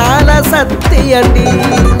தன்னால சத்தியண்டி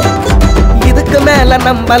இதுக்கு மேல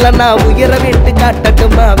நம்பல நான் உயிரை விட்டு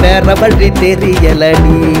காட்டட்டுமா வேற வழி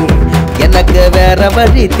தெரியலடி எனக்கு வேற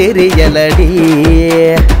வழி தெரியலடி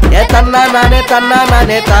ஏ தன்னா நானே தானா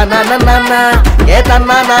நன்னா ஏ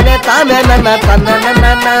தன்னா நானே தானே நன்னா தன்னா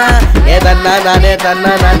நன்னா ஏ தன்னா நானே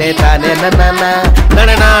தானே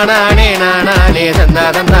நன்னா நானே தன்னா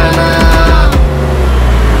தன்னா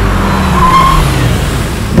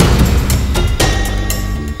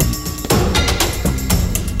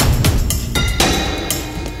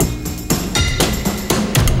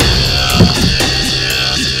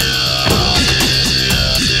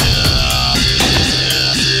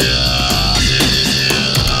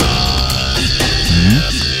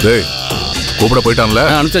டேய் கூப்பிட போயிட்டான்ல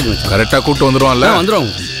அனுப்பிச்சாச்சு கரெக்டா கூப்பிட்டு வந்துருவான்ல வந்துடும்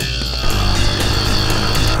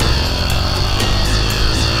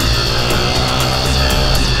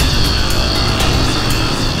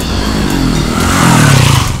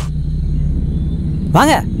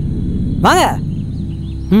வாங்க வாங்க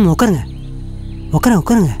உட்காருங்க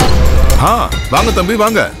உட்காருங்க வாங்க தம்பி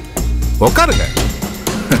வாங்க உட்காருங்க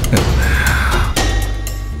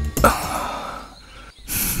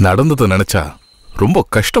நடந்ததை நினைச்சா ரொம்ப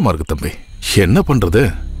கஷ்டமா இருக்கு தம்பி என்ன பண்றது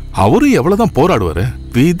அவரும் எவ்வளவுதான் போராடுவாரு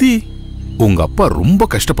விதி உங்க அப்பா ரொம்ப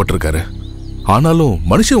கஷ்டப்பட்டிருக்காரு ஆனாலும்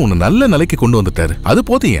மனுஷன் உன்னை நல்ல நிலைக்கு கொண்டு வந்துட்டாரு அது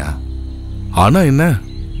போதியா ஆனா என்ன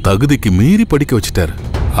தகுதிக்கு மீறி படிக்க வச்சுட்டாரு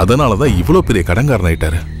அதனாலதான் இவ்வளவு பெரிய கடன்காரன்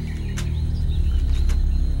ஆயிட்டாரு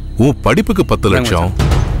உன் படிப்புக்கு 10 லட்சம்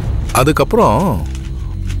அதுக்கப்புறம்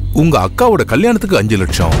உங்க அக்காவோட கல்யாணத்துக்கு 5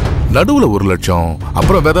 லட்சம் நடுவுல 1 லட்சம்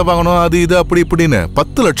அப்புறம் விதை வாங்கணும் அது இது அப்படி இப்படின்னு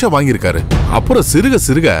 10 லட்சம் வாங்கியிருக்காரு அப்புறம் சிறுக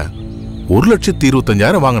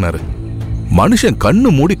 1,25,000 வாங்கினாரு மனுஷன் கண்ணு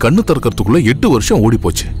மூடி கண்ணு திறக்கிறதுக்குள்ள 8 வருஷம் ஓடி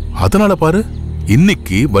போச்சு அதனால பாரு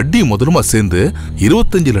இன்னைக்கு வட்டி முதலுமா சேர்ந்து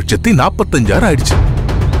 25,45,000 ஆயிடுச்சு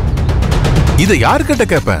இத யாருக்கிட்ட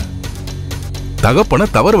கேட்பேன் தகப்பன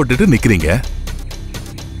தவற விட்டுட்டு நிக்கிறீங்க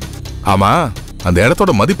ஆமா அந்த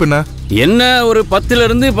இடத்தோட மதிப்பு என்ன என்ன ஒரு 10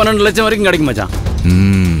 இருந்து 12 லட்சம் வரைக்கும் கிடைக்கும் மச்சான்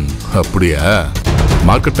அப்படியா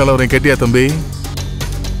மார்க்கெட் நிலவரம் கேட்டியா தம்பி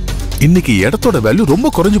இன்னைக்கு இடத்தோட வேல்யூ ரொம்ப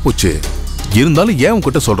குறைஞ்சு போச்சு இருந்தாலும் ஏன்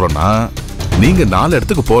உங்ககிட்ட சொல்றோம்னா நீங்க 4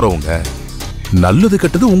 இடத்துக்கு போறவங்க நல்லது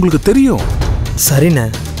கெட்டது உங்களுக்கு தெரியும் சரிண்ணே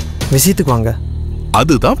விஷயத்துக்கு வாங்க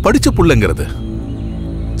அதுதான் படிச்ச புள்ளைங்கிறது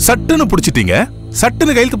சட்டுன்னு பிடிச்சிட்டீங்க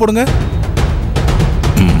சட்டுன்னு கையெழுத்து போடுங்க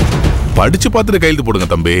படிச்சு பார்த்துட்டு கையெழுத்து போடுங்க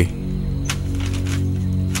தம்பி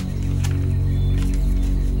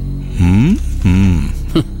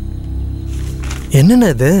என்னண்ணே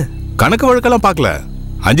இது கணக்கு வழக்கெல்லாம் பார்க்கல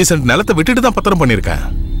 5 சென்ட் நிலத்தை விட்டுட்டு தான் பத்திரம் பண்ணிருக்கேன்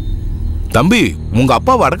தம்பி உங்க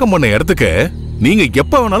அப்பாவை அடக்கம் பண்ண இடத்துக்கு நீங்க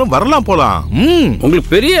எப்ப வேணாலும் வரலாம் போலாம்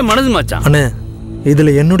உங்களுக்கு பெரிய மனது மச்சான் அண்ணே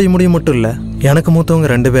இதுல என்னுடைய முடிவு மட்டும் இல்ல எனக்கு மூத்தவங்க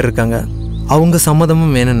 2 பேர் இருக்காங்க அவங்க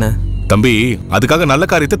சம்மதமும் வேணுண்ணே தம்பி அதுக்காக நல்ல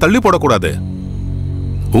காரியத்தை தள்ளி போடக்கூடாது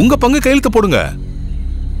உங்க பங்கு கையெழுத்து போடுங்க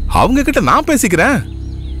அவங்க கிட்ட நான் பேசிக்கிறேன்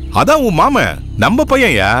அதான் உன் மாமன் நம்ம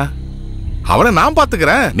பையன்யா அவனை நான்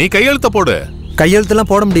பாத்துக்கிறேன் நீ கையெழுத்த போடு கையெழுத்துலாம்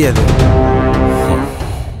போட முடியாது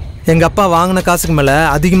எங்க அப்பா வாங்கின காசுக்கு மேல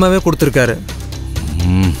அதிகமாவே கொடுத்துருக்காரு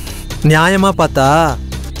நியாயமா பார்த்தா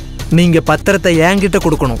நீங்க பத்திரத்தை என்கிட்ட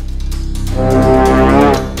கொடுக்கணும்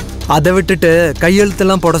அதை விட்டுட்டு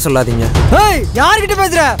கையெழுத்தெல்லாம் போட சொல்லாதீங்க ஏய் யார்கிட்ட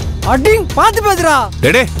பேசுற அடிங் பார்த்து பேசுறா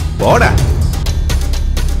டேடே போடா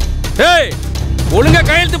ஏய் ஒழுங்கா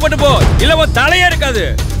கையெழுத்து போட்டு போ இல்ல உன் தலையே இருக்காது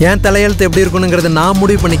என் தலையெழுத்து எப்படி இருக்கணுங்கிறத நான்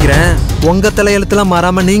முடிவு பண்ணிக்கிறேன் உங்க தலையெழுத்துலாம்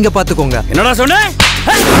மாறாம நீங்க பாத்துக்கோங்க என்னடா சொன்ன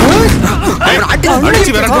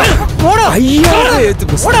அடிச்சு வரடா போடா ஐயா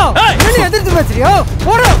போடா என்ன எதிர்த்து பேசுறியோ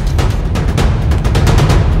போடா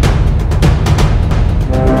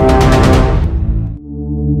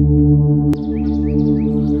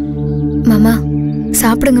மாமா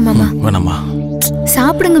சாப்பிடுங்க மாமா வேணாமா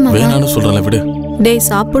சாப்பிடுங்க மாமா வேணான்னு சொல்றல விடு டேய்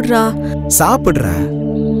சாப்பிடுறா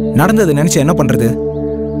நடந்தது நினைச்சு என்ன பண்றது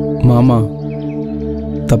மாமா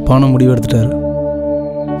தப்பான முடிவு எடுத்துட்டாரு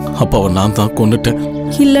அப்பாவை நான் தான் கொண்டுட்டேன்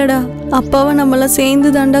இல்லடா அப்பாவை நம்மளாம் சேர்ந்து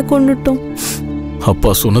தாண்டா கொண்டுட்டோம் அப்பா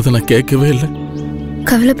சொன்னதை நான் கேட்கவே இல்லை.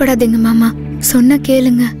 கவலைப்படாதீங்க மாமா, சொன்ன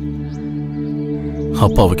கேளுங்க.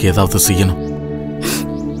 அப்பாவுக்கு ஏதாவது செய்யணும்.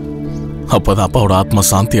 அப்பதான் அப்பாவோட ஆத்மா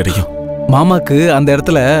சாந்தி அடையும். மாமாக்கு அந்த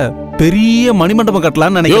இடத்துல பெரிய மணிமண்டபம்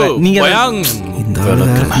கட்டலாம்னு நினைக்கிறேன். நீங்க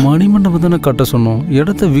மணிமண்டபம் தானே கட்ட சொன்னோம்,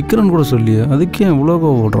 இடத்த விக்கிறன்னு கூட சொல்லியே, அதுக்கே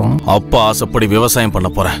இவ்வளோ ஓடுறோம். அப்பா ஆசைப்படி விவசாயம் பண்ண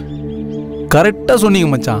போறேன். கரெக்டா சொன்னீங்க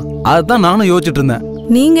மச்சான், அதுதான் நானும் யோசிச்சுட்டு இருந்தேன்.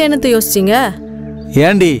 நீங்க என்னத்த யோசிச்சீங்க?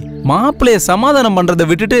 ஏண்டி மாப்பிள்ளைய சமாதானம் பண்றதை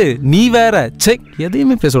விட்டுட்டு நீ வேற செக்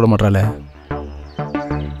எதையுமே பேச விட மாட்டாளே.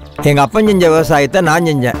 எங்க அப்பன் செஞ்ச விவசாயத்தை நான்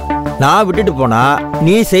செஞ்சேன். நான் விட்டுட்டு போனா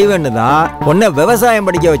நீ செய்வேன்னு தான் உன்னை விவசாயம்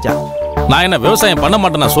படிக்க வச்சான். நான் என்ன விவசாயம் பண்ண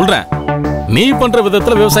மாட்டேன் நான் சொல்றேன். நீ பண்ற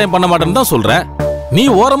விதத்துல விவசாயம் பண்ண மாட்டேன்னு தான் சொல்றேன். நீ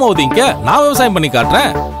ஓரமா ஒதுங்க, நான் விவசாயம் பண்ணி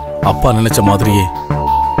காட்டுறேன். அப்பா நினைச்ச மாதிரியே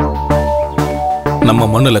நம்ம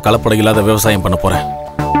மண்ணுல கலப்படம் இல்லாத விவசாயம் பண்ண போறேன்.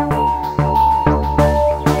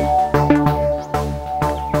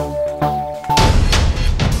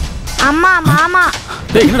 அம்மா மாமா.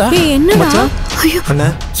 டேய் என்னடா? என்னடா? அண்ணா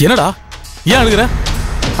என்னடா? ஏன் அழுகுற?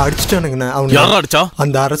 அடிச்சிட்டானுங்கண்ணே. அவங்க யாரா அடிச்சா?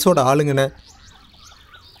 அந்த அரசோட ஆளுங்கண்ணே.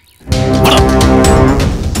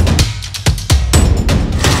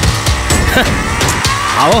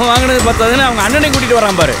 அவன் வாங்கினது பத்தாதுன்னு அவங்க அண்ணனை கூட்டிட்டு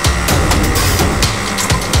வரான் பாரு.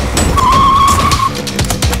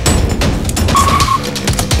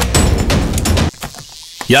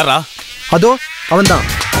 யாரா? அதோ அவன்தான்.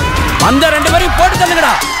 அந்த 2 பேரையும் போட்டு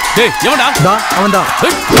தள்ளுங்கடா. டேய் எவன்டா? அவன்தான்.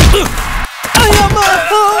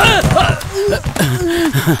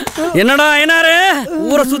 என்னடா என்னாரு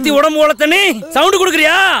ஊரை சுத்தி உடம்பு உளத்தனி சவுண்ட்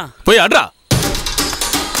கொடுக்குறியா? போய் அட்ரா.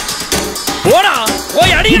 போடா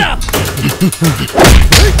போய் அடிங்கடா.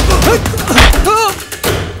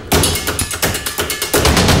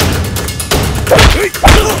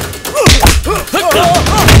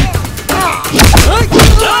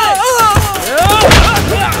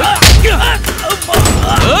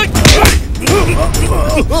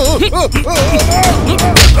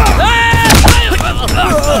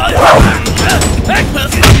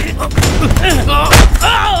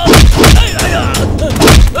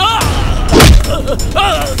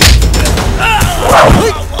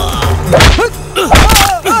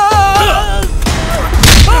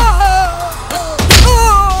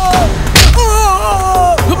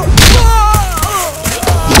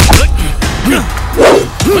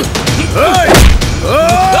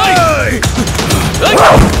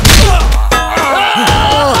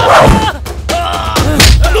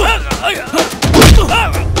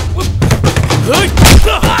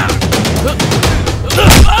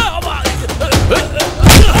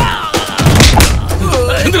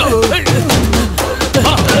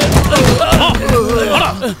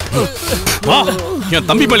 என்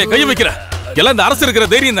தம்பி மேலே கைய வைக்கிற எல்லாம் இந்த அரசு இருக்கிற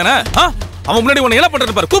தைரியம் தானே? அவன் முன்னாடி உன்னை என்ன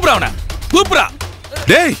பண்றது பாரு. கூப்பிடா அவனை, கூப்பிடா.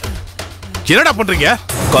 டேய் என்னடா பண்றீங்க?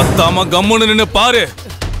 கத்தாம கம்முன்னு நின்னு பாரு,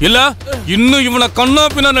 இல்ல இன்னும் இவனை கண்ணா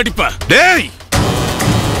பின்னா நடிப்பேன். டேய்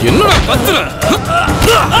என்னடா கத்துற?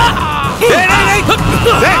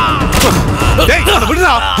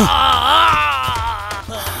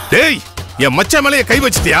 டேய் என் மச்சான் மேலே கை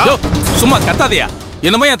வச்சிட்டியா? சும்மா கத்தாதையா.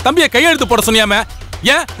 என்னமோ என் தம்பியை கையெழுத்து போட சொன்னியாமே,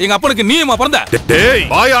 ஏன் எங்க அப்பனுக்கு நீயுமா பிறந்த? டேய்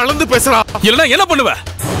வாய் அளந்து பேசுறா. இல்லனா என்ன பண்ணுவ?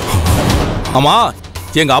 ஆமா,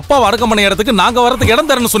 எங்க அப்பாவை அடக்கம் பண்ண இடத்துக்கு நாங்க வரதுக்கு இடம்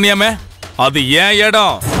தரேன்னு சொன்னியாமே, அது ஏன்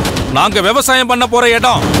இடம்? நாங்க விவசாயம் பண்ண போற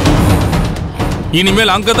இடம்.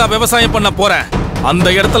 இனிமேல் அங்கதான் விவசாயம் பண்ண போறேன். அந்த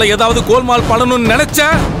இடத்துல ஏதாவது கோல்மால் பண்ணணும்னு நினைச்ச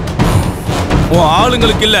உன்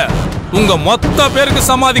ஆளுங்களுக்கு இல்ல, உங்க மொத்த பேருக்கு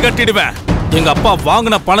சமாதி கட்டிடுவேன். எங்க அப்பா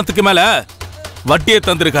வாங்கின பணத்துக்கு மேல வட்டியை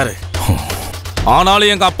தந்திருக்காரு.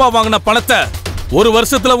 ஆனாலும் எங்க அப்பா வாங்கின பணத்தை 1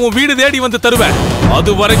 வருஷத்துல உன் வீடு தேடி வந்து தருவேன்.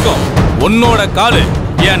 அது வரைக்கும் உன்னோட காலு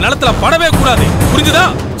என் நிலத்துல படவே கூடாது, புரிஞ்சுதா?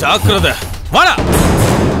 ஜாக்கிரதை, வாடா.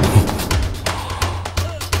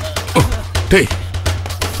 டேய்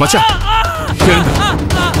மச்சான்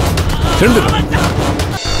எழுந்து.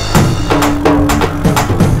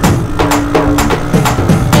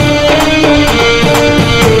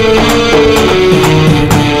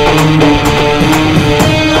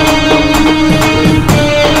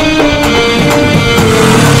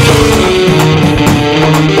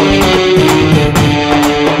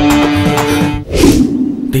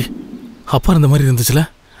 அப்பா இந்த மாதிரி இருந்துச்சுல,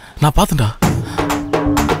 நான் பார்த்தேன்டா.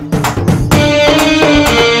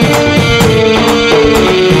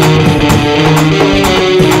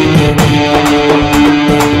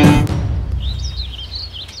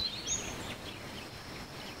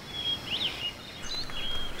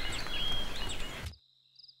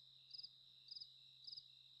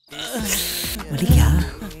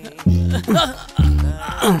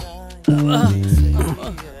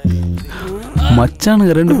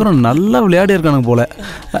 மச்சானுங்க 2 பேரும் நல்லா விளையாடி இருக்கானுங்க போல.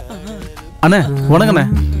 அண்ணே வணக்கண்ணே.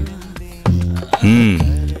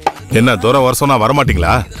 என்ன தூரம் வருஷம்னா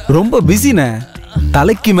வரமாட்டீங்களா? ரொம்ப பிஸிண்ணே.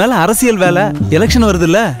 தலைக்கு மேல அரசியல் வேலை, எலெக்ஷன் வருது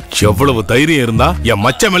இல்ல. எவ்வளவு தைரியம் இருந்தா என்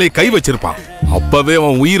மச்ச மேலே கை வச்சிருப்பான். அப்பவே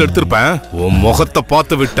அவன் உயிர் எடுத்திருப்பேன். உன் முகத்தை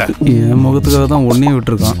பார்த்து விட்டேன். என் முகத்துக்காக தான் ஒன்னே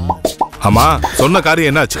விட்டுருக்கான். ஆமா, சொன்ன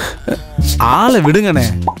காரியம் என்னாச்சு? ஆளை விடுங்கண்ணே.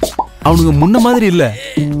 அவனுக்கு முன்ன மாதிரி இல்ல.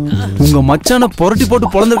 உங்க மச்சான புரட்டி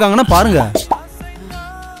போட்டு பொழந்திருக்காங்கன்னா பாருங்க.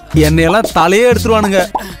 என்னையெல்லாம் தலையே எடுத்துருவானுங்க.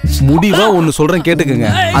 முடிவா ஒண்ணு சொல்றேன் கேட்டுக்குங்க.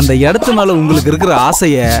 அந்த இடத்து மேல உங்களுக்கு இருக்கிற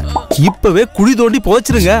ஆசைய இப்பவே குழி தோண்டி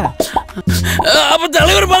போச்சிருங்க.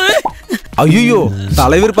 தலைவர் பதவி? ஐயோ,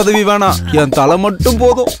 தலைவர் பதவி வேணாம், என் தலை மட்டும்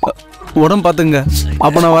போதும். உடம்பு பாத்துங்க.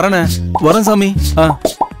 அப்ப நான் வரேனே. வரேன் சாமி.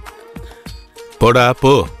 போடா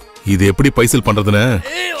போ. இது எப்படி பைசல் பண்றதுன்னு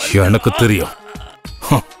எனக்கு தெரியும்.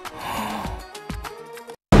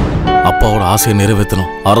 அப்பாவோட ஆசையை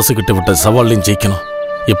நிறைவேற்றணும். அரசு கிட்ட விட்ட சவாலையும் ஜெயிக்கணும்.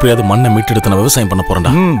 எப்படியாவது மண்ணை மீட்டெடுத்து நான் விவசாயம் பண்ண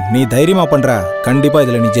போறேன்டா. நீ தைரியமா பண்ற. கண்டிப்பா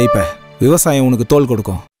இதுல நீ ஜெயிப்ப. விவசாயம் உனக்கு தோல்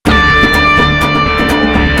கொடுக்கும்.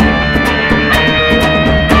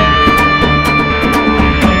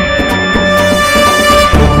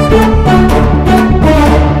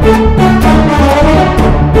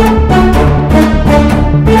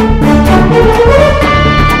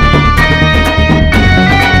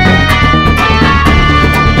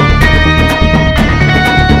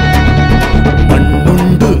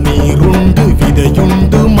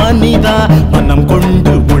 மனம்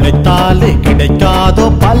கொண்டு உழைத்தாலே கிடைக்காதோ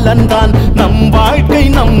பலன்தான். நம் வாழ்க்கை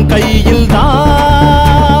நம் கையில்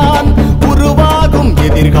தான். உருவாகும்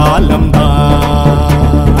எதிர்காலம்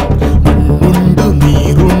தான். மண்ணுண்டு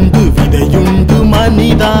நீருண்டு விதையுண்டு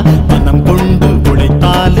மனிதா. மனம் கொண்டு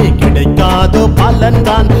உழைத்தாலே கிடைக்காதோ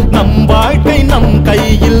பலன்தான். நம் வாழ்க்கை நம்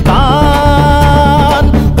கையில் தான்.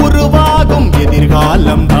 உருவாகும்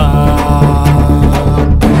எதிர்காலம் தான்.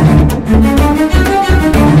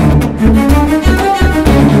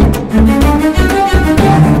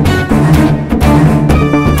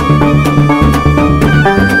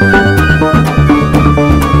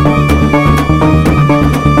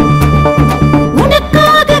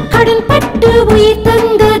 உயிர்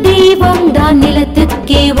தந்த தெய்வம் தான்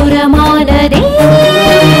நிலத்துக்கே உரமானதே.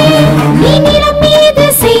 நீ நிலம் மீது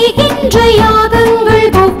செய்கின்ற யாகங்கள்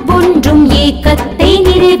ஒவ்வொன்றும் ஏக்கத்தை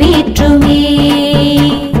நிறைவேற்றுமே.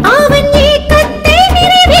 அவன் ஏக்கத்தை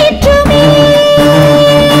நிறைவேற்றுமே.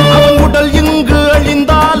 அவன் உடல் இங்கு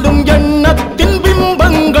அழிந்தாலும் எண்ணத்தின்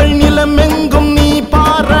பிம்பங்கள் நிலமெங்கும் நீ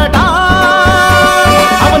பாரடா.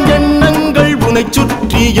 அவன் எண்ணங்கள் உனை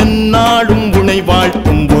சுற்றி எந்நாளும் உனை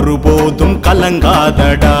வாழ்த்தும். ஒருபோதும்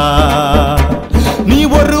கலங்காதடா. நீ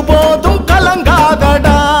ஒருபோதும்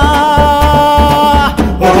கலங்காதடா.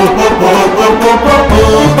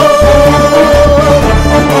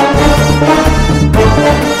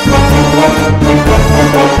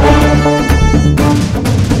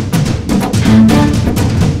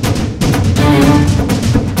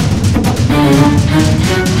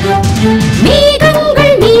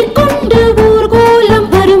 மேகங்கள் நீர் கொண்டு ஊர்கோலம்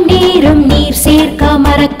வரும் நேரம் நீர் சேர்க்க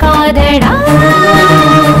மறக்காதடா.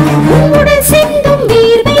 உன்னுடன் சிந்தும்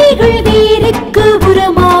வேர்வைகள் வேருக்கு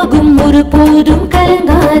உரமாகும். ஒருபோதும்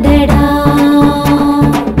கலங்காதடா.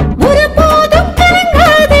 ஒருபோதும்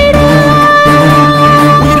கலங்காதடா.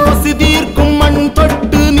 உயிர் பசி தீர்க்கும் மண்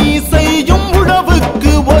தொட்டு நீ செய்யும்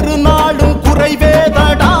உழவுக்கு ஒரு நாளும்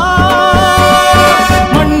குறைவேதடா.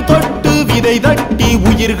 மண் தொட்டு விதை தட்டி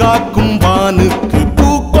உயிர் காக்கும் வானுக்கு பூ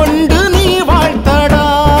கொண்டு நீ வாழ்த்தடா.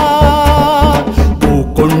 பூ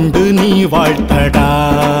கொண்டு நீ வாழ்த்தடா.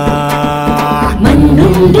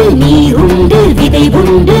 மண்ணுண்டு நீருண்டு விதை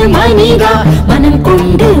உண்டு மனிதா. மனம்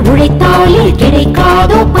கொண்டு உழைத்தாலே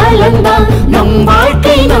கிடைக்காதோ பலன்தான். நம்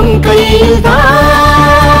வாழ்க்கை நம் கையில்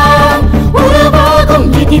தான். உருவாகும்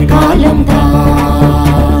எதிர்காலம் தான்.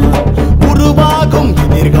 உருவாகும்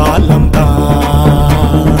எதிர்காலம்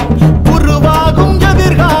தான். உருவாகும்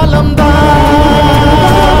எதிர்காலம் தான்.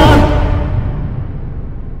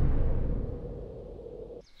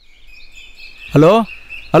 Hello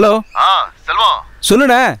hello. செல்வம்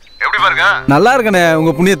சொல்லுண்ணே. எப்படி பாருங்க? நல்லா இருக்கண்ணே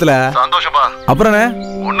உங்க புண்ணியத்துல. சந்தோஷப்பா. அப்புறண்ணே?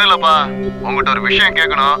 ஒண்ணு இல்லப்பா, உங்ககிட்ட ஒரு விஷயம்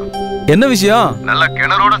கேட்கணும். என்ன விஷயம்? நல்ல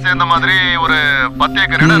கிணறோட சேர்ந்த மாதிரி ஒரு 10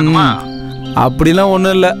 ஏக்கர் இடம் இருக்குமா? அப்படிலாம்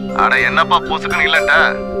ஒண்ணும் இல்ல. அட என்னப்பா பொசுக்குன்னு இல்லன்ட்ட,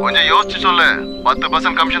 கொஞ்சம் யோசிச்சு சொல்லு.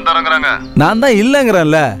 10% கமிஷன் தரங்கறாங்க. நான் தான்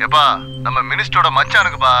இல்லங்கறேன்ல. ஏப்பா நம்ம மினிஸ்டரோட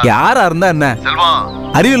மச்சானுக்குப்பா. யாரா இருந்தா என்ன? செல்வம்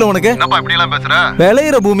அறிவில உனக்கு? என்னப்பா இப்படி எல்லாம் பேசுற?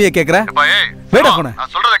 விளையிற பூமியை கேக்குற? ஏப்பா ஏய் வேடா போனே.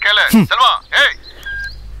 நான் சொல்றத கேளு. செல்வம் ஏய்.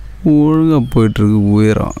 ஒழுங்கா போயிட்டு இருக்கு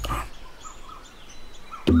உயரம்.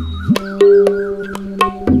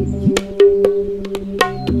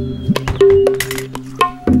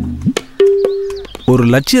 ஒரு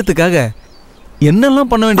லட்சியத்துக்காக என்னெல்லாம்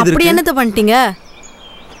பண்ண வேண்டியது அப்படி இருக்கு? என்னத்த பண்ணிட்டீங்க?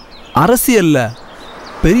 அரசியல்ல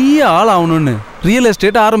பெரிய ஆள் ஆகணும்னு ரியல்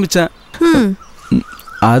எஸ்டேட் ஆரம்பிச்சேன்.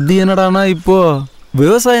 அது என்னடானா இப்போ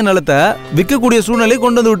விவசாய நிலத்தை விற்கக்கூடிய சூழ்நிலை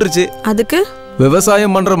கொண்டு வந்து விட்டுருச்சு. அதுக்கு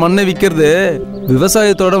விவசாயம் பண்ற மண்ணை விற்கிறது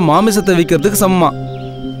விவசாயத்தோட மாமிசத்தை விற்கிறதுக்கு சமமா.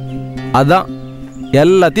 அதான்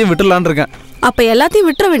எல்லாத்தையும் விட்டுலான் இருக்கேன். அப்ப எல்லாத்தையும்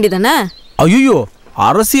விட்டுற வேண்டியதானே? ஐயோ,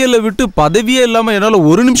 அரசியலை விட்டு பதவியே இல்லாம என்னால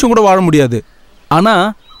ஒரு நிமிஷம் கூட வாழ முடியாது. ஆனா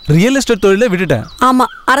ரியல் எஸ்டேட் தொழில விட்டுட்டேன். ஆமா,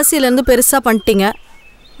 அரசியல இருந்து பெருசா பண்ணிட்டீங்க.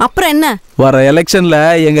 அப்புறம் என்ன? வர எலெக்ஷன்ல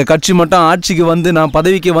எங்க கட்சி மட்டும் ஆட்சிக்கு வந்து நான்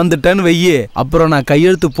பதவிக்கு வந்துட்டேன்னு வெய்யே, அப்புறம் நான்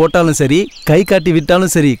கையெழுத்து போட்டாலும் சரி கை காட்டி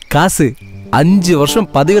விட்டாலும் சரி காசு 5 வருஷம்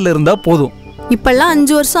பதவியில இருந்தா போதும். இப்பெல்லாம்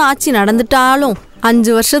 5 வருஷம் ஆட்சி நடந்துட்டாலும்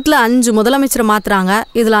 5 வருஷத்துல 5 முதலமைச்சரை மாத்துறாங்க.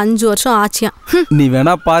 இதுல 5 வருஷம் ஆட்சியா? நீ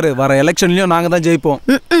வேணா பாரு, வர எலெக்ஷன்லயும் நாங்க தான் ஜெயிப்போம்.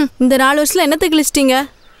 இந்த 4 வருஷத்துல என்னத்தை கிழிச்சிட்டீங்க?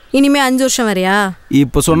 இனிமே 5 வருஷம் வரையா?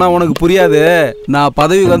 இப்ப சொன்னா உனக்கு புரியாது. நான்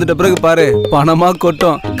பதவி வந்துட்ட பிறகு பாரு, பணமா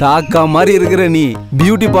கொட்டும். காக்கா மாதிரி இருக்கிற நீ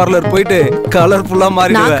பியூட்டி பார்லர் போயிட்டு கலர்ஃபுல்லா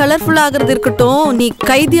மாறி. நான் கலர்ஃபுல்லா ஆகிறது இருக்கட்டும், நீ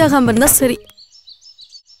கைதியாகாம இருந்தா சரி.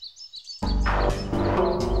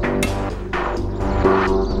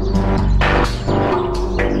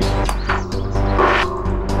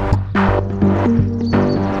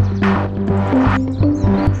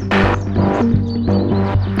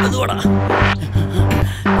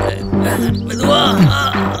 மெதுவா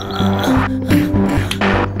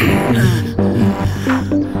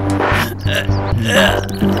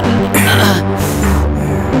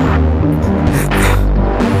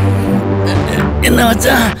என்ன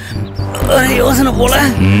வச்சா யோசனை போல.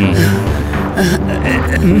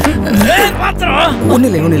 ஒண்ணு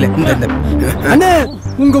இல்ல அண்ணே,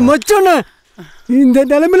 உங்க மச்சான இந்த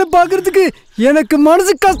நிலைமையில பாக்குறதுக்கு எனக்கு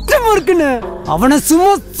மனசு கஷ்டமா இருக்குண்ணே. அவனை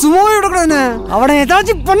சும்மா விடக்கூடாதுண்ணே, அவனை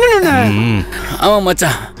ஏதாச்சும் பண்ணணுண்ணே. ஆமா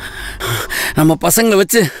மச்சான், நம்ம பசங்களை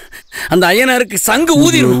வச்சு அந்த ஐயனாருக்கு சங்கு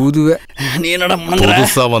ஊதுவே. நீ என்னடா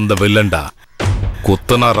புதுசா வந்த வில்லன்டா.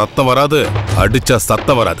 குத்தனா ரத்தம் வராது, அடிச்சா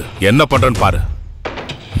சத்தம் வராது. என்ன பண்றன்னு பாரு.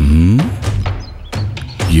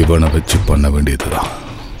 இவனை வச்சு பண்ண வேண்டியதுதான்.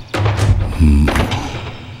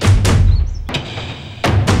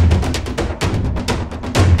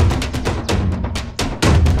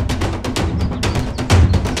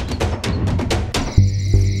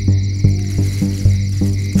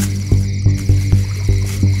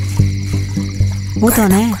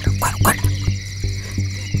 ஊத்தானே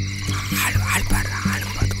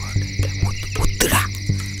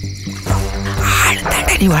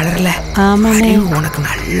நீ வளரல. ஆமாண்ணே, உனக்கு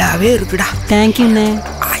நல்லாவே இருக்குடா. தேங்க்யூண்ணே.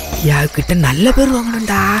 ஐயா கிட்ட நல்ல பேர்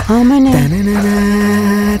வாங்கணும்டா. ஆமாண்ணே,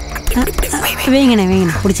 வைங்கண்ணே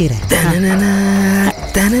பிடிச்சிக்கிறேன்.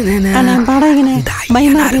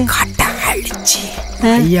 பயமா காட்ட அழிச்சு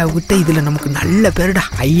ஐயா கிட்ட இதுல நமக்கு நல்ல பேருடா.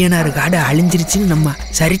 ஐயனாரு காடு அழிஞ்சிருச்சுன்னு நம்ம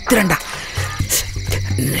சரித்திரண்டா.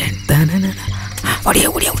 ஓடியா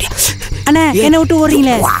ஓடியா ஓடியா அண்ணா, என்ன விட்டு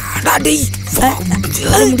ஓடுறீங்களே?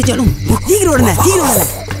 முடிச்சாலும் சீக்கிரம் ஓடுங்க, சீக்கிரம்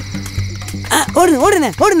ஓடுங்க.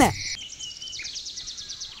 ஓடுங்க.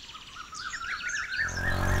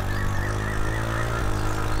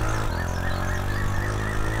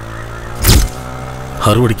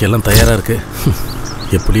 அறுவடைக்கு எல்லாம் தயாரா இருக்கு.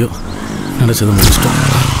 எப்படியோ நினைச்சதை முடிச்சிட்டோம்.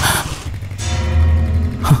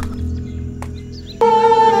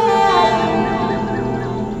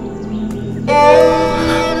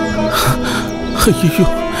 ஐயோ,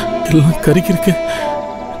 எல்லாம் கறிக்கிருக்கு.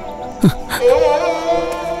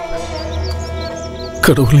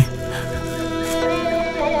 கடவுளே,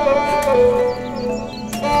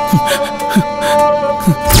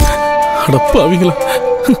 அடப்பாவீங்களா?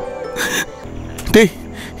 டேய்,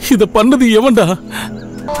 இத பண்ணது எவன்டா?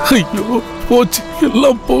 ஐயோ, போச்சு,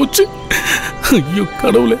 எல்லாம் போச்சு. ஐயோ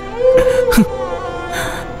கடவுளே.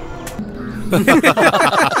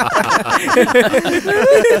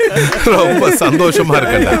 ரொம்ப சந்தோஷமா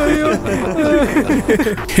இருக்கேன்டா.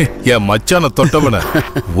 என் மச்சான தொட்டவன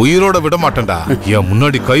உயிரோட விட மாட்டேன்டா. என்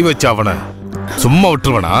முன்னாடி கை வச்ச அவனை சும்மா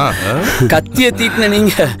விட்டுருவனா? கத்திய தீட்டின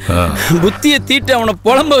நீங்க புத்திய தீட்டு அவனை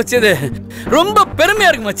புலம்ப வச்சது ரொம்ப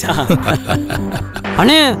பெருமையா இருக்கு மச்சான்.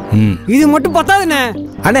 அண்ணே, இது மட்டும் பத்தாதுண்ணே.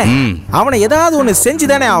 அண்ணே, அவனை ஏதாவது ஒண்ணு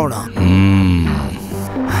செஞ்சுதானே ஆகணும்.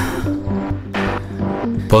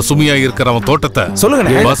 பசுமையா இருக்கிறவன் தோட்டத்தை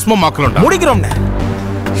சொல்லுங்க, பஸ்மமாக்கணும். முடிக்கிறோம்.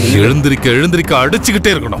 எழுந்திருக்க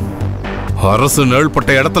அடிச்சுக்கிட்டே இருக்கணும். அரசு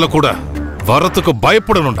நிழல்பட்ட இடத்துல கூட வரத்துக்கு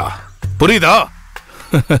பயப்படணும்டா. புரியுதா?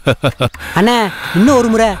 அண்ணா, இன்னும் ஒரு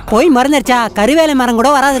முறை போய் மறந்துருச்சா கருவேலை மரம் கூட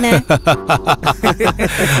வராதுண்ணே.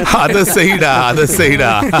 அத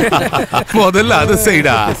செய்டா. முதல்ல அத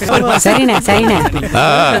செய்டா. சரிண்ணே.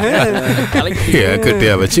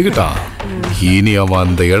 கிட்டியா வச்சுக்கிட்டான். இனி அவன்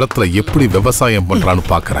அந்த இடத்துல எப்படி விவசாயம் பண்றான்னு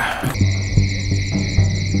பாக்குறேன்.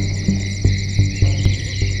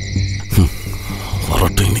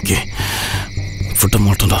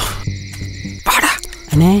 மாட்டோம்டா. வாடா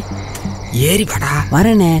அண்ணே, ஏறி வாடா.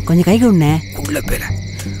 வரண்ணே, கொஞ்சம் கை கொடுண்ணே. உள்ள போயில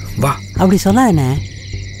வா. அப்படி சொல்லாதண்ணே.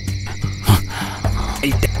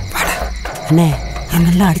 வாடா அண்ணே,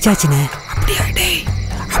 நல்லா அடிச்சாச்சுண்ணே. அப்படியா? டேய்,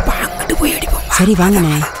 அப்ப அங்கிட்டு போய் அடிப்போம். சரி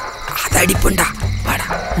வாங்கண்ணே. அதை அடிப்போண்டா. வாடா.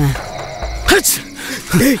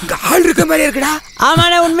 இங்க ஆள் இருக்க மாதிரி இருக்குடா.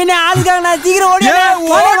 ஆமாண்ணே, உண்மையிலே ஆளுக்காக நான் சீக்கிரம் ஓடி.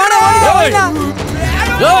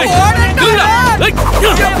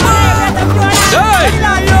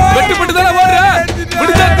 வெட்டி போட்டு தானே ஓடுற?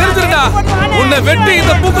 முடிஞ்சா தெரிஞ்சிருடா. உன்னை வெட்டி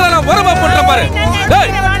இந்த பூக்களை நான் உரமா போட்டுற பாரு.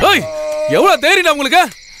 எவ்வளவு தைரியடா உங்களுக்கு?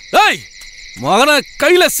 மகன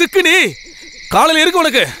கையில சிக்கு, நீ காலையில இருக்கு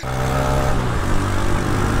உனக்கு.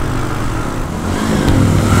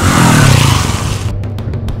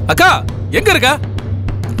 அக்கா எங்க இருக்க?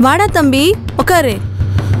 வாடா தம்பி, உட்காரு.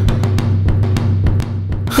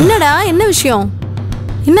 என்னடா, என்ன விஷயம்?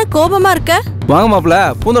 என்ன கோபமா இருக்க? வாங்க மாப்ள,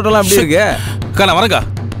 பூந்தோட்டம்லாம் எப்படி இருக்கு? அக்கா நான் வரேங்க.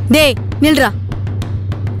 டேய் நில்றா.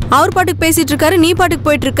 அவர் பாட்டுக்கு பேசிட்டு இருக்காரு, நீ பாட்டுக்கு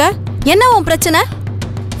போயிட்டு இருக்க. என்ன உன் பிரச்சனை?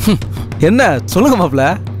 என்ன சொல்லுங்க மாப்ள.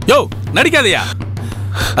 யோ நடிக்காதயா.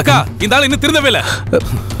 அக்கா இந்த ஆள் இன்னும் திருந்தவே இல்ல.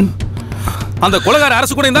 அந்த கொலைகார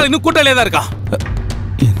அரசு கூட இந்த ஆள் இன்னும் கூட்டாளியா தான் இருக்கா.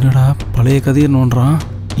 என்னடா பழைய கதையை நோன்றான்,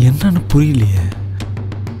 என்னன்னு புரியலையே.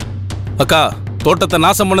 அக்கா தோட்டத்தை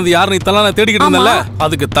நாசம் பண்ணது யாருன்னு இத்தனை நான் தேடிக்கிட்டு இருந்தேன்ல,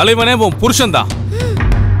 அதுக்கு தலைவனே உன் புருஷன் தான்.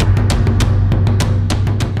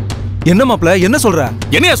 என்ன மாப்ள, என்ன சொல்ற?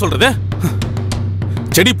 என்னையா சொல்றது?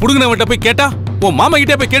 செடி புடுங்கினவன்ட்ட போய் கேட்டா உன் மாமா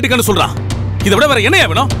கிட்டே போய் கேட்டுக்கன்னு சொல்றான். இதை விட வேற என்னையா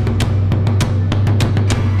வேணும்?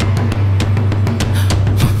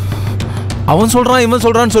 அவன் சொல்றான் இவன்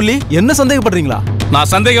சொல்றான்னு சொல்லி என்ன சந்தேகப்படுறீங்களா?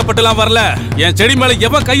 நான் சந்தேகப்பட்டுலாம் வரல. என் செடி மேல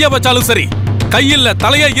எவன் கைய வச்சாலும் சரி, கையில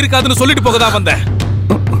தலையா இருக்காதுன்னு சொல்லிட்டு போகதான் வந்தேன்.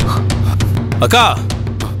 அக்கா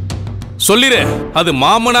சொல்லிரு, அது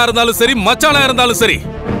மாமனா இருந்தாலும் சரி மச்சானா இருந்தாலும் சரி,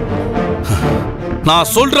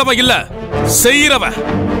 நான் சொல்றவன் இல்ல செய்யறவன்.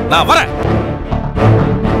 நான் வரேன்.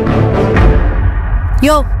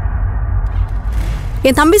 யோ,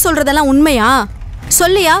 என் தம்பி சொல்றதெல்லாம் உண்மையா?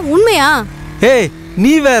 சொல்லியா உண்மையா? ஏய்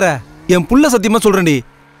நீ வேற, என் புள்ள சத்தியமா சொல்றேன்டி,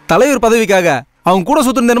 தலைவர் பதவிக்காக அவன் கூட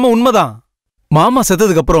சுத்துற நேரமும் உண்மைதான். மாமா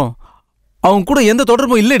செத்ததுக்கு அப்புறம் அவன் கூட எந்த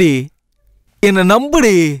தொடர்பும் இல்லடி, என்ன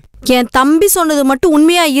நம்புடி. என் தம்பி சொன்னது மட்டும்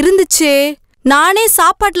உண்மையா இருந்துச்சு, நானே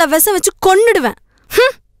சாப்பாட்டுல விஷம் வச்சு கொன்னுடுவேன்.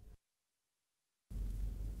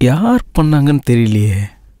 யார் பண்ணாங்கன்னு தெரியலையே.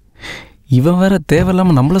 இவன் வேற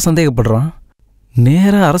தேவையில்லாம நம்மள சந்தேகப்படுறான்.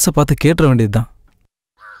 நேரா அரச பார்த்து கேட்ட வேண்டியதுதான்.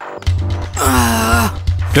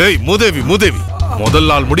 டேய் மூதேவி மூதேவி, முதல்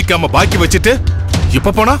நாள் முடிக்காம பாக்கி வச்சுட்டு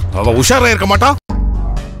இப்ப போனா அவன் உஷாரா இருக்க மாட்டான்.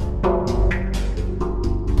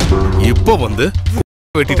 இப்ப வந்து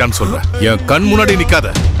வெட்டிட்டான்னு சொல்ற, என் கண் முன்னாடி நிக்காத,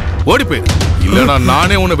 ஓடி போயிரு, இல்லனா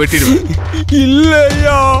நானே உன்னை வெட்டிடுவேன்.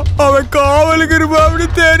 இல்லையா, அவன் காவலுக்கு இருப்பா, அப்படி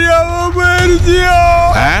தெரியாம போயிருச்சியா.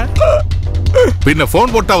 பின்ன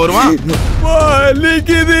போன் போட்டா வருவான்.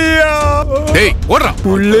 டேய் ஓடுறா.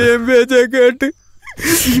 புள்ளைய பேச்ச கேட்டு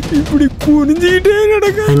இப்படி குனிஞ்சிக்கிட்டே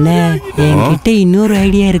நடக்க. அண்ணே, என்கிட்ட இன்னொரு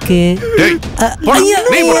ஐடியா இருக்கு.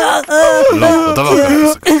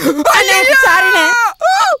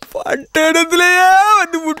 பட்ட இடத்துலயே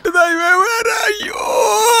வந்து முட்டுதான் வேற. ஐயோ,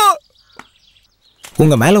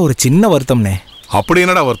 உங்க மேல ஒரு சின்ன வருத்தம்னே. அப்படி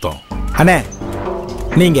என்னடா வருத்தம்? அண்ணே,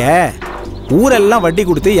 நீங்க ஊரெல்லாம் வட்டி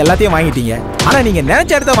கொடுத்து எல்லாத்தையும் வாங்கிட்டீங்க, ஆனா நீங்க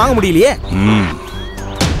நினைச்ச இடத்த வாங்க முடியலையே.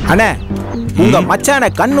 அண்ணே, உங்க மச்சான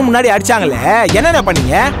கண்ணு முன்னாடி அடிச்சாங்கல்ல, என்னென்ன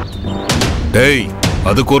பண்ணீங்க? டேய்,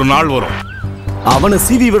 அதுக்கு ஒரு நாள் வரும். அவனை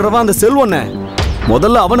சீவி விடுறவன் அந்த செல்வண்ண,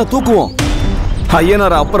 முதல்ல அவனை தூக்குவோம்.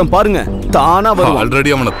 ஐயனார அப்புறம் பாருங்க, தானா வரும்.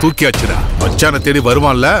 ஆல்ரெடி அவனை தூக்கியாச்சுடா. மச்சான தேடி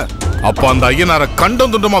வருவான்ல, அப்ப அந்த ஐயனார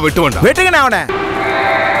கண்டம் துண்டமா வெட்டு வேண்டாம். வெட்டுங்கண்ணே அவனை.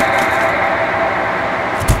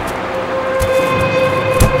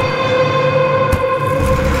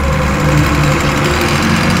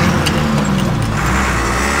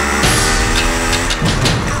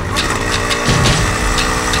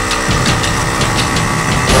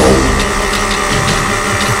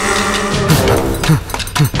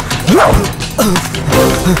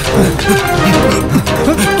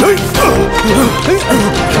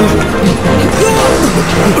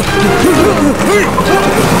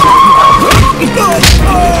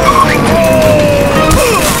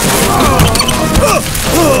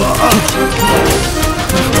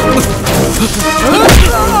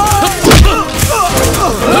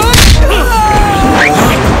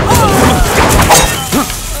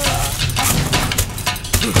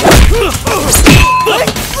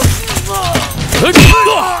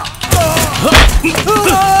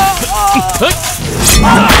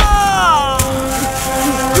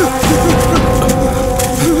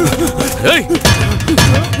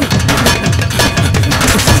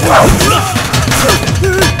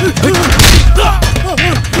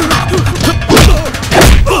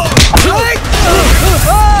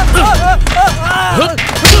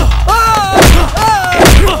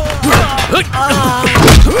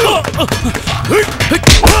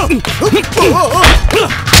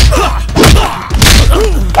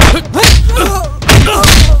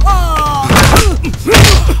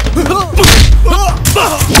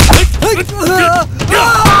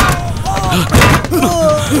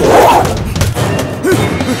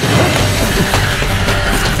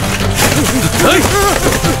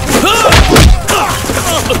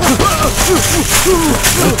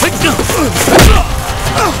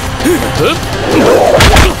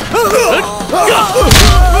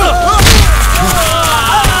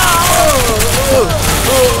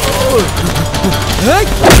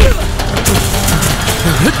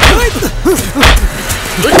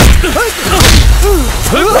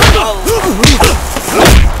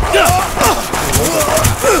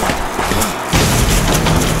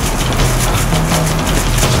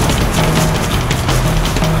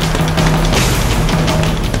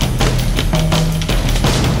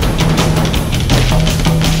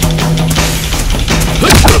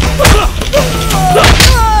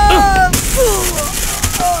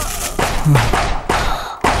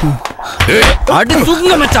 அடி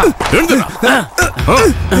தூக்குங்க மச்சான். எழுந்துடா.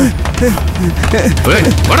 ஏய்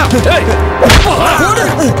வாடா. ஏய் போடு.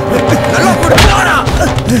 நல்லா போடு. வாடா.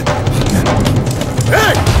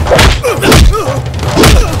 ஏய்.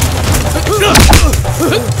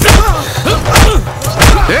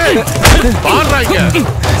 ஏய் பாறாங்க.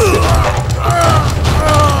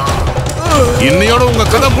 இன்னையோட உங்க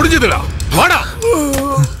கதை முடிஞ்சதுடா. வாடா.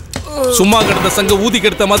 சும்மா கிடந்த சங்க ஊதி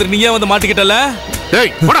கெடுத்த மாதிரி நீயே வந்து மாட்டிக்கிட்டல.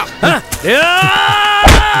 ஏய் வாடா.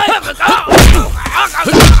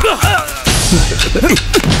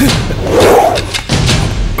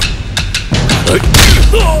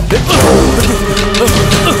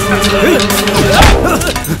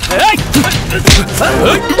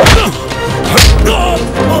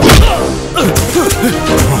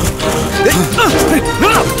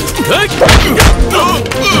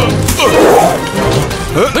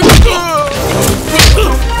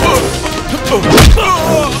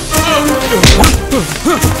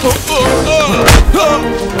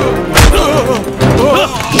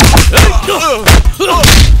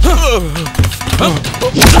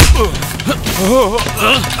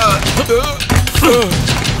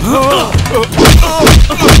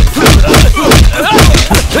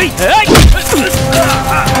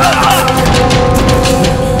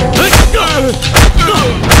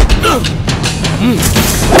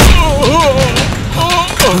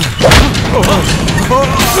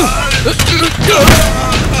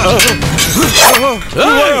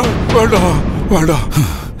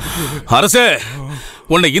 அரசே,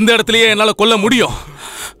 உன்னை இந்த இடத்துலயே என்னால கொல்ல முடியும்.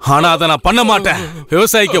 ஆனா அதை நான் பண்ண மாட்டேன்.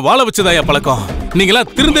 விவசாயிக்கு வாழ வச்சதாயா பழக்கம். நீங்களா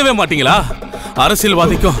திருந்தவே மாட்டீங்களா?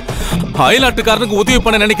 அரசியல்வாதிக்கும் அயல்நாட்டுக்காரனுக்கு உதவி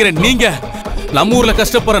பண்ண நினைக்கிறேன். நீங்க நம்ம ஊர்ல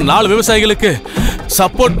கஷ்டப்படுற 4 விவசாயிகளுக்கு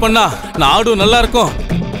சப்போர்ட் பண்ணா நாடும் நல்லா இருக்கும்,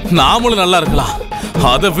 நாமளும் நல்லா இருக்கலாம்.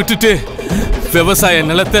 அதை விட்டுட்டு விவசாய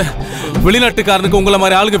நிலத்தை வெளிநாட்டுக்காரனுக்கு உங்களை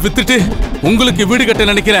மாதிரி ஆளுங்க வித்துட்டு உங்களுக்கு வீடு கட்ட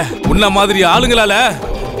நினைக்கிற உன்ன மாதிரி ஆளுங்களால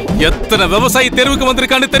எத்தனை விவசாயி தெருவுக்கு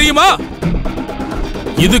வந்திருக்கான்னு தெரியுமா?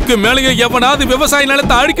 இதுக்கு மேலேயே எவனாவது விவசாய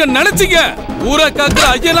நிலத்தை அழிக்க நினைச்சீங்க, ஊரை காக்குற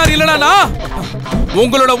ஐயனார் இல்லனா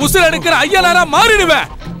உங்களோட உசுர எடுக்கிற ஐயனாரா மாறிடுவேன்.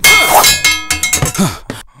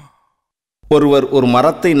 ஒருவர் ஒரு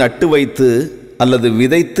மரத்தை நட்டு வைத்து அல்லது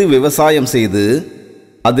விதைத்து விவசாயம் செய்து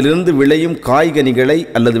அதிலிருந்து விளையும் காய்கனிகளை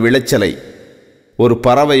அல்லது விளைச்சலை ஒரு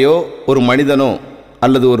பறவையோ ஒரு மனிதனோ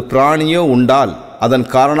அல்லது ஒரு பிராணியோ உண்டால் அதன்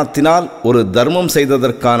காரணத்தினால் ஒரு தர்மம்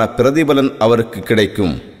செய்ததற்கான பிரதிபலன் அவருக்கு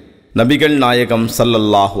கிடைக்கும். நபிகள் நாயகம்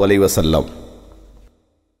ஸல்லல்லாஹு அலைஹி வஸல்லம்.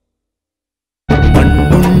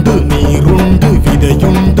 மண்ணுண்டு நீருண்டு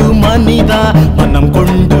விதையுண்டு மனிதா, மனம்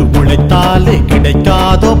கொண்டு உழைத்தாலே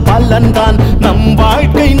கிடைக்காதோ பலன்தான். நம்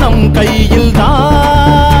வாழ்க்கை நம் கையில்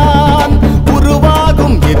தான்,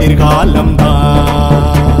 உருவாகும் எதிர்காலம்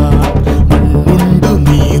தான். மண்ணுண்டு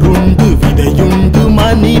நீருண்டு விதையுண்டு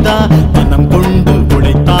மனிதா, மனம் கொண்டு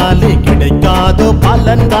உழைத்தாலே கிடைக்காதோ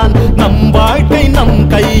பலன்தான். நம் வாழ்க்கை நம்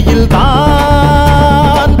கையில்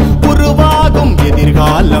தான், உருவாகும்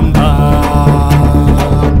எதிர்காலம் தான்.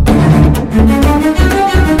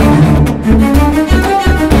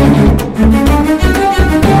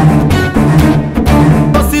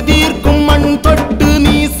 பசி தீர்க்கும் மண் தொட்டு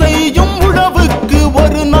நீ செய்யும் உழவுக்கு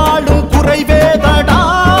ஒரு நாளும் குறைவேதடா.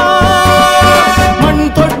 மண்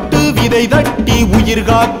தொட்டு விதை தட்டி உயிர்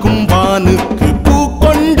காக்கும் வானுக்கு பூ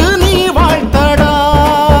கொண்டு நீ வாழ்த்தடா,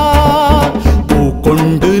 பூ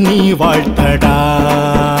கொண்டு நீ வாழ்த்தடா.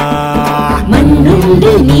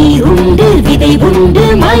 மண்ணுண்டு நீருண்டு விதை உண்டு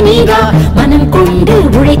மனிதா, மனம் கொண்டு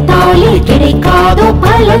உழைத்தாலே கிடைக்காதோ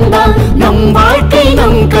பலன்தான். நம் வாழ்க்கை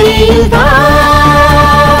நம் கையில் தான்,